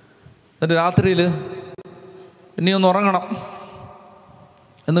 എന്നിട്ട് രാത്രിയിൽ ഇനി ഒന്ന് ഉറങ്ങണം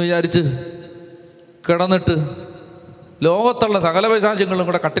എന്ന് വിചാരിച്ച് കിടന്നിട്ട് ലോകത്തുള്ള സകല പിശാചുകളും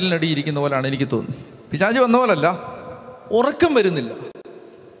കൂടെ കട്ടിലിനടിയിരിക്കുന്ന പോലെയാണ് എനിക്ക് തോന്നുന്നത്. പിശാച് വന്ന പോലല്ല, ഉറക്കം വരുന്നില്ല.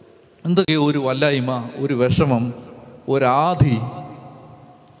 എന്തൊക്കെയോ ഒരു വല്ലായ്മ, ഒരു വിഷമം, ഒരാധി,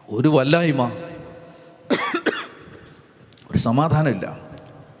 ഒരു വല്ലായ്മ, ഒരു സമാധാനമില്ല.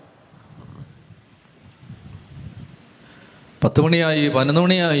 10 മണിയായി, 11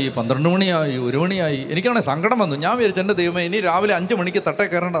 മണിയായി, 12 മണിയായി, 1 മണിയായി. എനിക്കാണെങ്കിൽ സങ്കടം വന്നു. ഞാൻ വിചാരിച്ചു, എൻ്റെ ദൈവമേ, ഇനി രാവിലെ 5 മണിക്ക് തട്ടേ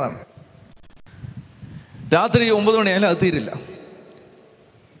കയറേണ്ടതാണ്. രാത്രി 9 മണിയായാലും അത് തീരില്ല.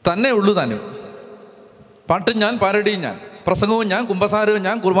 തന്നെ ഉള്ളൂ താനും. പാട്ടും ഞാൻ, പാരടിയും ഞാൻ, പ്രസംഗവും ഞാൻ, കുമ്പസാരവും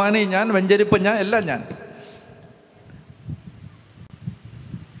ഞാൻ, കുർബാനയും ഞാൻ, വെഞ്ചരിപ്പും ഞാൻ, എല്ലാം ഞാൻ.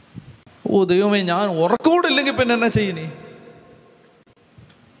 ഓ ദൈവമേ, ഞാൻ ഉറക്കോടില്ലെങ്കിൽ പിന്നെ എന്നാ ചെയ്യുന്നേ?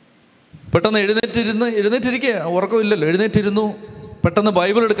 പെട്ടെന്ന് എഴുന്നേറ്റിരിക്കുക, ഉറക്കമില്ലല്ലോ, എഴുന്നേറ്റിരുന്നു. പെട്ടെന്ന്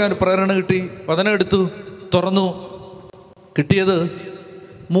ബൈബിൾ എടുക്കാൻ ഒരു പ്രേരണ കിട്ടി. വചനം എടുത്തു, തുറന്നു. കിട്ടിയത്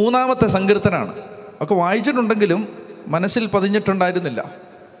 3-ാമത്തെ സങ്കീർത്തനാണ്. ഒക്കെ വായിച്ചിട്ടുണ്ടെങ്കിലും മനസ്സിൽ പതിഞ്ഞിട്ടുണ്ടായിരുന്നില്ല.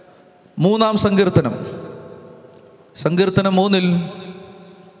 3-ാം സങ്കീർത്തനം, സങ്കീർത്തനം 3-ൽ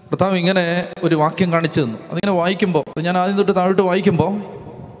കർത്താവ് ഇങ്ങനെ ഒരു വാക്യം കാണിച്ചു തന്നു. അതിങ്ങനെ വായിക്കുമ്പോൾ, ഞാൻ ആദ്യം തൊട്ട് താഴോട്ട് വായിക്കുമ്പോൾ,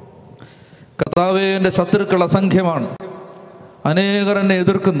 കർത്താവേ, എൻ്റെ ശത്രുക്കൾ അസംഖ്യമാണ്, അനേകർ എന്നെ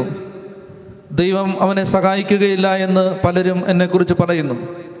എതിർക്കുന്നു, ദൈവം അവനെ സഹായിക്കുകയില്ല എന്ന് പലരും എന്നെക്കുറിച്ച് പറയുന്നു.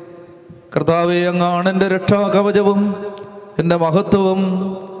 കർത്താവേ, അങ്ങാണ് എൻ്റെ രക്ഷാകവചവും എൻ്റെ മഹത്വവും,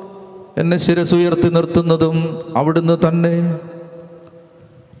 എന്നെ ശിരസുയർത്തി നിർത്തുന്നതും അവിടുന്ന് തന്നെ.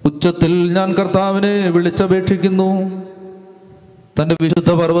 ഉച്ചത്തിൽ ഞാൻ കർത്താവിനെ വിളിച്ചപേക്ഷിക്കുന്നു, തൻ്റെ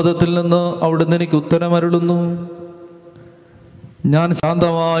വിശുദ്ധ പർവ്വതത്തിൽ നിന്ന് അവിടുന്ന് എനിക്ക് ഉത്തരമരുളുന്നു. ഞാൻ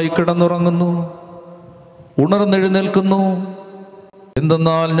ശാന്തമായി കിടന്നുറങ്ങുന്നു, ഉണർന്നെഴുന്നേൽക്കുന്നു,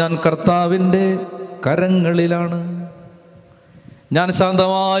 എന്തെന്നാൽ ഞാൻ കർത്താവിൻ്റെ കരങ്ങളിലാണ്. ഞാൻ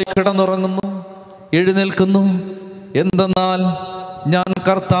ശാന്തമായി കിടന്നുറങ്ങുന്നു, എഴുന്നേൽക്കുന്നു, എന്തെന്നാൽ ഞാൻ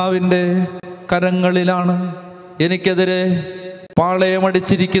കർത്താവിൻ്റെ കരങ്ങളിലാണ്. എനിക്കെതിരെ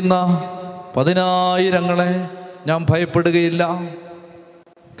പാളയമടിച്ചിരിക്കുന്ന 10,000-ങ്ങളെ ഞാൻ ഭയപ്പെടുകയില്ല.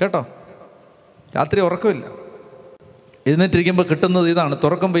 കേട്ടോ, രാത്രി ഉറക്കമില്ല. എഴുന്നേറ്റിരിക്കുമ്പോൾ കിട്ടുന്നത് ഇതാണ്,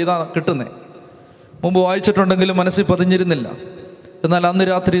 തുറക്കുമ്പോൾ ഇതാണ് കിട്ടുന്നത്. മുമ്പ് വായിച്ചിട്ടുണ്ടെങ്കിലും മനസ്സിൽ പതിഞ്ഞിരുന്നില്ല. എന്നാൽ അന്ന്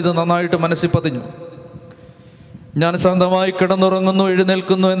രാത്രി ഇത് നന്നായിട്ട് മനസ്സിൽ പതിഞ്ഞു. ഞാൻ ശാന്തമായി കിടന്നുറങ്ങുന്നു,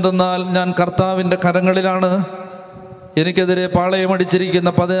 എഴുന്നേൽക്കുന്നു, എന്തെന്നാൽ ഞാൻ കർത്താവിൻ്റെ കരങ്ങളിലാണ്. എനിക്കെതിരെ പാളയമടിച്ചിരിക്കുന്ന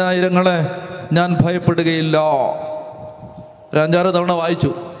 10,000-ങ്ങളെ ഞാൻ ഭയപ്പെടുകയില്ല. ഒരു 5-6 തവണ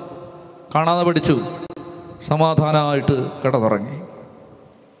വായിച്ചു, കാണാതെ പഠിച്ചു, സമാധാനമായിട്ട് കിടന്നുറങ്ങി.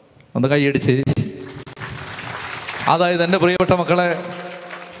 ഒന്ന് കൈയടിച്ച്. അതായത് എൻ്റെ പ്രിയപ്പെട്ട മക്കളെ,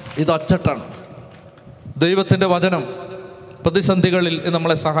 ഇത് അച്ചട്ടാണ്. ദൈവത്തിൻ്റെ വചനം പ്രതിസന്ധികളിൽ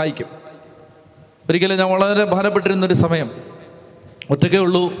നമ്മളെ സഹായിക്കും. ഒരിക്കലും ഞാൻ വളരെ ഭാരപ്പെട്ടിരുന്നൊരു സമയം, ഒറ്റയ്ക്കേ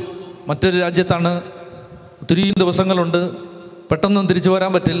ഉള്ളൂ, മറ്റൊരു രാജ്യത്താണ്, ഒത്തിരി ദിവസങ്ങളുണ്ട്, പെട്ടെന്നും തിരിച്ചു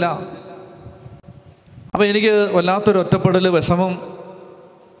വരാൻ പറ്റില്ല. അപ്പോൾ എനിക്ക് വല്ലാത്തൊരു ഒറ്റപ്പെടൽ, വിഷമം,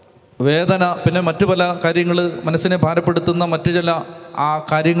 വേദന, പിന്നെ മറ്റു പല കാര്യങ്ങൾ, മനസ്സിനെ ഭാരപ്പെടുത്തുന്ന മറ്റു ചില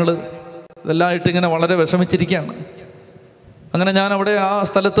കാര്യങ്ങൾ, ഇതെല്ലാമായിട്ട് ഇങ്ങനെ വളരെ വിഷമിച്ചിരിക്കുകയാണ്. അങ്ങനെ ഞാൻ അവിടെ ആ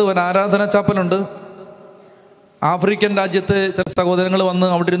സ്ഥലത്ത് ഒരു ആരാധനാ ചാപ്പലുണ്ട്. ആഫ്രിക്കൻ രാജ്യത്തെ ചില സഹോദരങ്ങൾ വന്ന്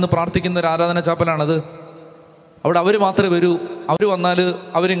അവിടെ ഇരുന്ന് പ്രാർത്ഥിക്കുന്ന ഒരു ആരാധനാ ചാപ്പലാണത്. അവിടെ അവർ മാത്രമേ വരൂ. അവർ വന്നാൽ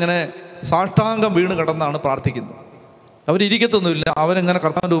അവരിങ്ങനെ സാഷ്ടാംഗം വീണ് കിടന്നാണ് പ്രാർത്ഥിക്കുന്നത്. അവരിയ്ക്കത്തൊന്നുമില്ല, അവരിങ്ങനെ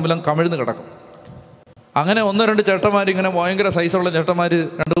കർത്താവിൻ്റെ മുമ്പിലും കമിഴ്ന്ന് കിടക്കും. അങ്ങനെ 1-2 ചേട്ടന്മാർ, ഇങ്ങനെ ഭയങ്കര സൈസുള്ള ചേട്ടന്മാർ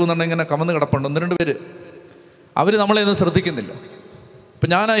 2-3 ഇങ്ങനെ കമന്ന് കിടപ്പുണ്ട്, 1-2 പേര്. അവർ നമ്മളെ ഒന്നും ശ്രദ്ധിക്കുന്നില്ല. അപ്പം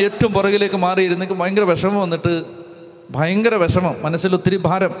ഞാൻ ആ ഏറ്റവും പുറകിലേക്ക് മാറിയിരുന്ന് എനിക്ക് ഭയങ്കര വിഷമം വന്നിട്ട്, ഭയങ്കര വിഷമം, മനസ്സിൽ ഒത്തിരി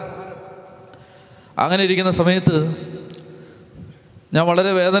ഭാരം. അങ്ങനെ ഇരിക്കുന്ന സമയത്ത് ഞാൻ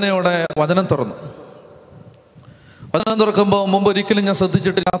വളരെ വേദനയോടെ വചനം തുറന്നു. വചനം തുറക്കുമ്പോൾ മുമ്പ് ഒരിക്കലും ഞാൻ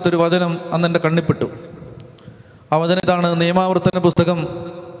ശ്രദ്ധിച്ചിട്ടില്ലാത്തൊരു വചനം അന്ന് എൻ്റെ കണ്ണിപ്പെട്ടു. ആ വചനം ഇതാണ്. നിയമാവർത്തന പുസ്തകം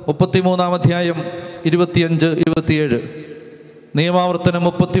 33-ാം അധ്യായം 25-27. നിയമാവർത്തനം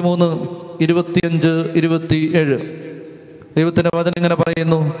 33, 25, 27. ദൈവത്തിൻ്റെ വചനം ഇങ്ങനെ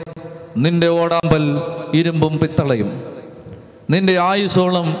പറയുന്നു: നിന്റെ ഓടാമ്പൽ ഇരുമ്പും പിത്തളയും, നിന്റെ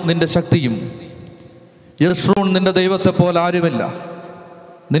ആയുസോളം നിന്റെ ശക്തിയും. യശ്രൂൺ നിന്റെ ദൈവത്തെ പോലെ ആരുമില്ല.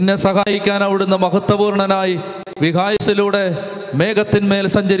 നിന്നെ സഹായിക്കാൻ അവിടുന്ന് മഹത്വപൂർണനായി വിഹായസിലൂടെ മേഘത്തിന്മേൽ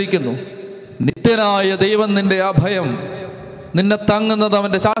സഞ്ചരിക്കുന്നു. നിത്യനായ ദൈവം നിന്റെ അഭയം, നിന്നെ താങ്ങുന്നത്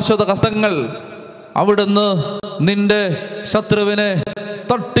അവൻ്റെ ശാശ്വത ഹസ്തങ്ങൾ. അവിടുന്ന് നിന്റെ ശത്രുവിനെ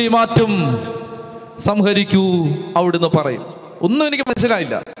തട്ടി മാറ്റും, സംഹരിക്കൂ അവിടുന്ന് പറയും. ഒന്നും എനിക്ക്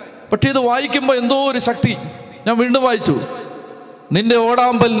മനസ്സിലായില്ല, പക്ഷെ ഇത് വായിക്കുമ്പോൾ എന്തോ ഒരു ശക്തി. ഞാൻ വീണ്ടും വായിച്ചു: നിന്റെ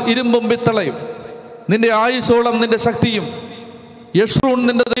ഓടാമ്പൽ ഇരുമ്പും പിത്തളയും, നിന്റെ ആയുസോളം നിന്റെ ശക്തിയും. യശ്രൂൺ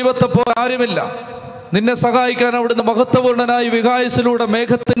നിന്റെ ദൈവത്തെ പോലെ ആരുമില്ല. നിന്നെ സഹായിക്കാൻ അവിടുന്ന് മഹത്വപൂർണനായി വിഹായസിലൂടെ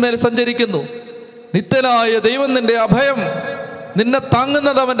മേഘത്തിന്മേൽ സഞ്ചരിക്കുന്നു. നിത്യനായ ദൈവം നിന്റെ അഭയം, നിന്നെ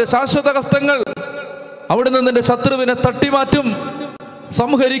താങ്ങുന്നത് അവൻ്റെ ശാശ്വത ഹസ്തങ്ങൾ. അവിടുന്ന് നിന്റെ ശത്രുവിനെ തട്ടിമാറ്റും,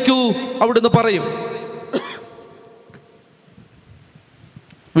 സംഹരിക്കൂ അവിടുന്ന് പറയും.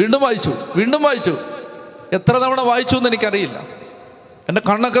 വീണ്ടും വായിച്ചു. എത്ര തവണ വായിച്ചു എന്ന് എനിക്കറിയില്ല. എൻ്റെ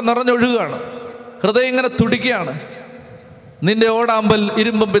കണ്ണൊക്കെ നിറഞ്ഞൊഴുകുകയാണ്, ഹൃദയം ഇങ്ങനെ തുടിക്കുകയാണ്. നിന്റെ ഓടാമ്പൽ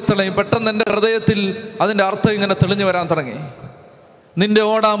ഇരുമ്പും പിത്തളയും. പെട്ടെന്ന് എൻ്റെ ഹൃദയത്തിൽ അതിൻ്റെ അർത്ഥം ഇങ്ങനെ തെളിഞ്ഞു വരാൻ തുടങ്ങി. നിന്റെ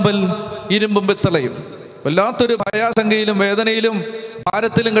ഓടാമ്പൽ ഇരുമ്പും പിത്തളയും. വല്ലാത്തൊരു ഭയാശങ്കയിലും വേദനയിലും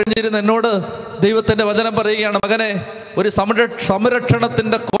ഭാരത്തിലും കഴിഞ്ഞിരുന്ന എന്നോട് ദൈവത്തിൻ്റെ വചനം പറയുകയാണ്: മകനെ, ഒരു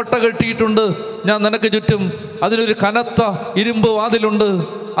സംരക്ഷണത്തിൻ്റെ കോട്ട കെട്ടിയിട്ടുണ്ട് ഞാൻ നിനക്ക് ചുറ്റും. അതിനൊരു കനത്ത ഇരുമ്പ് വാതിലുണ്ട്,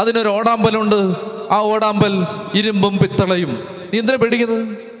 അതിനൊരു ഓടാമ്പലുണ്ട്. ആ ഓടാമ്പൽ ഇരുമ്പും പിത്തളയും. നീ എന്തിനാ പേടിക്കുന്നത്?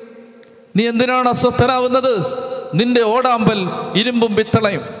 നീ എന്തിനാണ് അസ്വസ്ഥനാവുന്നത്? നിന്റെ ഓടാമ്പൽ ഇരുമ്പും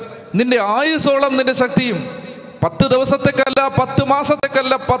പിത്തളയും. നിന്റെ ആയുസോളം നിന്റെ ശക്തിയും. 10 ദിവസത്തേക്കല്ല, 10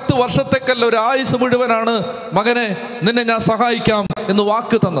 മാസത്തേക്കല്ല, 10 വർഷത്തേക്കല്ല, ഒരു ആയുസ് മുഴുവനാണ് മകനെ നിന്നെ ഞാൻ സഹായിക്കാം എന്ന്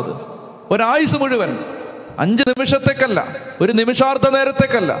വാക്ക് തന്നത്. ഒരായുസ് മുഴുവൻ. 5 നിമിഷത്തേക്കല്ല, ഒരു നിമിഷാർദ്ധ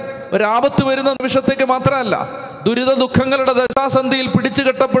നേരത്തേക്കല്ല, ഒരു ആപത്ത് വരുന്ന നിമിഷത്തേക്ക് മാത്രമല്ല, ദുരിത ദുഃഖങ്ങളുടെ ദശാസന്ധിയിൽ പിടിച്ചു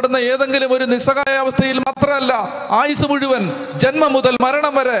കെട്ടപ്പെടുന്ന ഏതെങ്കിലും ഒരു നിസ്സഹായാവസ്ഥയിൽ മാത്രമല്ല, ആയുസ് മുഴുവൻ, ജന്മം മുതൽ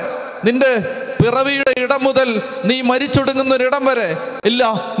മരണം വരെ, നിന്റെ പിറവിയുടെ ഇടം മുതൽ നീ മരിച്ചൊടുങ്ങുന്ന ഒരിടം വരെ, ഇല്ല,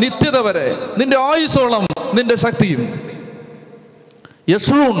 നിത്യത വരെ, നിന്റെ ആയുസോളം നിന്റെ ശക്തിയും.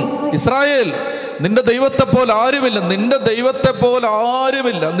 യശൂൺ, ഇസ്രായേൽ, നിന്റെ ദൈവത്തെ പോലെ ആരുമില്ല, നിന്റെ ദൈവത്തെ പോലെ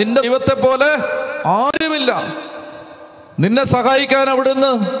ആരുമില്ല, നിന്റെ ദൈവത്തെ പോലെ ആരുമില്ല. നിന്നെ സഹായിക്കാൻ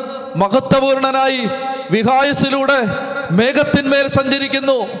അവിടുന്ന് മഹത്വപൂർണനായി വിഹായസിലൂടെ മേഘത്തിന്മേൽ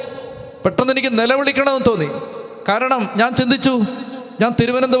സഞ്ചരിക്കുന്നു. പെട്ടെന്ന് എനിക്ക് നിലവിളിക്കണമെന്ന് തോന്നി. കാരണം ഞാൻ ചിന്തിച്ചു, ഞാൻ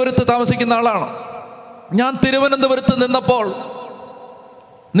തിരുവനന്തപുരത്ത് താമസിക്കുന്ന ആളാണ്. ഞാൻ തിരുവനന്തപുരത്ത് നിന്നപ്പോൾ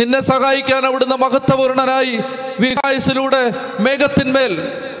നിന്നെ സഹായിക്കാൻ അവിടുന്ന് മഹത്വപൂർണനായി വിഹായസിലൂടെ മേഘത്തിന്മേൽ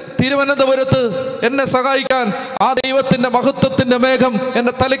തിരുവനന്തപുരത്ത് എന്നെ സഹായിക്കാൻ ആ ദൈവത്തിന്റെ മഹത്വത്തിന്റെ മേഘം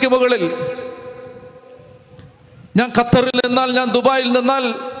എൻ്റെ തലയ്ക്ക് മുകളിൽ. ഞാൻ ഖത്തറിൽ നിന്നാൽ, ഞാൻ ദുബായിൽ നിന്നാൽ,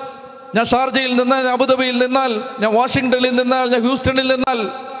 ഞാൻ ഷാർജയിൽ നിന്നാൽ, ഞാൻ അബുദാബിയിൽ നിന്നാൽ, ഞാൻ വാഷിങ്ടണിൽ നിന്നാൽ, ഞാൻ ഹ്യൂസ്റ്റണിൽ നിന്നാൽ,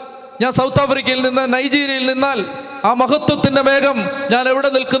 ഞാൻ സൗത്ത് ആഫ്രിക്കയിൽ നിന്ന്, നൈജീരിയയിൽ നിന്നാൽ, ആ മഹത്വത്തിന്റെ മേഘം ഞാൻ എവിടെ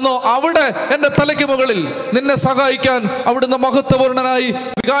നിൽക്കുന്നോ അവിടെ എൻ്റെ തലയ്ക്ക് മുകളിൽ നിന്നെ സഹായിക്കാൻ അവിടുന്ന് മഹത്വപൂർണനായി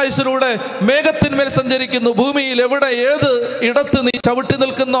വികായസിലൂടെ മേഘത്തിന്മേൽ സഞ്ചരിക്കുന്നു. ഭൂമിയിൽ എവിടെ ഏത് ഇടത്ത് നീ ചവിട്ടി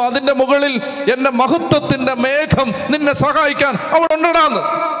നിൽക്കുന്നോ അതിൻ്റെ മുകളിൽ എൻ്റെ മഹത്വത്തിന്റെ മേഘം നിന്നെ സഹായിക്കാൻ അവിടെ ഉണ്ടടാന്ന്.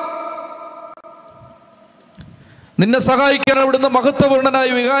 നിന്നെ സഹായിക്കാൻ അവിടുന്ന്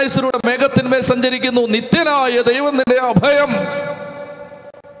മഹത്വപൂർണനായി വികായസിലൂടെ മേഘത്തിന്മേൽ സഞ്ചരിക്കുന്നു. നിത്യനായ ദൈവം നിന്റെ അഭയം.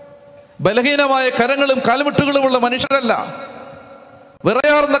 ബലഹീനമായ കരങ്ങളും കാൽമുട്ടുകളുമുള്ള മനുഷ്യരല്ല,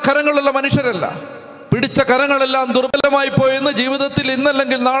 വിറയാർന്ന കരങ്ങളുള്ള മനുഷ്യരല്ല. പിടിച്ച കരങ്ങളെല്ലാം ദുർബലമായി പോയെന്ന് ജീവിതത്തിൽ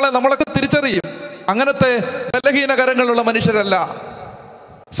ഇന്നല്ലെങ്കിൽ നാളെ നമ്മളൊക്കെ തിരിച്ചറിയും. അങ്ങനത്തെ ബലഹീന കരങ്ങളുള്ള മനുഷ്യരല്ല,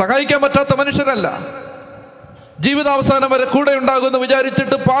 സഹായിക്കാൻ പറ്റാത്ത മനുഷ്യരല്ല. ജീവിതാവസാനം വരെ കൂടെ ഉണ്ടാകുമെന്ന്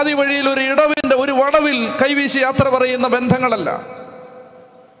വിചാരിച്ചിട്ട് പാതി വഴിയിൽ ഒരു ഇടവിന്റെ ഒരു വടവിൽ കൈവീശി യാത്ര പറയുന്ന ബന്ധങ്ങളല്ല.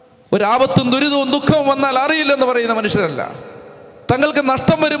 ഒരു ആപത്തും ദുരിതവും ദുഃഖവും വന്നാൽ അറിയില്ലെന്ന് പറയുന്ന മനുഷ്യരല്ല. തങ്ങൾക്ക്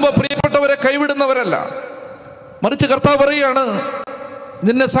നഷ്ടം വരുമ്പോൾ പ്രിയപ്പെട്ടവരെ കൈവിടുന്നവരല്ല. മറിച്ച് കർത്താവ് പറയുകയാണ്,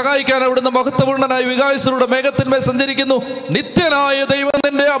 നിന്നെ സഹായിക്കാൻ അവിടുന്ന് മഹത്വപൂർണനായ വികായസിലൂടെ മേഘത്തിന്മേൽ സഞ്ചരിക്കുന്നു. നിത്യനായ ദൈവം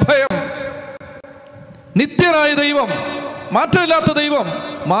നിന്റെ അഭയം. നിത്യനായ ദൈവം, മാറ്റമില്ലാത്ത ദൈവം,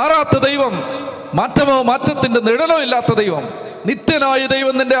 മാറാത്ത ദൈവം, മാറ്റമോ മാറ്റത്തിന്റെ നിഴലോ ഇല്ലാത്ത ദൈവം. നിത്യനായ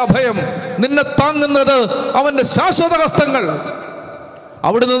ദൈവം നിന്റെ അഭയം. നിന്നെ താങ്ങുന്നത് അവന്റെ ശാശ്വത ഹസ്തങ്ങൾ.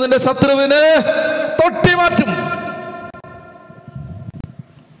 അവിടുന്ന് നിന്റെ ശത്രുവിനെ തൊട്ടിമാറ്റും.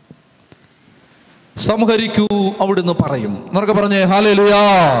 സംഹരിക്കൂ അവിടുന്ന് പറയും. എന്നൊക്കെ പറഞ്ഞേ ഹല്ലേലൂയാ,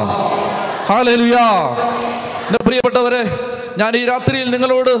 ഹല്ലേലൂയാ. എൻ്റെ പ്രിയപ്പെട്ടവരെ, ഞാൻ ഈ രാത്രിയിൽ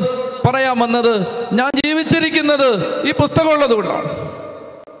നിങ്ങളോട് പറയാൻ വന്നത്, ഞാൻ ജീവിച്ചിരിക്കുന്നത് ഈ പുസ്തകം ഉള്ളത് കൊണ്ടാണ്.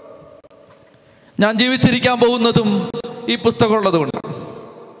 ഞാൻ ജീവിച്ചിരിക്കാൻ പോകുന്നതും ഈ പുസ്തകം ഉള്ളത് കൊണ്ടാണ്.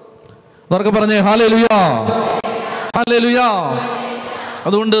 എന്നൊക്കെ പറഞ്ഞേ ഹല്ലേലൂയാ, ഹല്ലേലൂയാ.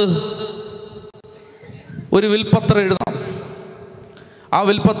 അതുകൊണ്ട് ഒരു വിൽപത്രം എഴുതാം. ആ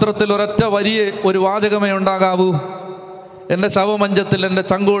വിൽപത്രത്തിൽ ഒരൊറ്റ വരിയെ, ഒരു വാചകമേ ഉണ്ടാകാവൂ. എൻ്റെ ശവമഞ്ചത്തിൽ എൻ്റെ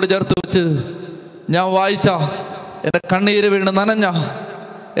ചങ്കോട് ചേർത്ത് വെച്ച് ഞാൻ വായിച്ച, എൻ്റെ കണ്ണീര് വീണ് നനഞ്ഞ,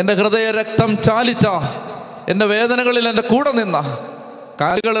 എൻ്റെ ഹൃദയ രക്തം ചാലിച്ച, എൻ്റെ വേദനകളിൽ എൻ്റെ കൂടെ നിന്ന,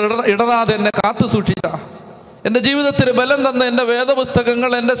 കാലുകൾ ഇടറാതെ എന്നെ കാത്തു സൂക്ഷിച്ച, എൻ്റെ ജീവിതത്തിന് ബലം തന്ന എൻ്റെ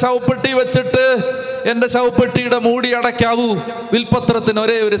വേദപുസ്തകങ്ങൾ എൻ്റെ ശവപ്പെട്ടി വെച്ചിട്ട് എൻ്റെ ശവപ്പെട്ടിയുടെ മൂടി അടയ്ക്കാവൂ. വിൽപത്രത്തിന്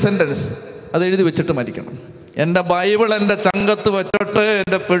ഒരേ ഒരു സെന്റൻസ്, അത് എഴുതി വെച്ചിട്ട് മരിക്കണം. എൻ്റെ ബൈബിൾ എൻ്റെ ചങ്കത്ത് വെച്ചിട്ട്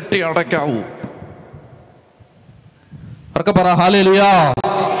എൻ്റെ പെട്ടി അടയ്ക്കാവൂ. അവർക്ക് പറ ഹല്ലേലൂയാ.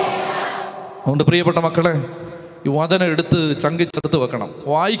 അതുകൊണ്ട് പ്രിയപ്പെട്ട മക്കളെ, ഈ വചനം എടുത്ത് ചങ്കിച്ചെടുത്ത് വെക്കണം,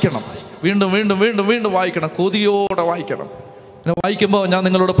 വായിക്കണം, വീണ്ടും വീണ്ടും വീണ്ടും വീണ്ടും വായിക്കണം, കൊതിയോടെ വായിക്കണം. എന്നെ വായിക്കുമ്പോൾ ഞാൻ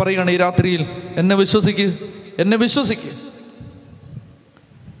നിങ്ങളോട് പറയുകയാണ്, ഈ രാത്രിയിൽ എന്നെ വിശ്വസിക്ക്, എന്നെ വിശ്വസിക്ക്.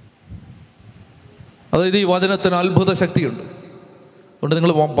 അതായത് ഈ വചനത്തിന് അത്ഭുത ശക്തിയുണ്ട്. അതുകൊണ്ട്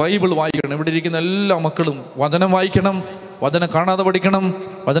നിങ്ങൾ ബൈബിൾ വായിക്കണം. ഇവിടെ ഇരിക്കുന്ന എല്ലാ മക്കളും വചനം വായിക്കണം, വചനം കാണാതെ പഠിക്കണം,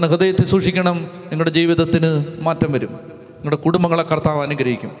 വചന ഹൃദയത്തിൽ സൂക്ഷിക്കണം. നിങ്ങളുടെ ജീവിതത്തിന് മാറ്റം വരും. നിങ്ങളുടെ കുടുംബങ്ങളെ കർത്താവ്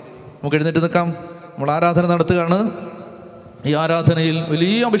അനുഗ്രഹിക്കും. നമുക്ക് എഴുന്നേറ്റ് നിൽക്കാം. നമ്മൾ ആരാധന നടത്തുകയാണ്. ഈ ആരാധനയിൽ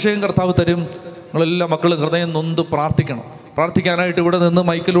വലിയ അഭിഷേകം കർത്താവ് തരും. നിങ്ങളെല്ലാ മക്കളും ഹൃദയം നൊന്ത് പ്രാർത്ഥിക്കണം. പ്രാർത്ഥിക്കാനായിട്ട് ഇവിടെ നിന്ന്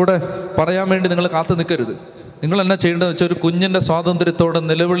മൈക്കിലൂടെ പറയാൻ വേണ്ടി നിങ്ങൾ കാത്തു നിൽക്കരുത്. നിങ്ങൾ എന്നാ ചെയ്യേണ്ടതെന്ന് വെച്ചാൽ, ഒരു കുഞ്ഞിൻ്റെ സ്വാതന്ത്ര്യത്തോടെ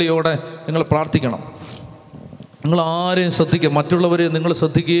നിലവിളിയോടെ നിങ്ങൾ പ്രാർത്ഥിക്കണം. നിങ്ങൾ ആരെയും ശ്രദ്ധിക്കുക, മറ്റുള്ളവരെ നിങ്ങൾ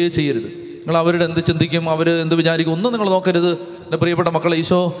ശ്രദ്ധിക്കുകയേ ചെയ്യരുത്. നിങ്ങൾ അവരുടെ എന്ത് ചിന്തിക്കും, അവർ എന്ത് വിചാരിക്കും, ഒന്നും നിങ്ങൾ നോക്കരുത്. എൻ്റെ പ്രിയപ്പെട്ട മക്കളെ,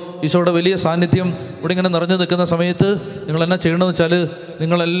 ഈശോയുടെ വലിയ സാന്നിധ്യം ഇവിടെ ഇങ്ങനെ നിറഞ്ഞു നിൽക്കുന്ന സമയത്ത് നിങ്ങൾ എന്നാ ചെയ്യണമെന്ന് വെച്ചാൽ,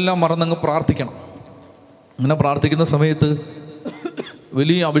 നിങ്ങളെല്ലാം മറന്നങ്ങ് പ്രാർത്ഥിക്കണം. അങ്ങനെ പ്രാർത്ഥിക്കുന്ന സമയത്ത്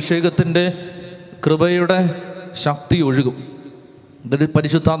വലിയ അഭിഷേകത്തിൻ്റെ കൃപയുടെ ശക്തി ഒഴുകും. എന്നിട്ട്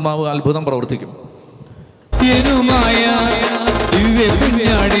പരിശുദ്ധാത്മാവ് അത്ഭുതം പ്രവർത്തിക്കും.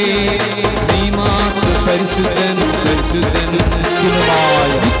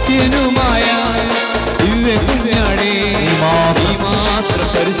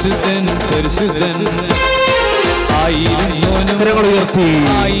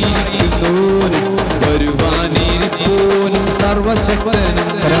 വരുവാനിരിപ്പോനും സർവശക്തനും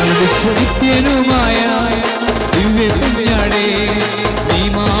നിത്യനുമായ ദിവ്യകുഞ്ഞാടേ, നീ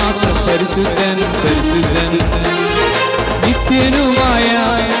മാത്രം പരിശുദ്ധൻ പരിശുദ്ധൻ. നിത്യനുമായ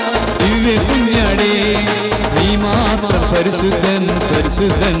ദിവ്യകുഞ്ഞാടേ, നീ മാത്രം പരിശുദ്ധൻ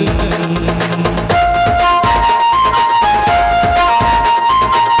പരിശുദ്ധൻ.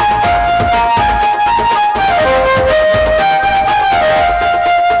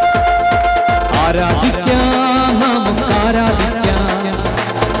 ആരാധിക്കാം, നമുക്ക് ആരാധിക്കാം,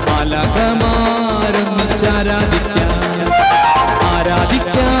 മാലാഖമാരൊന്നിച്ചാരാധിക്കാം.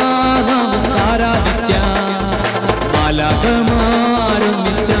 ആരാധിക്കാം, നമുക്ക് ആരാധിക്കാം,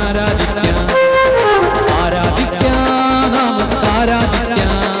 മാലാഖമാരൊന്നിച്ചാരാധിക്കാം. ആരാധിക്കാം, നമുക്ക്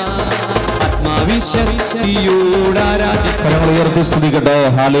ആരാധിക്കാം, ആത്മാവിശക്തിയോടാരാധിക്കാം. കരങ്ങൾ ഉയർത്തി സ്തുതിക്കട്ടെ.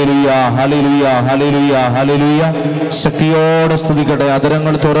 Hallelujah hallelujah hallelujah hallelujah. ശക്തിയോടെ സ്തുതിക്കട്ടെ.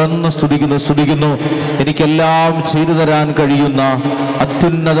 അധരങ്ങൾ തുറന്ന് സ്തുതിക്കുന്നു. എനിക്കെല്ലാം ചെയ്തു തരാൻ കഴിയുന്ന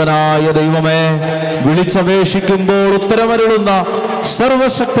അത്യുന്നതനായ ദൈവമേ, വിളിച്ചപേക്ഷിക്കുമ്പോൾ ഉത്തരമരുളുന്ന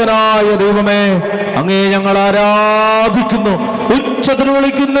സർവശക്തനായ ദൈവമേ, അങ്ങേ ഞങ്ങൾ ആരാധിക്കുന്നു. ഉച്ചത്തിൽ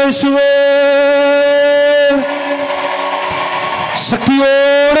വിളിക്കുന്ന യേശുവേ,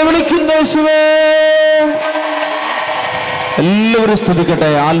 ശക്തിയോടെ വിളിക്കുന്ന യേശുവേ. എല്ലാവരും സ്തുതിക്കട്ടെ.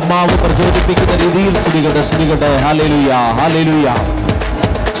 ആത്മാവ് പ്രചോദിപ്പിക്കുന്ന രീതിയിൽ സ്തുതിക്കട്ടെ. Hallelujah hallelujah.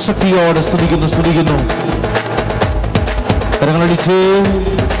 ശക്തിയോടെ സ്തുതിക്കുന്നു. കരങ്ങളടിച്ച്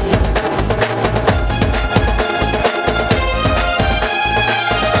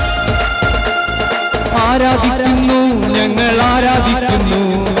ആരാധിക്കുന്നു, ഞങ്ങൾ ആരാധിക്കുന്നു,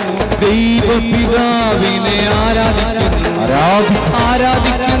 ദൈവപിതാവിനെ ആരാധിക്കുന്നു.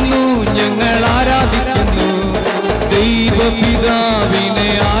 ആരാധിക്കുന്നു, ഞങ്ങൾ ആരാധിക്കുന്നു, ദൈവപിതാവിനെ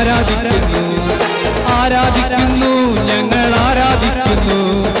ആരാധിക്കുന്നു. ആരാധിക്കുന്നു, ഞങ്ങൾ ആരാധിക്കുന്നു,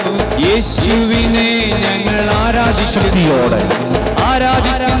 യേശുവിനെ ഞങ്ങൾ ആരാധിക്കുന്നു.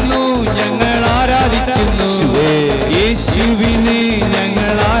 ആരാധിക്കുന്നു, ഞങ്ങൾ ആരാധിക്കുന്നു, യേശുവിനെ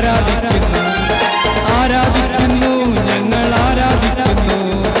ഞങ്ങൾ ആരാധിക്കുന്നു. ആരാധിക്കുന്നു, ഞങ്ങൾ ആരാധിക്കുന്നു,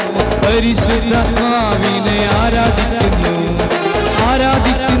 പരിശുദ്ധാത്മാവിനെ ആരാധിക്കുന്നു.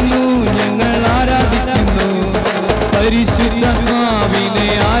 ആരാധിക്കുന്നു, ഞങ്ങൾ ആരാധിക്കുന്നു, പരിശുദ്ധാത്മാവിനെ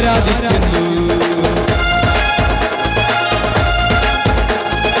ആരാധിക്കുന്നു.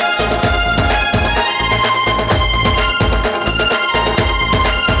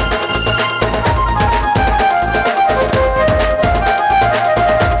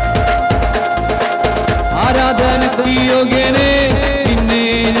 ആരാധനയ്ക്ക് യോഗ്യനെ നിന്നെ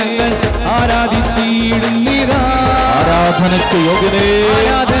ഞങ്ങൾ ആരാധിച്ചിടുന്നിതാ. ആരാധനയ്ക്ക് യോഗ്യനെ,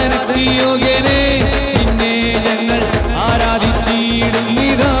 ആരാധനയ്ക്ക് യോഗ്യനെ നിന്നെ ഞങ്ങൾ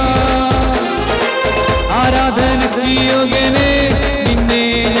ആരാധിച്ചിടുന്നിതാ. ആരാധനയ്ക്ക് യോഗ്യനെ നിന്നെ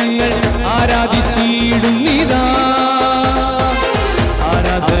ഞങ്ങൾ ആരാധിച്ചിടുന്നിതാ.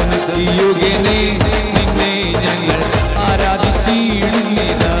 ആരാധനയ്ക്ക് യോഗ്യനെ നിന്നെ ഞങ്ങൾ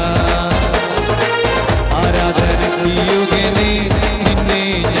ആരാധിച്ചിടുന്നിതാ. ആരാധനയ്ക്ക് യോഗ്യനെ നിന്നെ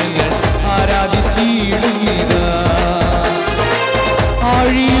ഞങ്ങൾ ആരാധിച്ചിടുന്നിതാ.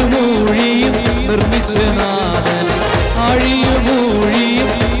 ആഴിയുമൂഴിയും നിർമ്മിച്ച നാഥൻ, ആഴിയുമൂഴിയും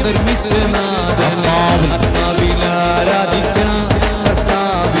നിർമ്മിച്ച നാഥൻ, ആത്മാവിൽ ആരാധിക്കാം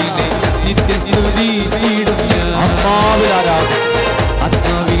കർത്താവിനെ നിത്യസ്തുതിച്ചിടും ഞാൻ. ആത്മാവിൽ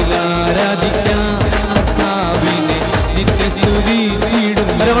ആരാധിക്കാം കർത്താവിനെ നിത്യസ്തുതിച്ചിടും.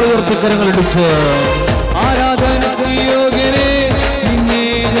 കരങ്ങളിടിച്ച് ആരാധനയ്ക്ക് യോഗ്യനെ നിന്നെ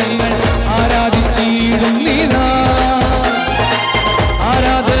ഞങ്ങൾ ആരാധിച്ചിടുന്നിതാ.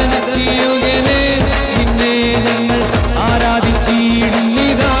 ആരാധനയ്ക്ക് യോഗ്യനെ നിന്നെ ഞങ്ങൾ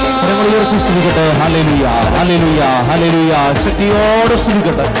ആരാധിച്ചിടുന്നിതാ. സ്തുതിക്കട്ടെ. Hallelujah hallelujah hallelujah. ശക്തിയോടെ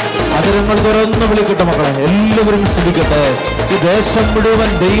സ്തുതിക്കട്ടെ. അതിരങ്ങൾ തുറന്ന് വിളിക്കട്ടെ. മക്കളെ എല്ലാവരും സ്തുതിക്കട്ടെ. ഈ ദേശം മുഴുവൻ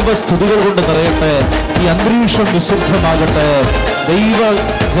ദൈവസ്തുതികൾ കൊണ്ട് നിറയട്ടെ. ഈ അന്തരീക്ഷം വിശുദ്ധമാകട്ടെ. ദൈവ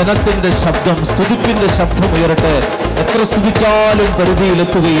ജനത്തിന്റെ ശബ്ദം, സ്തുതിപ്പിന്റെ ശബ്ദം ഉയരട്ടെ. എത്ര സ്തുതിച്ചാലും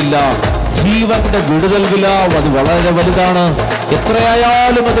പരിധിയിലെത്തുകയില്ല. ജീവന്റെ വിടുതൽ വില അത് വളരെ വലുതാണ്.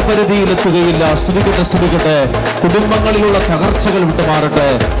 എത്രയായാലും അത് പരിധിയിലെത്തുകയില്ല. സ്തുതിക്കട്ടെ. കുടുംബങ്ങളിലുള്ള തകർച്ചകൾ വിട്ടുമാറട്ടെ.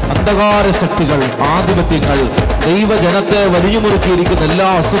 അന്ധകാര ശക്തികൾ, ആധിപത്യങ്ങൾ, ദൈവജനത്തെ വലിഞ്ഞു മുറുക്കിയിരിക്കുന്ന എല്ലാ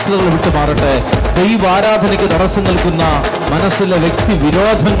അസ്വസ്ഥതകളും വിട്ടുമാറട്ടെ. ദൈവാരാധനയ്ക്ക് തടസ്സം നിൽക്കുന്ന മനസ്സിലെ വ്യക്തി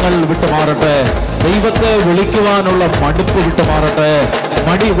വിരോധങ്ങൾ വിട്ടുമാറട്ടെ. ദൈവത്തെ വിളിക്കുവാനുള്ള മടുപ്പ് വിട്ടുമാറട്ടെ,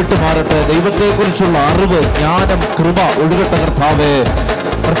 മടി വിട്ടുമാറട്ടെ. ദൈവത്തെക്കുറിച്ചുള്ള അറിവ്, ജ്ഞാനം, കൃപ ഒഴുകട്ടെ കർത്താവേ.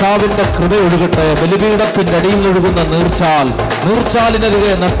 കർത്താവിന്റെ കൃപ ഒഴുകട്ടെ. ബലിപീഠത്തിന്റെ അടിയിൽ ഒഴുകുന്ന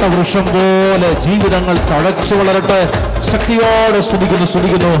നീർച്ചാലിനരികെ നട്ട വൃക്ഷം പോലെ ജീവിതങ്ങൾ തഴച്ചു വളരട്ടെ. ശക്തിയോടെ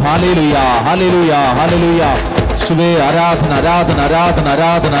സ്തുതിക്കുന്നു. Hallelujah, hallelujah, hallelujah. യേശുവേ, ആരാധന, ആരാധന, ആരാധന,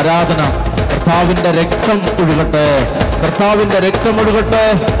 ആരാധന, ആരാധന. കർത്താവിന്റെ രക്തം ഒഴുകട്ടെ, കർത്താവിന്റെ രക്തം ഒഴുകട്ടെ.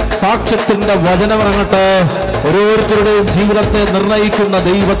 സാക്ഷ്യത്തിന്റെ വചനമിറങ്ങട്ടെ. ഓരോരുത്തരുടെയും ജീവിതത്തെ നിർണയിക്കുന്ന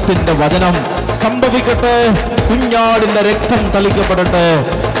ദൈവത്തിന്റെ വചനം സംഭവിക്കട്ടെ. കുഞ്ഞാടിന്റെ രക്തം തളിക്കപ്പെടട്ടെ.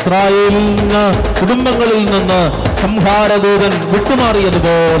 ഇസ്രായേലിന് കുടുംബങ്ങളിൽ നിന്ന് സംഹാരദൂതൻ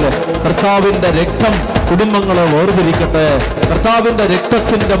വിട്ടുമാറിയതുപോലെ കർത്താവിന്റെ രക്തം കുടുംബങ്ങളെ വേർതിരിക്കട്ടെ. കർത്താവിന്റെ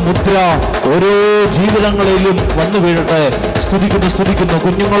രക്തത്തിന്റെ മുദ്ര ഓരോ ജീവിതങ്ങളിലും വന്നു വീഴട്ടെ. സ്തുതിക്കുന്നു.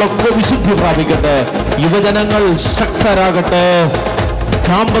 കുഞ്ഞുങ്ങളൊക്കെ വിശുദ്ധി പ്രാപിക്കട്ടെ. യുവജനങ്ങൾ ശക്തരാകട്ടെ.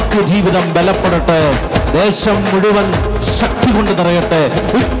 ദാമ്പത്യ ജീവിതം ബലപ്പെടട്ടെ. ദേശം മുഴുവൻ ശക്തി കൊണ്ട് നിറയട്ടെ.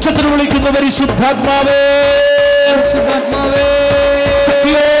 ഉച്ചത്തിൽ വിളിക്കുന്ന പരിശുദ്ധാത്മാവേ,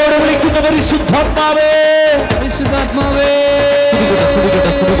 ശക്തിയോടെ വിളിക്കുന്ന പരിശുദ്ധാത്മാവേ,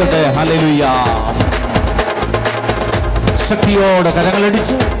 സ്തുതിക്കട്ടെ. ഹല്ലേലൂയ. ശക്തിയോടെ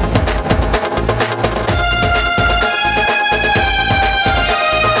കരങ്ങളടിച്ച്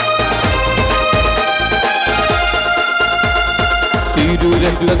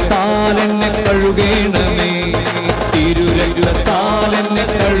തിരുരക്തത്താൽ എന്നെ കഴുകേണമേ, തിരുരക്തത്താൽ എന്നെ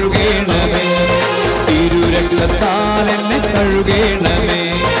കഴുകേണമേ, തിരുരക്തത്താൽ എന്നെ കഴുകേണമേ,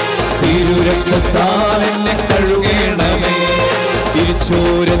 തിരുരക്തത്താൽ എന്നെ കഴുകേണമേ.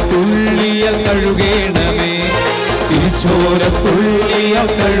 തിരുച്ചോരത്തുള്ളിയാൽ കഴുകേണമേ, തിരുച്ചോരത്തുള്ളിയാൽ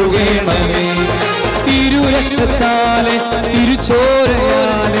കഴുകേണമേ. തിരുരക്തത്താലെ,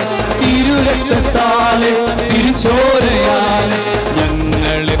 തിരുച്ചോരയാലെ, തിരുരക്തത്താലെ, തിരുച്ചോരയാലെ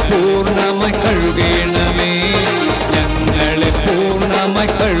ഞങ്ങളെ പൂർണ്ണമായി കഴുകേണമേ, ഞങ്ങളെ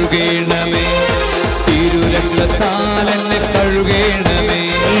പൂർണ്ണമായി കഴുകേണമേ. തിരുരക്തത്താൽ എന്നെ കഴുകേണമേ,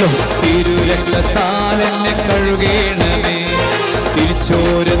 തിരുരക്തത്താൽ എന്നെ കഴുകേണമേ.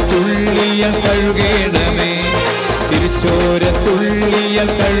 തിരുച്ചോരത്തുള്ളിയാൽ കഴുകേണമേ, തിരുച്ചോരത്തുള്ളിയാൽ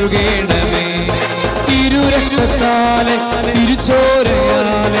കഴുകേണമേ. തിരുരക്തത്താലെ,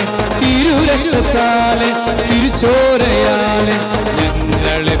 തിരുച്ചോരയാലെ, തിരുരക്തത്താലെ, തിരുച്ചോരയാലെ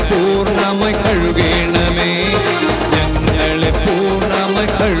ഞങ്ങളെ പൂർണ്ണമായി കഴുകേണമേ, ഞങ്ങളെ പൂർണ്ണമായി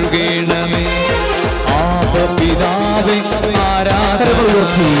കഴുകേണമേ. ആബപിതാവേ ആരാധന,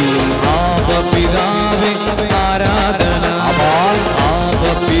 ആബപിതാവേ ആരാധന,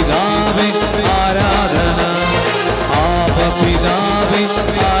 ആബപിതാവേ ആരാധന, ആബപിതാവേ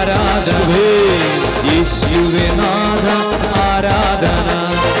ആരാധന. യേശുവേ നാഥ ആരാധന,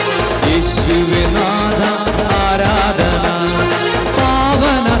 യേശുവേ നാഥ ആരാധന.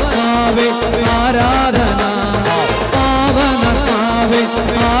 പാവനാത്മാവേ ആരാധന, പാവനാത്മാവേ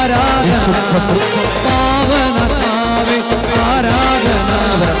ആരാധന, പാവനാത്മാവേ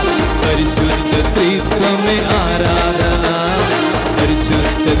ആരാധന. പരിശുദ്ധ ത്രിത്വമേ ആരാധന,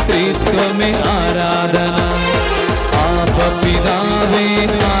 പരിശുദ്ധ ത്രിത്വമേ ആരാധന. ആബപിതാവേ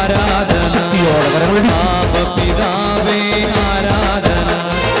ആരാധന, ആബപിതാവേ ആരാധന.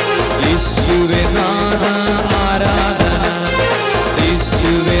 യേശുവേ നാഥ ആരാധന,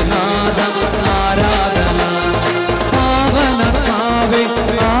 യേശുവേ നാഥ ആരാധന. പാവനാത്മാവേ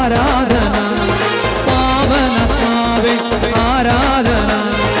ആരാധന, പാവനാത്മാവേ ആരാധന.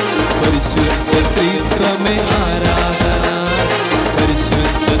 പരിശുദ്ധ ത്രിത്വമേ ആരാധന,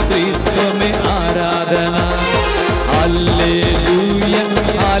 പരിശുദ്ധ ത്രിത്വമേ ആരാധന. Hallelujah,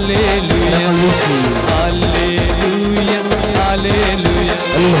 hallelujah, hallelujah, hallelujah,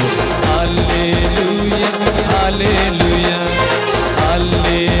 hallelujah, hallelujah,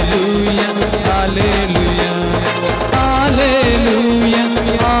 hallelujah, hallelujah, hallelujah,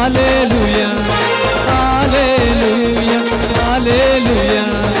 hallelujah, hallelujah,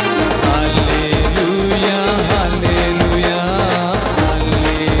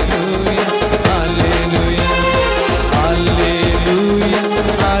 hallelujah,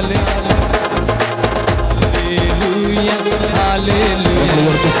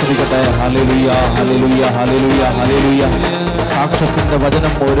 hallelujah, hallelujah, hallelujah, hallelujah, സാക്ഷ്യത്തിന്റെ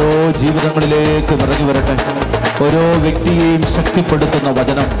വചനം ഓരോ ജീവിതങ്ങളിലേക്ക് നിറഞ്ഞു വരട്ടെ. ഓരോ വ്യക്തിയെയും ശക്തിപ്പെടുത്തുന്ന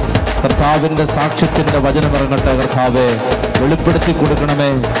വചനം, കർത്താവിന്റെ സാക്ഷ്യത്തിന്റെ വചനം ഇറങ്ങട്ടെ. കർത്താവെ വെളിപ്പെടുത്തി കൊടുക്കണമേ.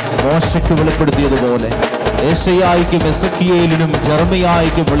 മോശയ്ക്ക് വെളിപ്പെടുത്തിയതുപോലെ, ഏശയ്യായിക്കും എസക്കിയേലിനും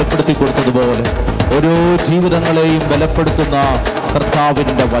ജെറമിയായിക്കും വെളിപ്പെടുത്തി കൊടുത്തതുപോലെ ഓരോ ജീവിതങ്ങളെയും ബലപ്പെടുത്തുന്ന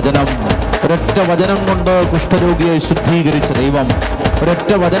കർത്താവിൻ്റെ വചനം. ഒരൊറ്റ വചനം കൊണ്ട് കുഷ്ഠരോഗിയെ ശുദ്ധീകരിച്ച ദൈവം,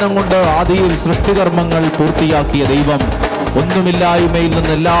 ഒരൊറ്റ വചനം കൊണ്ട് ആദിയിൽ സൃഷ്ടികർമ്മങ്ങൾ പൂർത്തിയാക്കിയ ദൈവം, ഒന്നുമില്ലായ്മയിൽ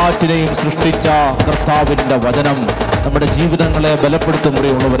നിന്ന് എല്ലാറ്റിനെയും സൃഷ്ടിച്ച കർത്താവിൻ്റെ വചനം നമ്മുടെ ജീവിതങ്ങളെ ബലപ്പെടുത്തും.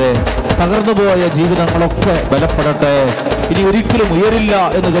 പ്രിയമുള്ളവരെ, തകർന്നുപോയ ജീവിതങ്ങളൊക്കെ ബലപ്പെടട്ടെ. ഇനി ഒരിക്കലും ഉയരില്ല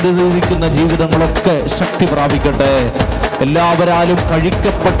എന്ന് കരുതിയിരിക്കുന്ന ജീവിതങ്ങളൊക്കെ ശക്തി പ്രാപിക്കട്ടെ. എല്ലാവരാലും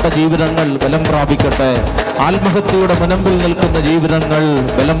പഴിക്കപ്പെട്ട ജീവിതങ്ങൾ ബലം പ്രാപിക്കട്ടെ. ആത്മഹത്യയുടെ മുനമ്പിൽ നിൽക്കുന്ന ജീവിതങ്ങൾ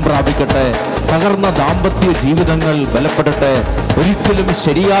ബലം പ്രാപിക്കട്ടെ. തകർന്ന ദാമ്പത്യ ജീവിതങ്ങൾ ബലപ്പെടട്ടെ. ഒരിക്കലും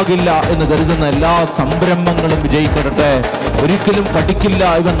ശരിയാകില്ല എന്ന് കരുതുന്ന എല്ലാ സംരംഭങ്ങളും വിജയിക്കട്ടെ. ഒരിക്കലും പഠിക്കില്ല,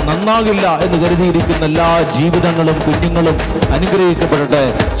 ഇവൻ നന്നാകില്ല എന്ന് കരുതിയിരിക്കുന്ന എല്ലാ ജീവിതങ്ങളും കുഞ്ഞുങ്ങളും അനുഗ്രഹിക്കപ്പെടട്ടെ.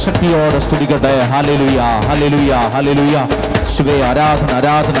 ശക്തിയോടെ സ്തുതിക്കട്ടെ. Hallelujah, hallelujah, hallelujah. യേശുവേ, ആരാധന,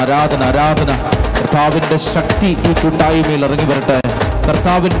 ആരാധന, ആരാധന, ആരാധന. കർത്താവിൻ്റെ ശക്തി ഈ കൂട്ടായ്മയിൽ ഇറങ്ങി വരട്ടെ.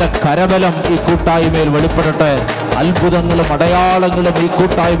 കർത്താവിൻ്റെ കരബലം ഈ കൂട്ടായ്മയിൽ വെളിപ്പെടട്ടെ. അത്ഭുതങ്ങളും അടയാളങ്ങളും ഈ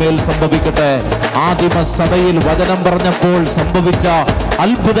കൂട്ടായ്മയിൽ സംഭവിക്കട്ടെ. ആദിമ സഭയിൽ വചനം പറഞ്ഞപ്പോൾ സംഭവിച്ച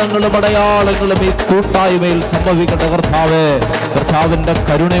അത്ഭുതങ്ങളും അടയാളങ്ങളും ഈ കൂട്ടായ്മയിൽ സംഭവിക്കട്ടെ. കർത്താവിൻ്റെ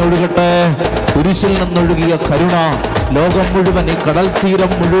കരുണ ഒഴുകട്ടെ. കുരിശിൽ നിന്നൊഴുകിയ കരുണ ലോകം മുഴുവൻ, ഈ കടൽ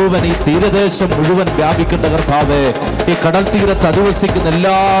തീരം മുഴുവൻ, ഈ തീരദേശം മുഴുവൻ വ്യാപിക്കട്ടെ. കർത്താവേ, ഈ കടൽ തീരത്ത് അധിവസിക്കുന്ന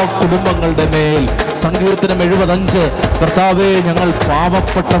എല്ലാ കുടുംബങ്ങളുടെ മേൽ സങ്കീർത്തനം 75, കർത്താവേ, ഞങ്ങൾ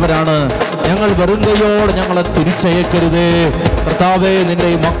പാവപ്പെട്ടവരാണ്, ഞങ്ങൾ വെറുങ്കയോടെ ഞങ്ങളെ തിരിച്ചയക്കരുതേ. കർത്താവേ, നിന്റെ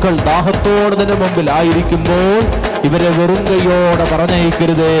ഈ മക്കൾ ദാഹത്തോടെ നിന്റെ മുമ്പിൽ ആയിരിക്കുമ്പോൾ ഇവരെ വെറുങ്കയോടെ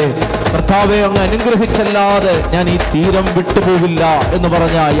പറഞ്ഞയക്കരുതേ. കർത്താവെ, അങ്ങ് അനുഗ്രഹിച്ചല്ലാതെ ഞാൻ ഈ തീരം വിട്ടുപോവില്ല എന്ന്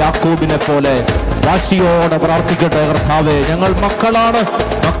പറഞ്ഞ യാക്കോബിനെ പോലെ വാശിയോടെ പ്രാർത്ഥിക്കട്ടെ. കർത്താവെ, ഞങ്ങൾ മക്കളാണ്,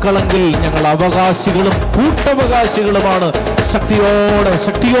 മക്കളെങ്കിൽ ഞങ്ങൾ അവകാശികളും കൂട്ടവകാശികളുമാണ്. ശക്തിയോടെ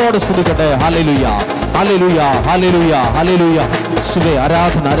ശക്തിയോടെ സ്തുതിക്കട്ടെ. Hallelujah, hallelujah, hallelujah, hallelujah. യേശുവേ,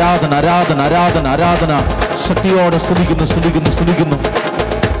 ആരാധന, ആരാധന, ആരാധന, ആരാധന, ആരാധന. ശക്തിയോടെ സ്തുതിക്കുന്നു, സ്തുതിക്കുന്നു, സ്തുതിക്കുന്നു.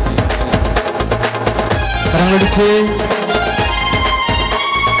 കരങ്ങളടിച്ച്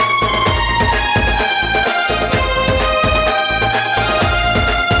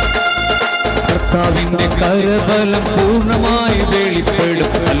കർത്താവിന്റെ കരബലം പൂർണ്ണമായി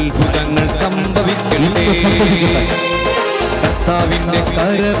വെളിപ്പെടും. അത്ഭുതങ്ങൾ സംഭവിക്കട്ടെ. കർത്താവിന്റെ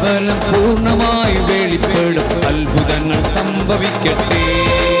കരബലം പൂർണ്ണമായി വെളിപ്പെടും. അത്ഭുതങ്ങൾ സംഭവിക്കട്ടെ.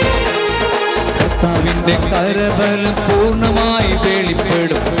 കർത്താവിന്റെ കരബലം പൂർണ്ണമായി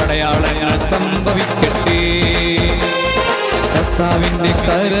വെളിപ്പെടും. അടയാളങ്ങൾ സംഭവിക്കട്ടെ. കർത്താവിന്റെ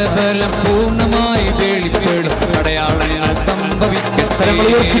കരബലം പൂർണ്ണമായി വെളിപ്പെടും. അടയാളങ്ങൾ സംഭവിക്കട്ടെ.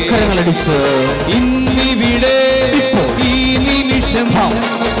 ഇന്നിവിടെ ഈ നിമിഷം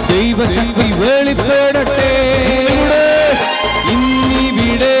ദൈവശക്തി വെളിപ്പെടട്ടെ.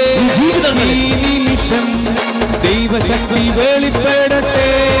 ഇന്നിവിടെ ഈ നിമിഷം ദൈവശക്തി വെളിപ്പെടട്ടെ.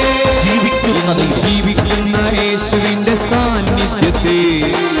 ജീവിക്കുന്ന യേശുവിന്റെ സാന്നിധ്യത്തെ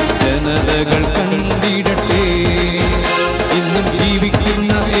ജനതകൾ കണ്ടിടട്ടെ. ഇന്നും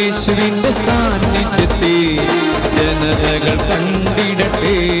ജീവിക്കുന്ന യേശുവിന്റെ സാന്നിധ്യത്തെ ജനതകൾ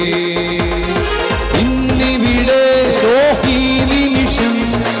കണ്ടിടട്ടെ. ഇന്നിവിടെ ഈ നിമിഷം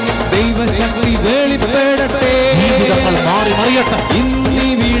ദൈവശക്തി വെളിപ്പെടട്ടെ.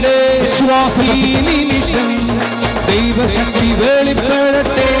 ഇന്നിവിടെ ഈ നിമിഷം ദൈവശക്തി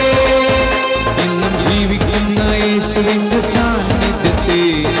വെളിപ്പെടട്ടെ. ഇന്നും ജീവിക്കുന്ന യേശുവിന്റെ സാന്നിധ്യത്തെ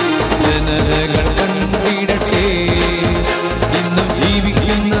ജനതകൾ കണ്ടിടട്ടെ. ഇന്നും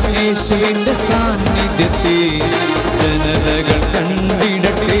ജീവിക്കുന്ന യേശുവിന്റെ സാന്നിധ്യത്തെ ജനതകൾ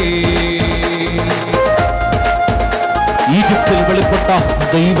കണ്ടിടട്ടെ. ഈജിപ്തിൽ വെളിപ്പെട്ട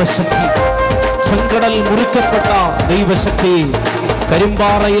ദൈവശക്തി, ചെങ്കടൽ മുറിക്കപ്പെട്ട ദൈവശക്തി,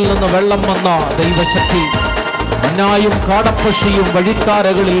 കരിമ്പാറയിൽ നിന്ന് വെള്ളം വന്ന ദൈവശക്തി, മന്നായും കാടപ്പക്ഷിയും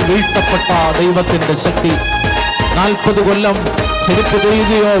വഴിത്താരകളിൽ വീഴ്ത്തപ്പെട്ട ദൈവത്തിന്റെ ശക്തി, 40 കൊല്ലം ചെരുപ്പ്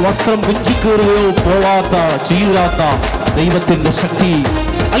തൊയ്യുകയോ വസ്ത്രം കുഞ്ചിക്കേറുകയോ പോവാത്ത ചീരാത്ത ദൈവത്തിന്റെ ശക്തി,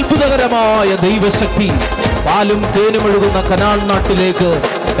 അത്ഭുതകരമായ ദൈവശക്തി, പാലും തേനും ഒഴുകുന്ന കനാൻ നാട്ടിലേക്ക്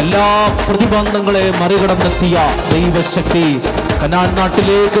എല്ലാ പ്രതിബന്ധങ്ങളെ മറികടന്നെത്തിയ ദൈവശക്തി, കനാൻ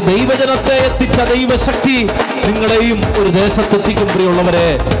നാട്ടിലേക്ക് ദൈവജനത്തെ എത്തിച്ച ദൈവശക്തി നിങ്ങളെയും ഒരു ദേശത്തെത്തിക്കും. പ്രിയമുള്ളവരെ,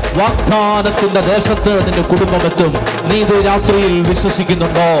 വാഗ്ദാനത്തിന്റെ ദേശത്ത് നിന്റെ കുടുംബമെത്തും. നീ ഇത് രാത്രിയിൽ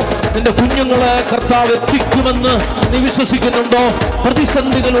വിശ്വസിക്കുന്നുണ്ടോ? നിന്റെ കുഞ്ഞുങ്ങളെ കർത്താവ് എത്തിക്കുമെന്ന് നീ വിശ്വസിക്കുന്നുണ്ടോ?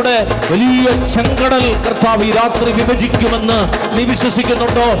 പ്രതിസന്ധികളുടെ വലിയ ചെങ്കടൽ കർത്താവ് ഈ രാത്രി വിഭജിക്കുമെന്ന് നീ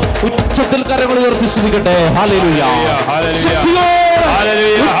വിശ്വസിക്കുന്നുണ്ടോ? ഉച്ചത്തിൽ കരങ്ങൾ ഉയർത്തി സ്തുതിക്കട്ടെ. ഹല്ലേലൂയ,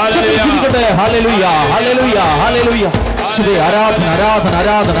 സ്തുതിക്കട്ടെ. Hallelujah, hallelujah, hallelujah. യേശുവേ, ആരാധന, ആരാധന,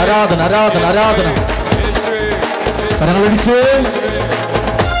 ആരാധന, ആരാധന, ആരാധന, ആരാധന. കരങ്ങളടിച്ച്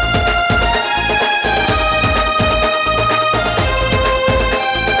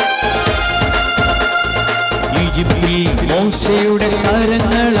ഈജിപ്തിൽ ഈജിപ്തിൽ മോശയുടെ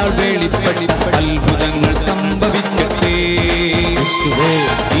കരങ്ങളാൽ വെളിപ്പെട്ട അത്ഭുതങ്ങൾ സംഭവിക്കട്ടെ.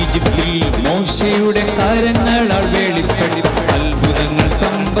 ഈജിപ്തിൽ മോശയുടെ കരങ്ങളാൽ വെളിപ്പെട്ട അത്ഭുതങ്ങൾ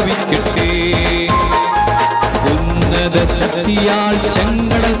സംഭവിക്കട്ടെ. ഉന്നത ശക്തിയാൽ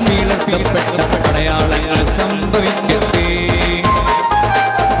ചെങ്കടൽ പിളർത്തപ്പെട്ട അടയാളങ്ങൾ സംഭവിക്കട്ടെ.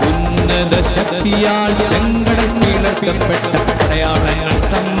 ഉന്നത ശക്തിയാൽ ചെങ്കടൽ പിളർത്തപ്പെട്ട അടയാളങ്ങൾ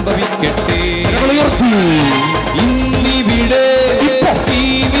സംഭവിക്കട്ടെ. ഇന്നിവിടെ ഈ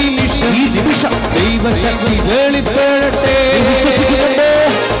നിമിഷം ദൈവശക്തി വെളിപ്പെടട്ടെ.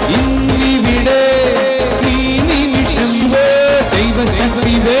 ഇന്നിവിടെ ഈ നിമിഷം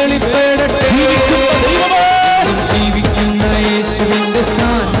ദൈവശക്തി വെളിപ്പെടട്ടെ. ജീവിക്കുന്ന യേശുവിന്റെ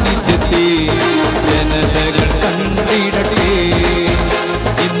സാന്നിധ്യത്തെ ജനതകൾ കണ്ടിടട്ടെ.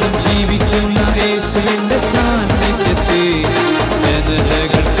 ഇന്നും ജീവിക്കുന്ന യേശുവിന്റെ സാന്നിധ്യത്തെ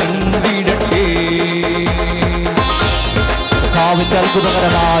ജനതകൾ കണ്ടിടട്ടെ.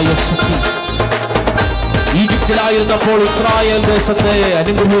 അത്ഭുതകരമായ ശക്തി ഈജിപ്തിലായിരുന്നപ്പോൾ ഇസ്രായേൽ ദേശത്തെ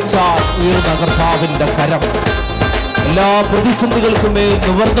അനുഗ്രഹിച്ച ഉയർന്ന കർത്താവിന്റെ കരം, എല്ലാ പ്രതിസന്ധികൾക്കുമേൽ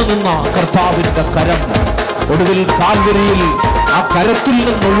നിവർന്നു നിന്ന കർത്താവിന്റെ കരം, ഒടുവിൽ കാൽവരിയിൽ ആ കരത്തിൽ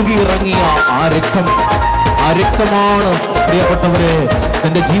നിന്നൊഴുകിയിറങ്ങിയ ആ രക്തമാണ് പ്രിയപ്പെട്ടവരെ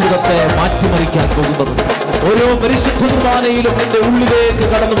എന്റെ ജീവിതത്തെ മാറ്റിമറിക്കാൻ പോകുന്നത്. ഓരോ പരിശുദ്ധ കുർബാനയിലും എന്റെ ഉള്ളിലേക്ക്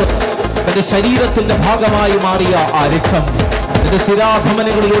കടന്നു വന്ന് എന്റെ ശരീരത്തിന്റെ ഭാഗമായി മാറിയ ആ രക്തം, എന്റെ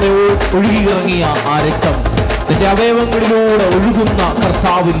സ്ഥിരാധമനികളിലൂടെ ഒഴുകിയിറങ്ങിയ ആ രക്തം, എന്റെ അവയവങ്ങളിലൂടെ ഒഴുകുന്ന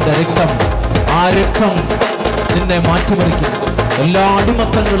കർത്താവിന്റെ രക്തം, ആ രക്തം നിന്നെ മാറ്റിമറിക്കും. എല്ലാ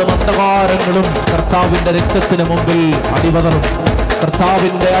അടിമത്തങ്ങളും അന്ധകാരങ്ങളും കർത്താവിന്റെ രക്തത്തിന് മുമ്പിൽ അടിപതറും.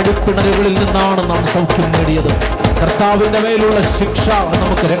 കർത്താവിന്റെ അടിപ്പിണരുകളിൽ നിന്നാണ് നാം സൗഖ്യം നേടിയത്. കർത്താവിന്റെ മേലുള്ള ശിക്ഷ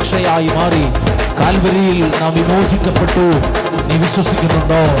നമുക്ക് രക്ഷയായി മാറി. കാൽവരിയിൽ നാം വിമോചിക്കപ്പെട്ടു. നീ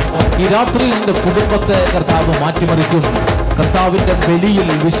വിശ്വസിക്കുന്നുണ്ടോ? ഈ രാത്രി നിന്റെ കുടുംബത്തെ കർത്താവ് മാറ്റിമറിക്കും. കർത്താവിന്റെ ബലിയിൽ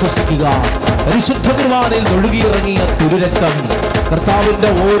വിശ്വസിക്കുക. പരിശുദ്ധ കുർബാനയിൽ ഒഴുകിയിറങ്ങിയ തിരുരക്തം, കർത്താവിന്റെ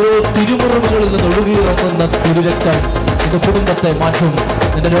ഓരോ തിരുമുറിവുകളിൽ നിന്ന് ഒഴുകിയിറങ്ങുന്ന തിരുരക്തം നിന്റെ കുടുംബത്തെ മാറ്റും.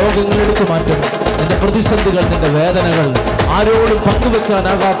 നിന്റെ രോഗങ്ങൾ എടുത്തു മാറ്റും. നിന്റെ പ്രതിസന്ധികൾ, നിന്റെ വേദനകൾ, ആരോടും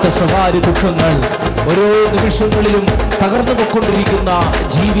പങ്കുവെക്കാനാകാത്ത സ്വകാര്യ ദുഃഖങ്ങൾ, ഓരോ നിമിഷങ്ങളിലും തകർന്നു പോയിക്കൊണ്ടിരിക്കുന്ന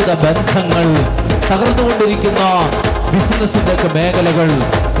ജീവിത ബന്ധങ്ങൾ, തകർന്നുകൊണ്ടിരിക്കുന്ന ബിസിനസിന്റെ ഒക്കെ മേഖലകൾ,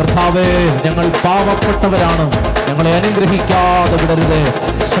 കർത്താവേ ഞങ്ങൾ പാവപ്പെട്ടവരാണ്, ഞങ്ങളെ അനുഗ്രഹിക്കാതെ വിടരുതേ.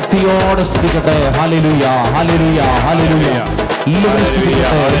 ശക്തിയോടെ സ്തുതിക്കട്ടെ. Hallelujah, hallelujah, hallelujah. എല്ലാവരും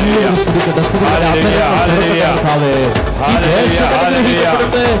സ്തുതിക്കട്ടെ, എല്ലാവരും സ്തുതിക്കട്ടെ. കർത്താവേ, ഈ ദേശം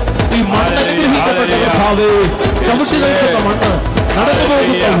അനുഗ്രഹിക്കപ്പെടട്ടെ, ഈ മണ്ണ് അനുഗ്രഹിക്കപ്പെട്ട കർത്താവേ, ചവിട്ടി നിൽക്കുന്ന മണ്ണ്, നടന്നു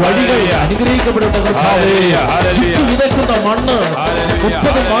പോകുന്ന വഴികൾ അനുഗ്രഹിക്കപ്പെടട്ടെ കർത്താവേ. വിതയ്ക്കുന്ന മണ്ണ്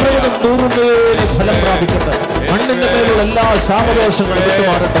 30, 60, 100 ഫലം പ്രാപിക്കട്ടെ. മണ്ണിന്റെ മേലുള്ള എല്ലാ ശാപദോഷങ്ങളും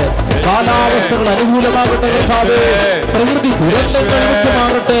വിട്ടുമാറട്ടെ. കാലാവസ്ഥകൾ അനുകൂലമാകട്ടെ കർത്താവേ. പ്രകൃതി ദുരന്തങ്ങൾ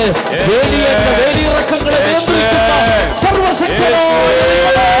വിട്ടുമാറട്ടെ. വേലിയിറക്കങ്ങളെ നിയന്ത്രിക്കുന്ന സർവശക്തനായ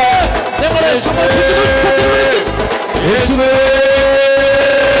ഞങ്ങളെ സമർപ്പിക്കുന്നു.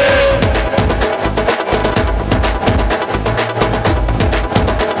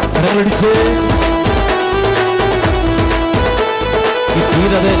 ഈ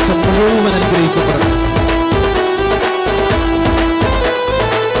തീരദേശം മുഴുവൻ അനുഗ്രഹിക്കപ്പെടണം.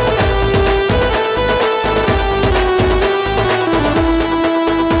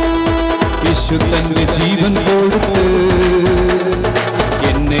 യേശു തന്റെ ജീവൻ കൊടുത്ത്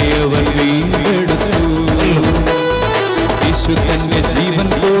എന്നെ അവൻ വീണ്ടെടുത്തു. യേശു തന്റെ ജീവൻ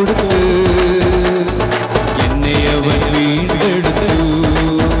കൊടുത്ത് എന്നെ അവൻ വീണ്ടെടുത്തു.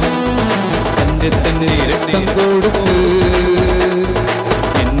 തന്നെ രക്തം കൊടുത്ത്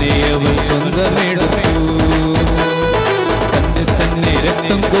എന്നെ അവൻ സ്വന്തമെടുത്തു. തന്നെ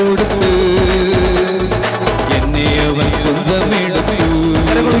രക്തം കൊടുത്ത് എന്നെ അവൻ സ്വന്തമെടുത്തു.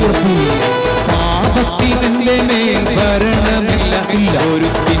 പാപത്തിനെന്റെ മേൽ ഭരണമില്ല, ഒരു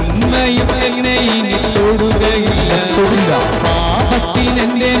തിന്മയും എന്നെ ഇനി തൊടുകയില്ല.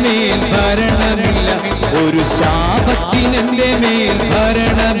 പാപത്തിനെന്റെ മേൽ ഭരണമില്ല, ഒരു ശാപത്തിനെന്റെ മേൽ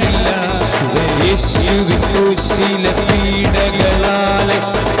ഭരണമില്ല. യേശുവിൻ ക്രൂശിലെ പീഡകളാലെ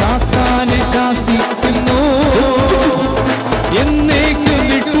സാത്താനെ ശാസിക്കുന്നു. എന്നേക്കും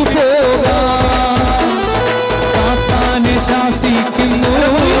വിട്ടുപോകാം. സാത്താനെ ശാസിക്കുന്നു.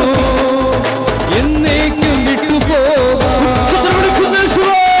 എന്നേക്കും വിട്ടുപോകാം.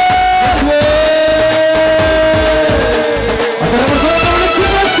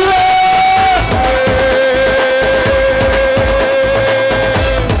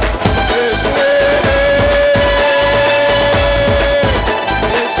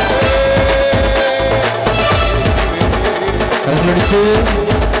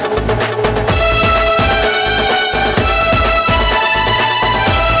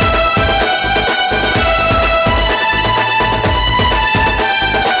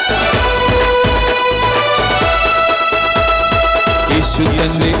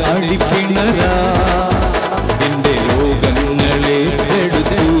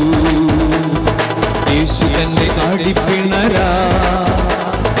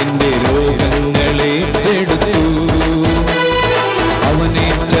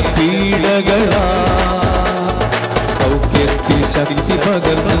 ശക്തി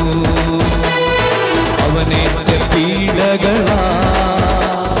പകർന്നു. അവനേറ്റ പീഡകളാ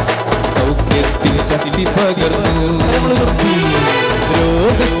സൗഖ്യത്തിൽ ശക്തി പകർന്നു.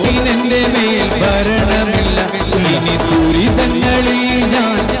 രോഗത്തിനെന്റെ മേൽ ഭരണമില്ല, ഇനി ദുരിതങ്ങളിൽ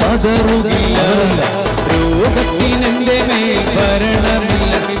ഞാൻ പതറുകില്ല. രോഗത്തിനെന്റെ മേൽ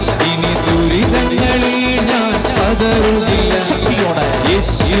ഭരണമില്ല, ഇനി ദുരിതങ്ങളിൽ ഞാൻ പതറുകില്ല.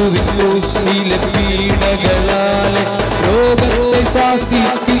 യേശുവിൻ ക്രൂശിലെ പീഡകളാലെ രോഗത്തെ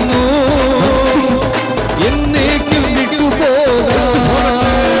ശാസിക്കുന്നു. എന്നേക്കും വിട്ടുപോകാം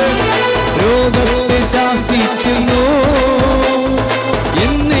രോഗത്തെ ശാസിക്കുന്നു.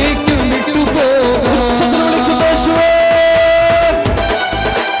 എന്നേക്കും വിട്ടുപോകാം.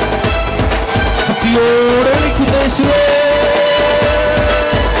 ശക്തിയോടെ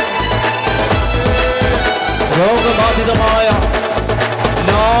രോഗബാധിതമായ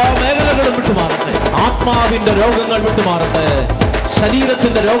എല്ലാ മേഖലകളും വിട്ടുമാറട്ടെ. ആത്മാവിന്റെ രോഗങ്ങൾ വിട്ടുമാറട്ടെ.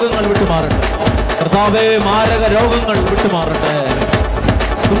 ശരീരത്തിന്റെ രോഗങ്ങൾ വിട്ടുമാറട്ടെ. കർത്താവേ, മാരക രോഗങ്ങൾ വിട്ടുമാറട്ടെ.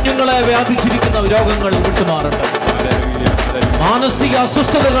 കുഞ്ഞുങ്ങളെ വ്യാപിച്ചിരിക്കുന്ന രോഗങ്ങൾ വിട്ടുമാറട്ടെ. മാനസിക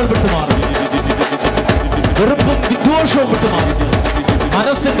അസ്വസ്ഥതകൾ വിട്ടുമാറട്ടെ. വെറുപ്പും വിദ്വേഷവും വിട്ടുമാറട്ടെ.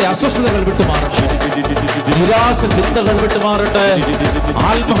 മനസ്സിന്റെ അസ്വസ്ഥതകൾ വിട്ടുമാറട്ടെ. നിരാശ ചിന്തകൾ വിട്ടുമാറട്ടെ.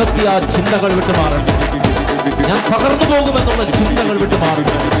 ആത്മഹത്യ ചിന്തകൾ വിട്ടുമാറട്ടെ. ഞാൻ തകർന്നു പോകുമെന്നുള്ള ചിന്തകൾ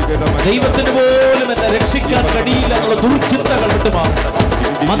വിട്ടുമാറട്ടെ. ദൈവത്തിന് പോലും എന്നെ രക്ഷിക്കാൻ കഴിയില്ല എന്നുള്ള ദുർചിന്തകൾ വിട്ടുമാറട്ടെ.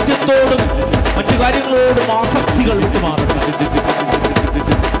 മദ്യത്തോടും മറ്റു കാര്യങ്ങളോടും ആസക്തികൾ വിട്ടുമാറട്ടെ.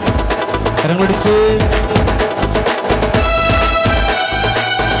 കരങ്ങളടിച്ച്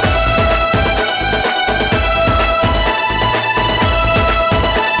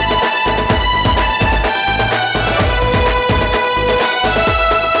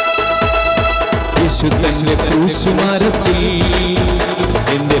യേശുവിന്റെ ക്രൂശുമരത്തിൽ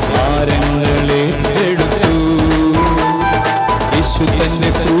എന്റെ ഭാരങ്ങളെ എടുത്തു. യേശുവിന്റെ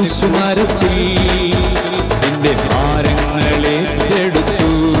ക്രൂശുമരത്തിൽ എന്റെ ഭാരങ്ങളെ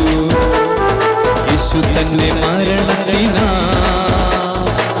എടുത്തു. യേശുവിന്റെ മരണത്തിനാ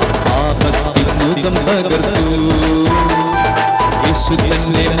പാപത്തിൻ മുഖം പകർത്തു.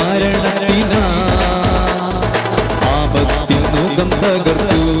 യേശുവിന്റെ മരണത്തിനാ പാപത്തിൻ മുഖം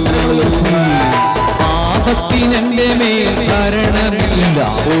പകർത്തു. പാപത്തിനെന്റെ മേൽ ഭരണമില്ല,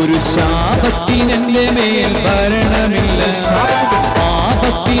 ഒരു ശാപത്തിനെന്റെ മേൽ ഭരണമില്ല.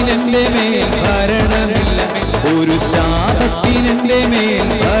 പാപത്തിനെന്റെ മേൽ ഭരണമില്ല, ഒരു ശാപത്തിനെന്റെ മേൽ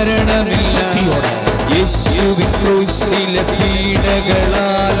ഭരണമില്ല. യേശുവിൻ ക്രൂശിലെ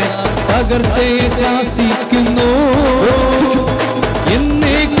പീഡകളാലെ പകർച്ചയെ ശാസിക്കുന്നു.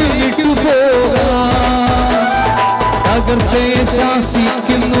 എന്നേക്കും വിട്ടുപോകാം പകർച്ചയെ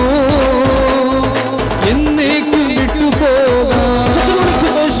ശാസിക്കുന്നു. എന്നേക്കും വിട്ടുപോകാം.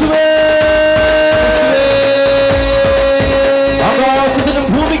 ആകാശത്തിനും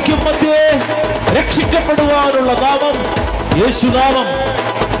ഭൂമിക്കും മധ്യേ രക്ഷിക്കപ്പെടുവാനുള്ള നാമം യേശുനാമം.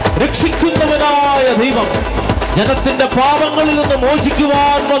 രക്ഷിക്കുന്നവനായ ദൈവം, ജനത്തിന്റെ പാപങ്ങളിൽ നിന്ന്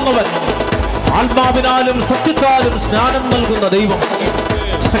മോചിക്കുവാൻ വന്നവൻ, ആത്മാവിനാലും സത്യത്താലും സ്നാനം നൽകുന്ന ദൈവം.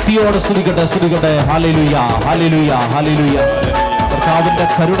 ശക്തിയോടെ സ്തുതിക്കട്ടെ, സ്തുതിക്കട്ടെ. Hallelujah, hallelujah, hallelujah. കർത്താവിന്റെ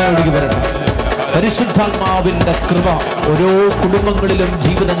കരുണ ഒഴുകി വരട്ടെ. പരിശുദ്ധാത്മാവിന്റെ കൃപ ഓരോ കുടുംബങ്ങളിലും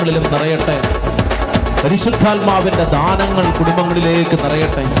ജീവിതങ്ങളിലും നിറയട്ടെ. പരിശുദ്ധാത്മാവിന്റെ ദാനങ്ങൾ കുടുംബങ്ങളിലേക്ക്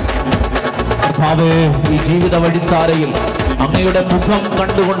നിറയട്ടെ. കർത്താവേ, ഈ ജീവിത വഴിത്താരയിൽ അങ്ങയുടെ മുഖം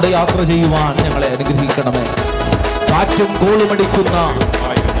കണ്ടുകൊണ്ട് യാത്ര ചെയ്യുവാൻ ഞങ്ങളെ അനുഗ്രഹിക്കണമേ. കാറ്റും കോളുമടിക്കുന്ന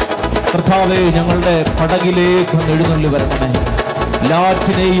കർത്താവേ, ഞങ്ങളുടെ പടകിലേക്ക് എഴുന്നള്ളി വരണമേ.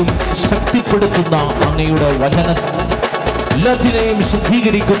 എല്ലാറ്റിനെയും ശക്തിപ്പെടുത്തുന്ന അങ്ങയുടെ വചനം, എല്ലാറ്റിനെയും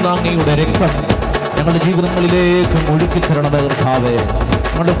ശുദ്ധീകരിക്കുന്ന അങ്ങയുടെ രക്തം ഞങ്ങളുടെ ജീവിതങ്ങളിലേക്ക് ഒഴുക്കിത്തരണമേ കർത്താവേ.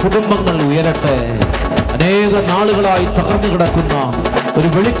 ഞങ്ങളുടെ കുടുംബങ്ങൾ ഉയരട്ടെ. അനേക നാളുകളായി തകർന്നു കിടക്കുന്ന, ഒരു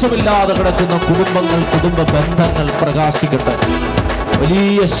വെളിച്ചമില്ലാതെ കിടക്കുന്ന കുടുംബങ്ങൾ, കുടുംബ ബന്ധങ്ങൾ പ്രകാശിക്കട്ടെ.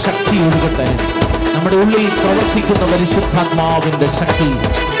 വലിയ ശക്തി ഒഴുകട്ടെ. നമ്മുടെ ഉള്ളിൽ പ്രവർത്തിക്കുന്ന പരിശുദ്ധാത്മാവിന്റെ ശക്തി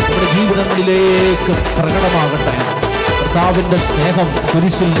നമ്മുടെ ജീവിതങ്ങളിലേക്ക് പ്രകടമാകട്ടെ. കർത്താവിന്റെ സ്നേഹം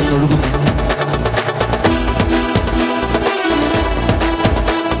കുരിശിൽ നിന്നൊഴുകുന്നു.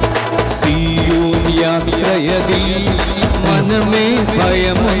 സിയോൻ യാത്രയതിൽ മനമേ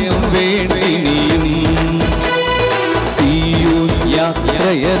ഭയമയം വേണ്ടിനിയും. സിയോൻ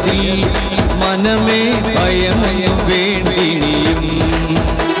യാത്രയതിൽ മനമേ ഭയമയം വേണ്ടിനിയും.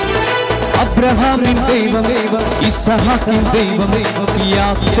 അബ്രഹാമിൻ ദൈവം, ഇസ്ഹാക്കിൻ ദൈവം,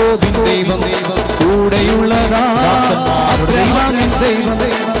 യാക്കോബിൻ ദൈവം കൂടെയുള്ളതാ. അബ്രഹാമിൻ ദൈവം,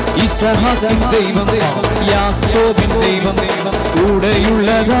 ഇസ്ഹാക്കിൻ ദൈവം, യാക്കോബിൻ ദൈവം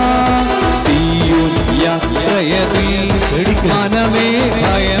കൂടെയുള്ളതാ. സിയോൻ യാത്രയതിൽ മനമേ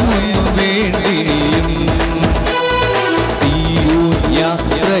ഭയമൊന്നും വേണ്ടിയും. സിയോൻ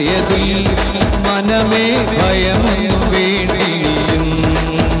യാത്രയതിൽ മനമേ ഭയമൊന്നു വേണ്ടിയും.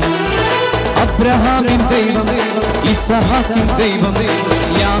 അബ്രഹാമിൻ ദൈവം, ഇസഹാക്കിൻ ദൈവം,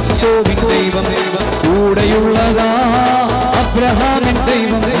 യാക്കോബിൻ ദൈവം കൂടെയുള്ളതാ. അബ്രഹാമിൻ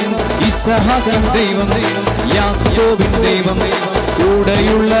ദൈവം, ഇസഹാക്കിൻ ദൈവം, യാക്കോബിൻ ദൈവം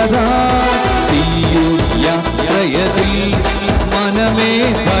കൂടെയുള്ളതാ. സീയോൻ യാത്രയതിൽ മനമേ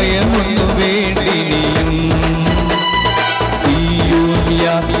ഭയമൊന്നു വേണ്ടിയും. സീയോൻ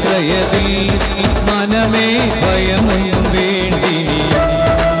യാത്രയതിൽ മനമേ ഭയമൊന്നു വേണ്ടിയും.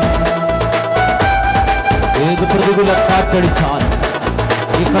 ഏത് പ്രതികൂല കാറ്റടിച്ചാൽ,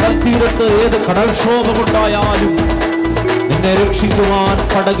 ഈ കടൽ തീരത്ത് ഏത് കടൽക്ഷോഭമുണ്ടായാലും നിന്നെ രക്ഷിക്കുവാൻ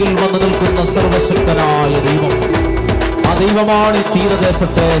പടകിൽ വന്നു നിൽക്കുന്ന സർവശക്തനായ ദൈവം. ആ ദൈവമാണ് ഈ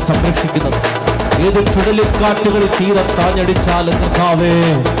തീരദേശത്തെ സംരക്ഷിക്കുന്നത്. ഏത് ചുഴലിക്കാറ്റുകൾ തീരത്താഞ്ഞടിച്ചാലും കർത്താവേ,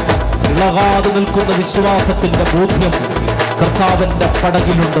 ഇളകാതെ നിൽക്കുന്ന വിശ്വാസത്തിന്റെ ബോധ്യം കർത്താവിന്റെ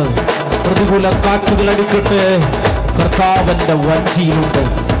പടകിലുണ്ട്. പ്രതികൂല കാറ്റുകൾ അടിക്കട്ടെ, കർത്താവിന്റെ വഞ്ചിയിലുണ്ട്.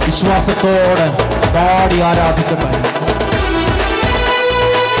 വിശ്വാസത്തോടെ പാടി ആരാധിക്കട്ടെ.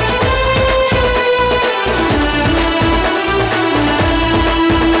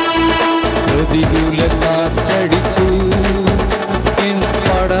 പ്രതികൂല കാറ്റടിച്ചു എൻ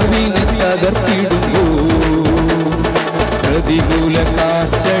പടവിനെ തകർത്തിടുമ്പോ. പ്രതികൂല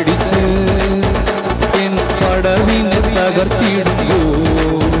കാറ്റടിച്ച് എൻ പടവിനെ തകർത്തിടുമ്പോ.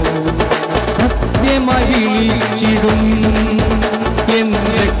 സത്യമായി വിളിച്ചിടും എൻ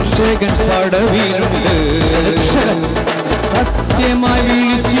രക്ഷകൻ പടവിലുണ്ട്. സത്യമായി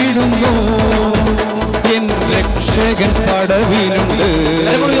വിളിച്ചിടുമ്പോ എൻ രക്ഷകൻ പടവിലുണ്ട്.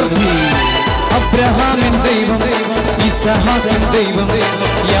 അബ്രഹാമിൻ ദൈവം, ഇസഹാക്കിൻ ദൈവം,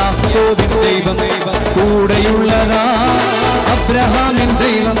 യാക്കോബിൻ ദൈവം കൂടെയുള്ളതാ. അബ്രഹാമിൻ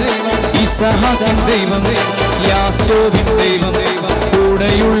ദൈവം, ഇസഹാക്കിൻ ദൈവം, യാക്കോബിൻ ദൈവം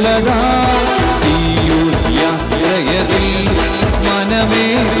കൂടെയുള്ളതാ. സീയോൻ യാത്രയതിൽ മനമേ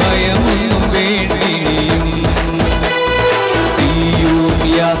ഭയമൊന്നു വേണ്ടിയും. സീയോൻ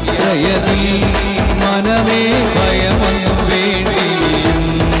യാത്രയതിൽ മനമേ ഭയമൊന്നു വേണ്ടിയും.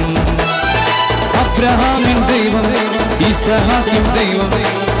 അബ്രഹാമിൻ ദൈവം, ഇസഹാക്കിൻ ദൈവം,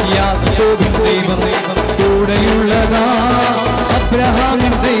 യാക്കോബിൻ ദൈവം കൂടെയുള്ളതാ.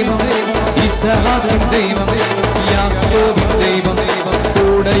 അബ്രഹാമിൻ ദൈവം, ഇസഹാക്കിൻ ദൈവം, യാക്കോബിൻ ദൈവം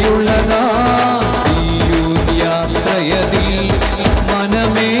കൂടെയുള്ളതാ. സീയോൻ യാത്രയതിൽ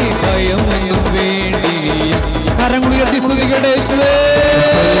മനമേ ഭയമൊന്നു വേണ്ടിയും. കരങ്ങൾ ഉയർത്തി സ്തുതിക്കട്ടെ യേശുവേ.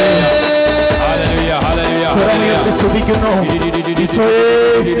 സ്തുതിക്കുന്നു.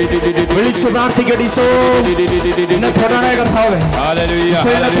 വിളിച്ചു പ്രാർത്ഥിക്കട്ടെ. ഈശോ എന്നെ തൊടണേ കർത്താവേ.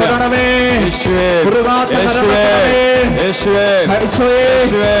 ഈശോയെ തൊടണമേ.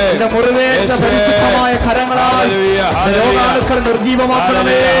 എന്റെ മുറിവേറ്റ പരിശുദ്ധമായ കരങ്ങളാൽ രോഗാണുക്കൾ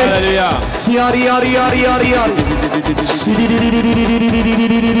നിർജീവമാക്കണമേ.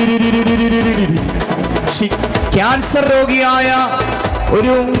 ക്യാൻസർ രോഗിയായ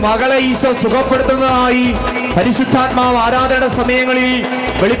ഒരു മകളെ ഈശോ സുഖപ്പെടുത്തുന്നതായി പരിശുദ്ധാത്മാവ് ആരാധന സമയങ്ങളിൽ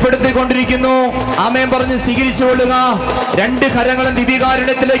വെളിപ്പെടുത്തിക്കൊണ്ടിരിക്കുന്നു. ആമേൻ പറഞ്ഞ് സ്വീകരിച്ചുകൊള്ളുക. രണ്ട് കരങ്ങളും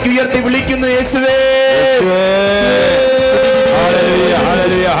ദിവ്യകാരുണ്യത്തിലേക്ക് ഉയർത്തി വിളിക്കുന്നു, യേശുവേ.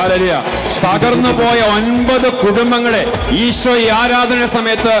 തകർന്നു പോയ 9 കുടുംബങ്ങളെ ഈശോ ഈ ആരാധന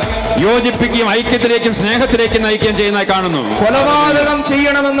സമയത്ത് യോജിപ്പിക്കുകയും ഐക്യത്തിലേക്കും സ്നേഹത്തിലേക്കും നയിക്കുകയും ചെയ്യുന്നതായി കാണുന്നു. കൊലപാതകം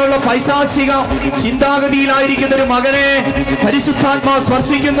ചെയ്യണമെന്നുള്ള പൈശാചിക ചിന്താഗതിയിലായിരിക്കുന്ന ഒരു മകനെ പരിശുദ്ധാത്മാ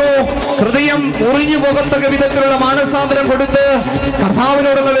സ്പർശിക്കുന്നു. ഹൃദയം മുറിഞ്ഞു പോകത്തക്ക വിധത്തിലുള്ള മാനസാന്തരം കൊടുത്ത്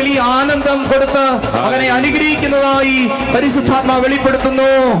കർത്താവിനോടുള്ള വലിയ ആനന്ദം കൊടുത്ത് മകനെ അനുഗ്രഹിക്കുന്നതായി പരിശുദ്ധാത്മാ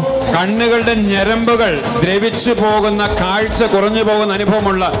വെളിപ്പെടുത്തുന്നു. കണ്ണുകളുടെ ഞരമ്പുകൾ ദ്രവിച്ചു പോകുന്ന, കാഴ്ച കുറഞ്ഞു പോകുന്ന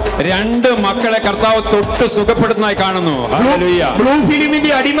അനുഭവമുള്ള 2 മക്കളെ കർത്താവ് തൊട്ട് സുഖപ്പെടുന്നതായി കാണുന്നു. ബ്ലൂ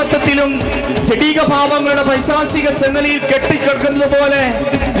ഫിലിമിന്റെ അടിമത്തത്തിലും ജഡിക പാപങ്ങളുടെ പൈശാചിക ചെങ്ങലയിൽ കെട്ടിക്കിടക്കുന്നത് പോലെ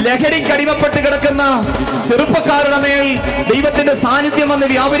ലഹരിക്ക് അടിമപ്പെട്ട് കിടക്കുന്ന ചെറുപ്പക്കാരുടെ മേൽ ദൈവത്തിന്റെ സാന്നിധ്യം വന്ന്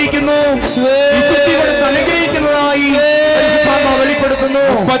വ്യാപരിക്കുന്നു. അനുഗ്രഹിക്കുന്നതായി വെളിപ്പെടുത്തുന്നു.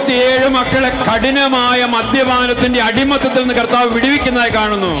 37 മക്കളെ കഠിനമായ മദ്യപാനത്തിന്റെ അടിമത്തത്തിൽ നിന്ന് കർത്താവ് വിടുവിക്കുന്നതായി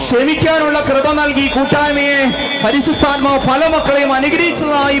കാണുന്നു. ക്ഷമിക്കാനുള്ള കൃപ നൽകി കൂട്ടായ്മയെ പരിശുദ്ധാത്മാവ് പല മക്കളെയും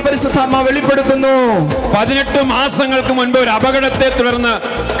അനുഗ്രഹിച്ചതായി പരിശുദ്ധാത്മാവ് വെളിപ്പെടുത്തുന്നു. 18 മാസങ്ങൾക്ക് മുൻപ് ഒരു അപകടത്തെ തുടർന്ന്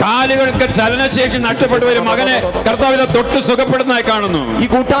കാലുകൾക്ക് ചലനശേഷി നഷ്ടപ്പെട്ട ഒരു മകനെ കർത്താവിനെ തൊട്ട് സുഖപ്പെടുന്നതായി കാണുന്നു. ഈ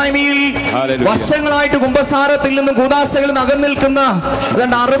കൂട്ടായ്മയിൽ വർഷങ്ങളായിട്ട് കുമ്പസാരത്തിൽ നിന്നും കൂദാശകളിൽ നിന്ന് അകന്നിൽക്കുന്ന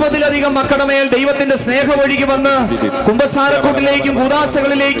 60-ലധികം മക്കളുടെ മേൽ ദൈവത്തിന്റെ സ്നേഹം ഒഴുകി വന്ന് കുമ്പസാരക്കൂട്ടിലേക്കും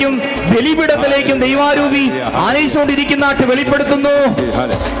കൂദാശകളിലേക്കും ബലിപീഠത്തിലേക്കും ദൈവാരൂപി ആനയിച്ചുകൊണ്ടിരിക്കുന്നതായിട്ട് വെളിപ്പെടുത്തുന്നു.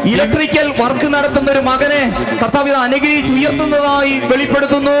 ഇലക്ട്രിക്കൽ വർക്ക് നടത്തുന്ന ഒരു മകനെ കർത്താവ് അനുഗ്രഹിച്ച് ഉയർത്തുന്നതായി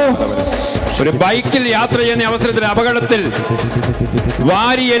വെളിപ്പെടുത്തുന്നു. ഒരു ബൈക്കിൽ യാത്ര ചെയ്യുന്ന അവസരത്തിൽ അപകടത്തിൽ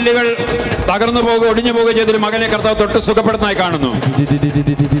വാരിയെല്ലുകൾ തകർന്നു പോകുക, ഒടിഞ്ഞു പോകുക ചെയ്തൊരു മകനെ കർത്താവ് തൊട്ട് സുഖപ്പെടുന്നതായി കാണുന്നു.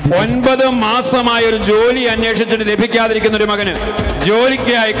 9 മാസമായ ഒരു ജോലി അന്വേഷിച്ചിട്ട് ലഭിക്കാതിരിക്കുന്ന ഒരു മകന്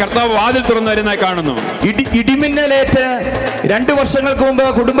ജോലിക്കായി കർത്താവ് വാതിൽ തുറന്നു വരുന്നതായി കാണുന്നു. ഇടിമിന്നലേറ്റ് 2 വർഷങ്ങൾക്ക് മുമ്പ്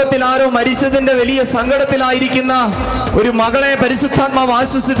കുടുംബത്തിൽ ആരോ മരിച്ചതിന്റെ വലിയ സങ്കടത്തിലായിരിക്കുന്ന ഒരു മകളെ പരിശുദ്ധാത്മാവ്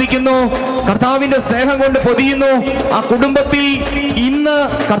ആശ്വസിപ്പിക്കുന്നു. കർത്താവിന്റെ സ്നേഹം കൊണ്ട് പൊതിയുന്നു. ആ കുടുംബത്തിൽ ഇന്ന്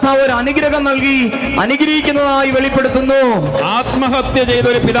കർത്താവ് ഒരു അനുഗ്രഹം നൽകി അനുഗ്രഹിക്കുന്നതായി വെളിപ്പെടുത്തുന്നു. ആത്മഹത്യ ചെയ്ത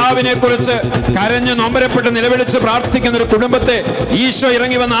ഒരു പിതാവിനെ കുറിച്ച് കരഞ്ഞ് നൊമ്പരപ്പെട്ട് നിലവിളിച്ച് പ്രാർത്ഥിക്കുന്ന ഒരു കുടുംബത്തെ ഈശോ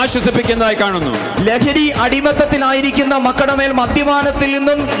ഇറങ്ങി വന്ന് ആശ്വസിപ്പിക്കുന്നതായി കാണുന്നു. ലഹരി അടിമത്തത്തിലായിരിക്കുന്ന മക്കളുടെ മേൽ മദ്യപാനത്തിൽ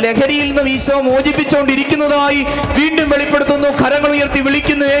നിന്നും ലഹരിയിൽ നിന്നും ഈശോ മോചിപ്പിച്ചുകൊണ്ടിരിക്കുന്നതായി വീണ്ടും വെളിപ്പെടുത്തുന്നു. കരങ്ങൾ ഉയർത്തി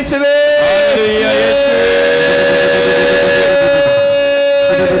വിളിക്കുന്നു, യേശുവേ.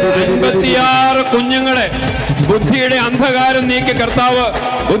 56 കുഞ്ഞുങ്ങളെ ബുദ്ധിയുടെ അന്ധകാരം നീക്കി കർത്താവ്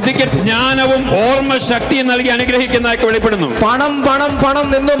ബുദ്ധിക്ക് ജ്ഞാനവും ഓർമ്മ ശക്തിയും നൽകി അനുഗ്രഹിക്കുന്നതായി വെളിപ്പെടുന്നു. പണം പണം പണം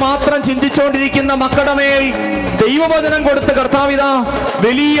എന്ന് മാത്രം ചിന്തിച്ചുകൊണ്ടിരിക്കുന്ന മക്കളുടെ മേൽ ദൈവവചനം കൊടുത്ത് കർത്താവിത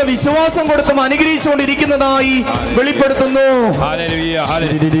വലിയ വിശ്വാസം കൊടുത്തും അനുഗ്രഹിച്ചുകൊണ്ടിരിക്കുന്നതായി വെളിപ്പെടുത്തുന്നു.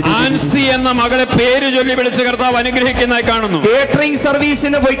 ആൻസി എന്ന മകളെ പേര് ചൊല്ലി വിളിച്ച് കർത്താവ് അനുഗ്രഹിക്കുന്നതായി കാണുന്നു. കേറ്ററിംഗ്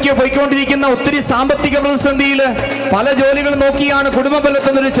സർവീസിന് പോയിക്കൊണ്ടിരിക്കുന്ന ഒത്തിരി സാമ്പത്തിക പ്രതിസന്ധിയിൽ പല ജോലികൾ നോക്കിയാണ് കുടുംബം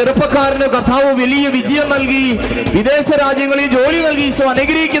പുലർത്തുന്ന ഒരു ചെറുപ്പക്കാരന് കർത്താവ് വലിയ വിജയം നൽകി വിദേശ രാജ്യങ്ങളിൽ ജോലി നൽകി ഈശോ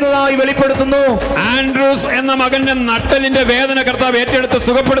അനുഗ്രഹിക്കുന്നതായി വെളിപ്പെടുത്തുന്നു. ആൻഡ്രൂസ് എന്ന മകന്റെ നട്ടലിന്റെ വേദന കർത്താവ് ഏറ്റെടുത്ത്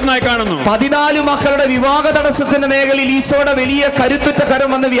സുഖപ്പെടുന്നതായി കാണുന്നു. 14 മക്കളുടെ വിവാഹ തടസ്സത്തിന്റെ മേഖലയിൽ ഈശോയുടെ വലിയ കരുത്തുറ്റ കരം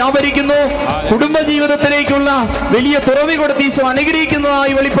വന്ന് വ്യാപരിക്കുന്നു. കുടുംബ ജീവിതത്തിലേക്കുള്ള വലിയ തുറവി കൊടുത്ത് ഈശോ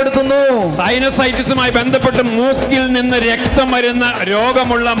അനുഗ്രഹിക്കുന്നതായി വെളിപ്പെടുത്തുന്നു. സൈനസൈറ്റിസുമായി ബന്ധപ്പെട്ട് മൂക്കിൽ നിന്ന് രക്തം വരുന്ന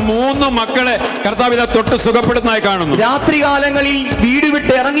രോഗമുള്ള 3 മക്കളെ കർത്താവ് ഇതാ തൊട്ട് സുഖപ്പെടുന്നതായി കാണുന്നു. രാത്രികാലങ്ങളിൽ വീട്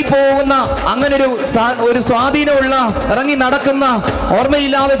വിട്ട് ഇറങ്ങിപ്പോകുന്ന അങ്ങനെ ഒരു സ്വാധീനമുള്ള ഇറങ്ങി നടക്കുന്ന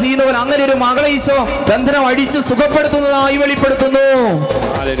ഓർമ്മയില്ലാതെ ചെയ്യുന്നവർ അങ്ങനെ ഒരു മകളെ ഈശോ ബന്ധനം അടിച്ച് സുഖപ്പെടുത്തുന്നതായി വെളിപ്പെടുത്തുന്നു.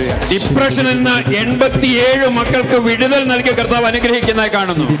 ഡിപ്രഷനിൽ നിന്ന് 87 മക്കൾക്ക് വിടുതൽ നൽകിയ കർത്താവ് അനുഗ്രഹിക്കുന്നതായി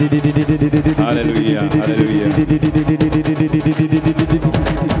കാണുന്നു.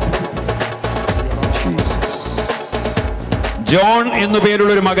 ജോൺ എന്നു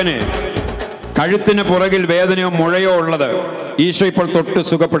പേരുള്ള ഒരു മകന് കഴുത്തിന് പുറകിൽ വേദനയോ മുഴയോ ഉള്ളത് ഈശോ ഇപ്പോൾ തൊട്ട്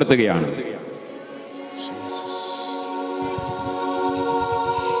സുഖപ്പെടുത്തുകയാണ്.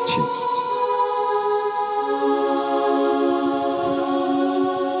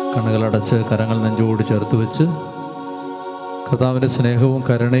 കണ്ണുകളടച്ച് കരങ്ങൾ നെഞ്ചോട് ചേർത്ത് വെച്ച് കർത്താവിൻ്റെ സ്നേഹവും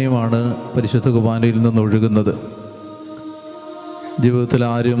കരുണയുമാണ് പരിശുദ്ധ കുർബാനയിൽ നിന്ന് ഒഴുകുന്നത്. ജീവിതത്തിൽ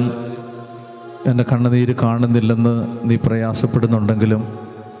ആരും എൻ്റെ കണ്ണുനീര് കാണുന്നില്ലെന്ന് നീ പ്രയാസപ്പെടുന്നുണ്ടെങ്കിലും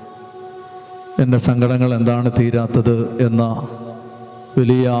എൻ്റെ സങ്കടങ്ങൾ എന്താണ് തീരാത്തത് എന്ന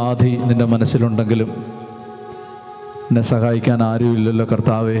വലിയ ആധി നിൻ്റെ മനസ്സിലുണ്ടെങ്കിലും എന്നെ സഹായിക്കാൻ ആരുമില്ലല്ലോ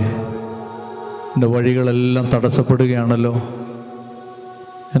കർത്താവേ, എൻ്റെ വഴികളെല്ലാം തടസ്സപ്പെടുകയാണല്ലോ,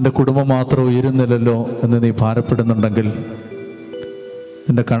 എൻ്റെ കുടുംബം മാത്രം ഉയരുന്നില്ലല്ലോ എന്ന് നീ ഭാരപ്പെടുന്നുണ്ടെങ്കിൽ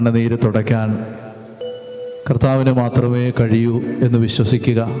നിൻ്റെ കണ്ണുനീര് തുടയ്ക്കാൻ കർത്താവിന് മാത്രമേ കഴിയൂ എന്ന്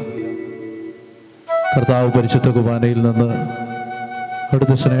വിശ്വസിക്കുക. കർത്താവ് പരിശുദ്ധ കുർബാനയിൽ നിന്ന്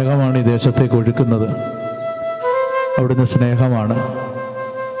അവിടുത്തെ സ്നേഹമാണ് ഈ ദേശത്തേക്ക് ഒഴുക്കുന്നത്. അവിടുന്ന് സ്നേഹമാണ്.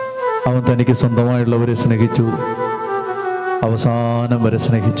 അവൻ തനിക്ക് സ്വന്തമായുള്ളവരെ സ്നേഹിച്ചു, അവസാനം വരെ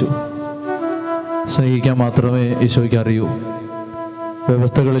സ്നേഹിച്ചു. സ്നേഹിക്കാൻ മാത്രമേ ഈശോയ്ക്ക് അറിയൂ.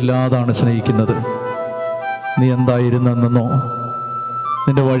 വ്യവസ്ഥകളില്ലാതാണ് സ്നേഹിക്കുന്നത്. നീ എന്തായിരുന്നെന്നോ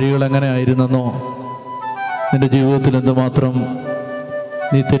നിൻ്റെ വഴികൾ എങ്ങനെ ആയിരുന്നെന്നോ നിൻ്റെ ജീവിതത്തിൽ എന്തുമാത്രം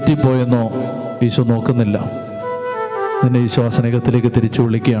നീ തെറ്റിപ്പോയെന്നോ ഈശോ നോക്കുന്നില്ല. നിന്നെ ഈശോ സ്നേഹത്തിലേക്ക് തിരിച്ചു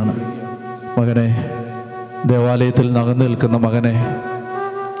വിളിക്കുകയാണ്. മകനെ, ദേവാലയത്തിൽ നകന്നു നിൽക്കുന്ന മകനെ,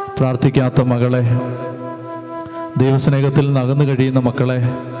 പ്രാർത്ഥിക്കാത്ത മകളെ, ദൈവസ്നേഹത്തിൽ നകന്നു കഴിയുന്ന മക്കളെ,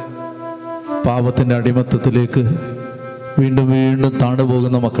 പാപത്തിൻ്റെ അടിമത്തത്തിലേക്ക് വീണ്ടും വീണ്ടും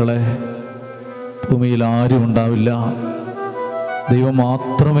താണുപോകുന്ന മക്കളെ, ഭൂമിയിൽ ആരും ഉണ്ടാവില്ല, ദൈവം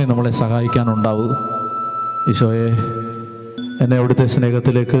മാത്രമേ നമ്മളെ സഹായിക്കാനുണ്ടാവൂ. ഈശോയെ, എന്നെ അവിടുത്തെ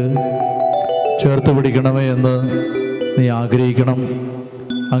സ്നേഹത്തിലേക്ക് ചേർത്ത് പിടിക്കണമേ എന്ന് നീ ആഗ്രഹിക്കണം.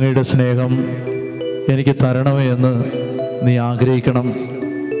 അങ്ങയുടെ സ്നേഹം എനിക്ക് തരണമേ എന്ന് നീ ആഗ്രഹിക്കണം.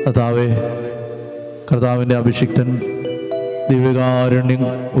 കർത്താവേ, കർത്താവിൻ്റെ അഭിഷിക്തൻ ദിവ്യകാരുണ്യം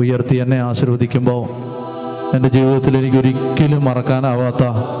ഉയർത്തി എന്നെ ആശീർവദിക്കുമ്പോൾ എൻ്റെ ജീവിതത്തിൽ എനിക്കൊരിക്കലും മറക്കാനാവാത്ത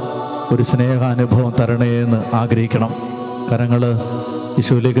ഒരു സ്നേഹാനുഭവം തരണേ എന്ന് ആഗ്രഹിക്കണം. കരങ്ങൾ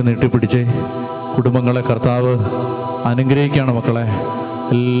ഈശോയിലേക്ക് നീട്ടിപ്പിടിച്ചേ. കുടുംബങ്ങളെ കർത്താവ് അനുഗ്രഹിക്കുകയാണ്. മക്കളെ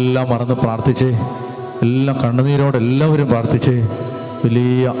എല്ലാം മറന്ന് പ്രാർത്ഥിച്ചേ. എല്ലാം കണ്ണുനീരോടെ എല്ലാവരും പ്രാർത്ഥിച്ചേ.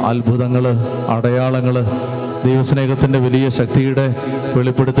 വലിയ അത്ഭുതങ്ങൾ, അടയാളങ്ങൾ, ദൈവസ്നേഹത്തിൻ്റെ വലിയ ശക്തിയുടെ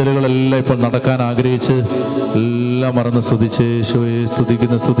വെളിപ്പെടുത്തലുകളെല്ലാം ഇപ്പോൾ നടക്കാൻ ആഗ്രഹിച്ച് എല്ലാം മറന്ന് സ്തുതിച്ച് യേശുവേ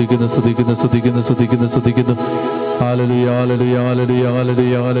സ്തുതിക്കുന്നു, സ്തുതിക്കുന്നു, സ്തുതിക്കുന്നു, സ്തുതിക്കുന്നു, സ്തുതിക്കുന്നു, സ്തുതിക്കുന്നു. Hallelujah, hallelujah, hallelujah,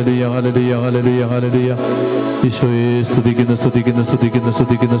 hallelujah, hallelujah, hallelujah, hallelujah, hallelujah. യേശുവേ സ്തുതിക്കുന്നു, സ്തുതിക്കുന്നു, സ്തുതിക്കുന്നു,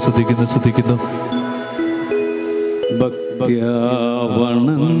 സ്തുതിക്കുന്നു, സ്തുതിക്കുന്നു, സ്തുതിക്കുന്നു. ഭക്ത്യാവണങ്ങുക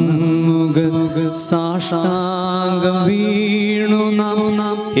സാഷ്ടാംഗം വീണു നാം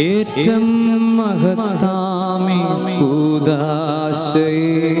ഏറ്റം മഹത്താമി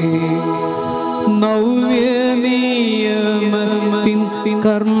കൂദാശയേ. നവ്യനിയമത്തിൻ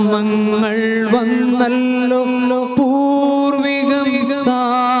കർമ്മങ്ങൾ വന്നല്ലോ പൂർവികം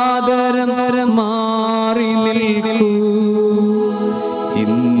സാദരം മാറി നിൽക്കൂ.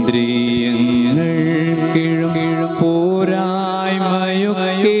 ഇന്ദ്രിയങ്ങൾ കിഴും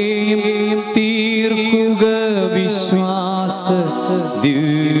പോരായ്മയൊക്കെയും തീർക്കുക വിശ്വാസ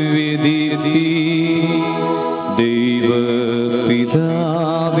ദിവ്യദീപ്തി. ദൈവപിതാവിനും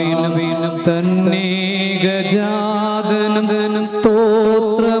തന്നേകജാതനും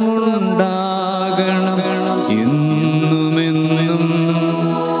സ്തോത്രമുണ്ടാകണം എന്നുമെന്നും.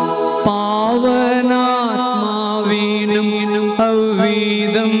 പാവനാത്മാവിനും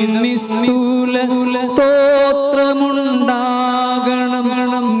അവീതം നിസ്തൂല സ്തോത്രമുണ്ടാകണം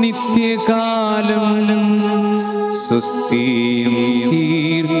നിത്യകാലം. സ്വസ്തിയും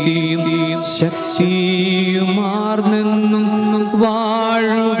കീർത്തിയും ശക്തിയുമാർന്നെന്നും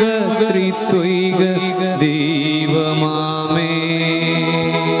വാഴുക ത്രിത്വൈക ദൈവമാമേ.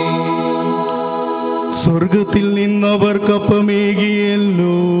 സ്വർഗത്തിൽ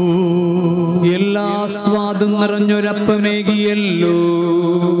നിന്നവർക്കപ്പമേകിയല്ലോ, എല്ലാ സ്വാദും നിറഞ്ഞൊരപ്പമേകിയല്ലോ.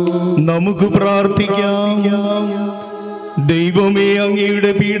 നമുക്ക് പ്രാർത്ഥിക്കാം. ദൈവമേ,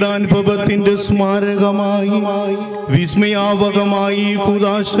 അങ്ങയുടെ പീഡാനുഭവത്തിന്റെ സ്മാരകമായി വിസ്മയാവകമായി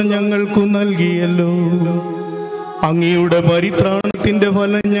കൂദാശ ഞങ്ങൾക്കു നൽകിയല്ലോ. അങ്ങയുടെ പരിത്രാണത്തിന്റെ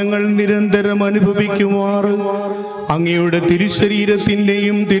ഫലം ഞങ്ങൾ നിരന്തരം അനുഭവിക്കുമാറ് അങ്ങയുടെ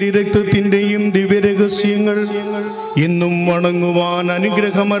തിരുശരീരത്തിന്റെയും തിരുരക്തത്തിന്റെയും ദിവ്യരഹസ്യങ്ങൾ എന്നും വണങ്ങുവാൻ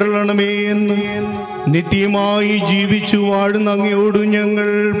അനുഗ്രഹമരുളണമേ എന്ന് നിത്യമായി ജീവിച്ചു വാഴുന്ന അങ്ങയോട് ഞങ്ങൾ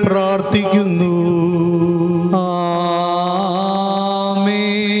പ്രാർത്ഥിക്കുന്നു.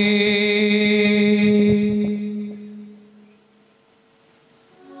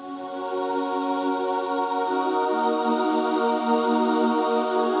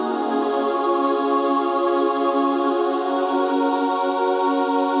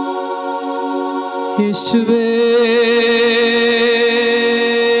 യേശുവേ,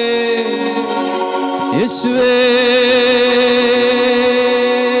 യേശുവേ,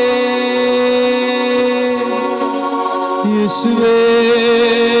 യേശുവേ,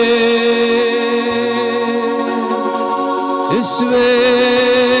 യേശുവേ,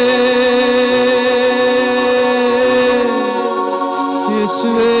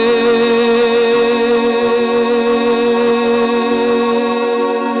 യേശുവേ,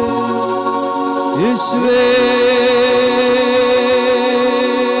 യേശുവേ,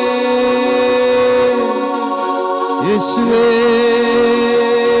 യേശുവേ,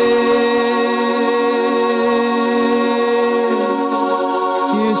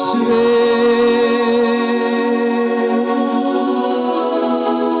 യേശുവേ.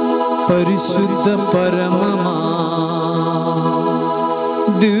 പരിശുദ്ധ പരമമാ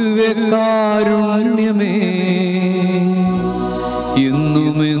ദിവ്യകാരുണ്യമേ,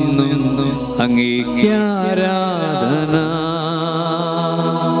 എന്നുമെന്നും അങ്ങേക്ക് ആരാധന.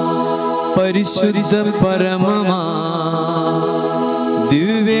 പരിശുദ്ധ പരമമാ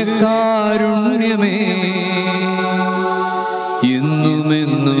ദിവ്യകാരുണ്യമേ,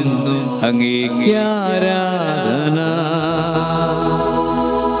 എന്നുമെന്നും അങ്ങേക്ക് ആരാധന.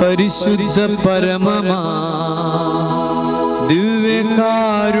 പരിശുദ്ധ പരമമാ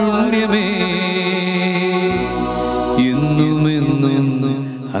ദിവ്യകാരുണ്യമേ, എന്നുമെന്നും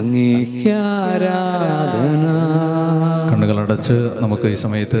അങ്ങേക്ക് ആരാധന. കണ്ണുകളടച്ച് നമുക്ക് ഈ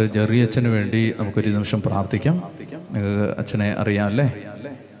സമയത്ത് ജെറിയച്ഛന് വേണ്ടി നമുക്കൊരു നിമിഷം പ്രാർത്ഥിക്കാം. അച്ഛനെ അറിയാമല്ലേ?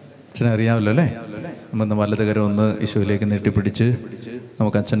 അച്ഛനെ അറിയാമല്ലോ അല്ലേ? നമ്മൊന്ന് വലതുകരം ഒന്ന് ഈശോയിലേക്ക് നീട്ടിപ്പിടിച്ച്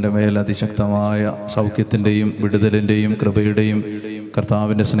നമുക്ക് അച്ഛൻ്റെ മേൽ അതിശക്തമായ സൗഖ്യത്തിൻ്റെയും വിടുതലിൻ്റെയും കൃപയുടെയും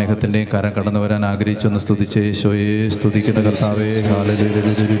കർത്താവിൻ്റെ സ്നേഹത്തിൻ്റെയും കരം കടന്നു വരാൻ ആഗ്രഹിച്ചൊന്ന് സ്തുതിച്ച് ഈശോയെ സ്തുതിക്കുന്ന കർത്താവേ, ഹല്ലേലൂയ,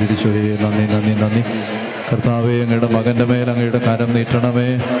 ഈശോയെ നന്ദി, നന്ദി, നന്ദി. കർത്താവേ, അങ്ങയുടെ മകൻ്റെ മേൽ അങ്ങയുടെ കരം നീട്ടണമേ.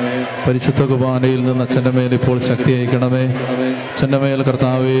 പരിശുദ്ധ കുർബാനയിൽ നിന്ന് അച്ഛൻ്റെ മേൽ ഇപ്പോൾ ശക്തി അയക്കണമേ. അച്ഛൻ്റെ മേൽ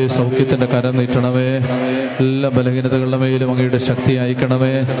കർത്താവേ സൗഖ്യത്തിൻ്റെ കരം നീട്ടണമേ. എല്ലാ ബലഹീനതകളുടെ മേലും അങ്ങയുടെ ശക്തി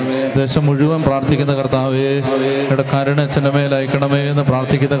അയക്കണമേ. ദേശം മുഴുവൻ പ്രാർത്ഥിക്കുന്ന കർത്താവേ, അങ്ങയുടെ കരുണ അച്ഛൻ്റെ മേൽ അയക്കണമേ എന്ന്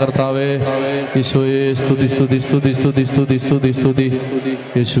പ്രാർത്ഥിക്കുന്ന കർത്താവേ, യേശുവേ സ്തുതി സ്തുതി സ്തുതി സ്തുതി സ്തുതി സ്തുതി സ്തുതി.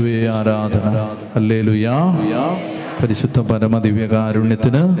 യേശുവേ ആരാധന. ഹല്ലേലൂയാ. പരിശുദ്ധ പരമ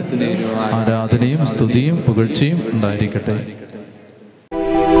ദിവ്യകാരുണ്യത്തിന് ആരാധനയും സ്തുതിയും പുകഴ്ചയും ഉണ്ടായിരിക്കട്ടെ.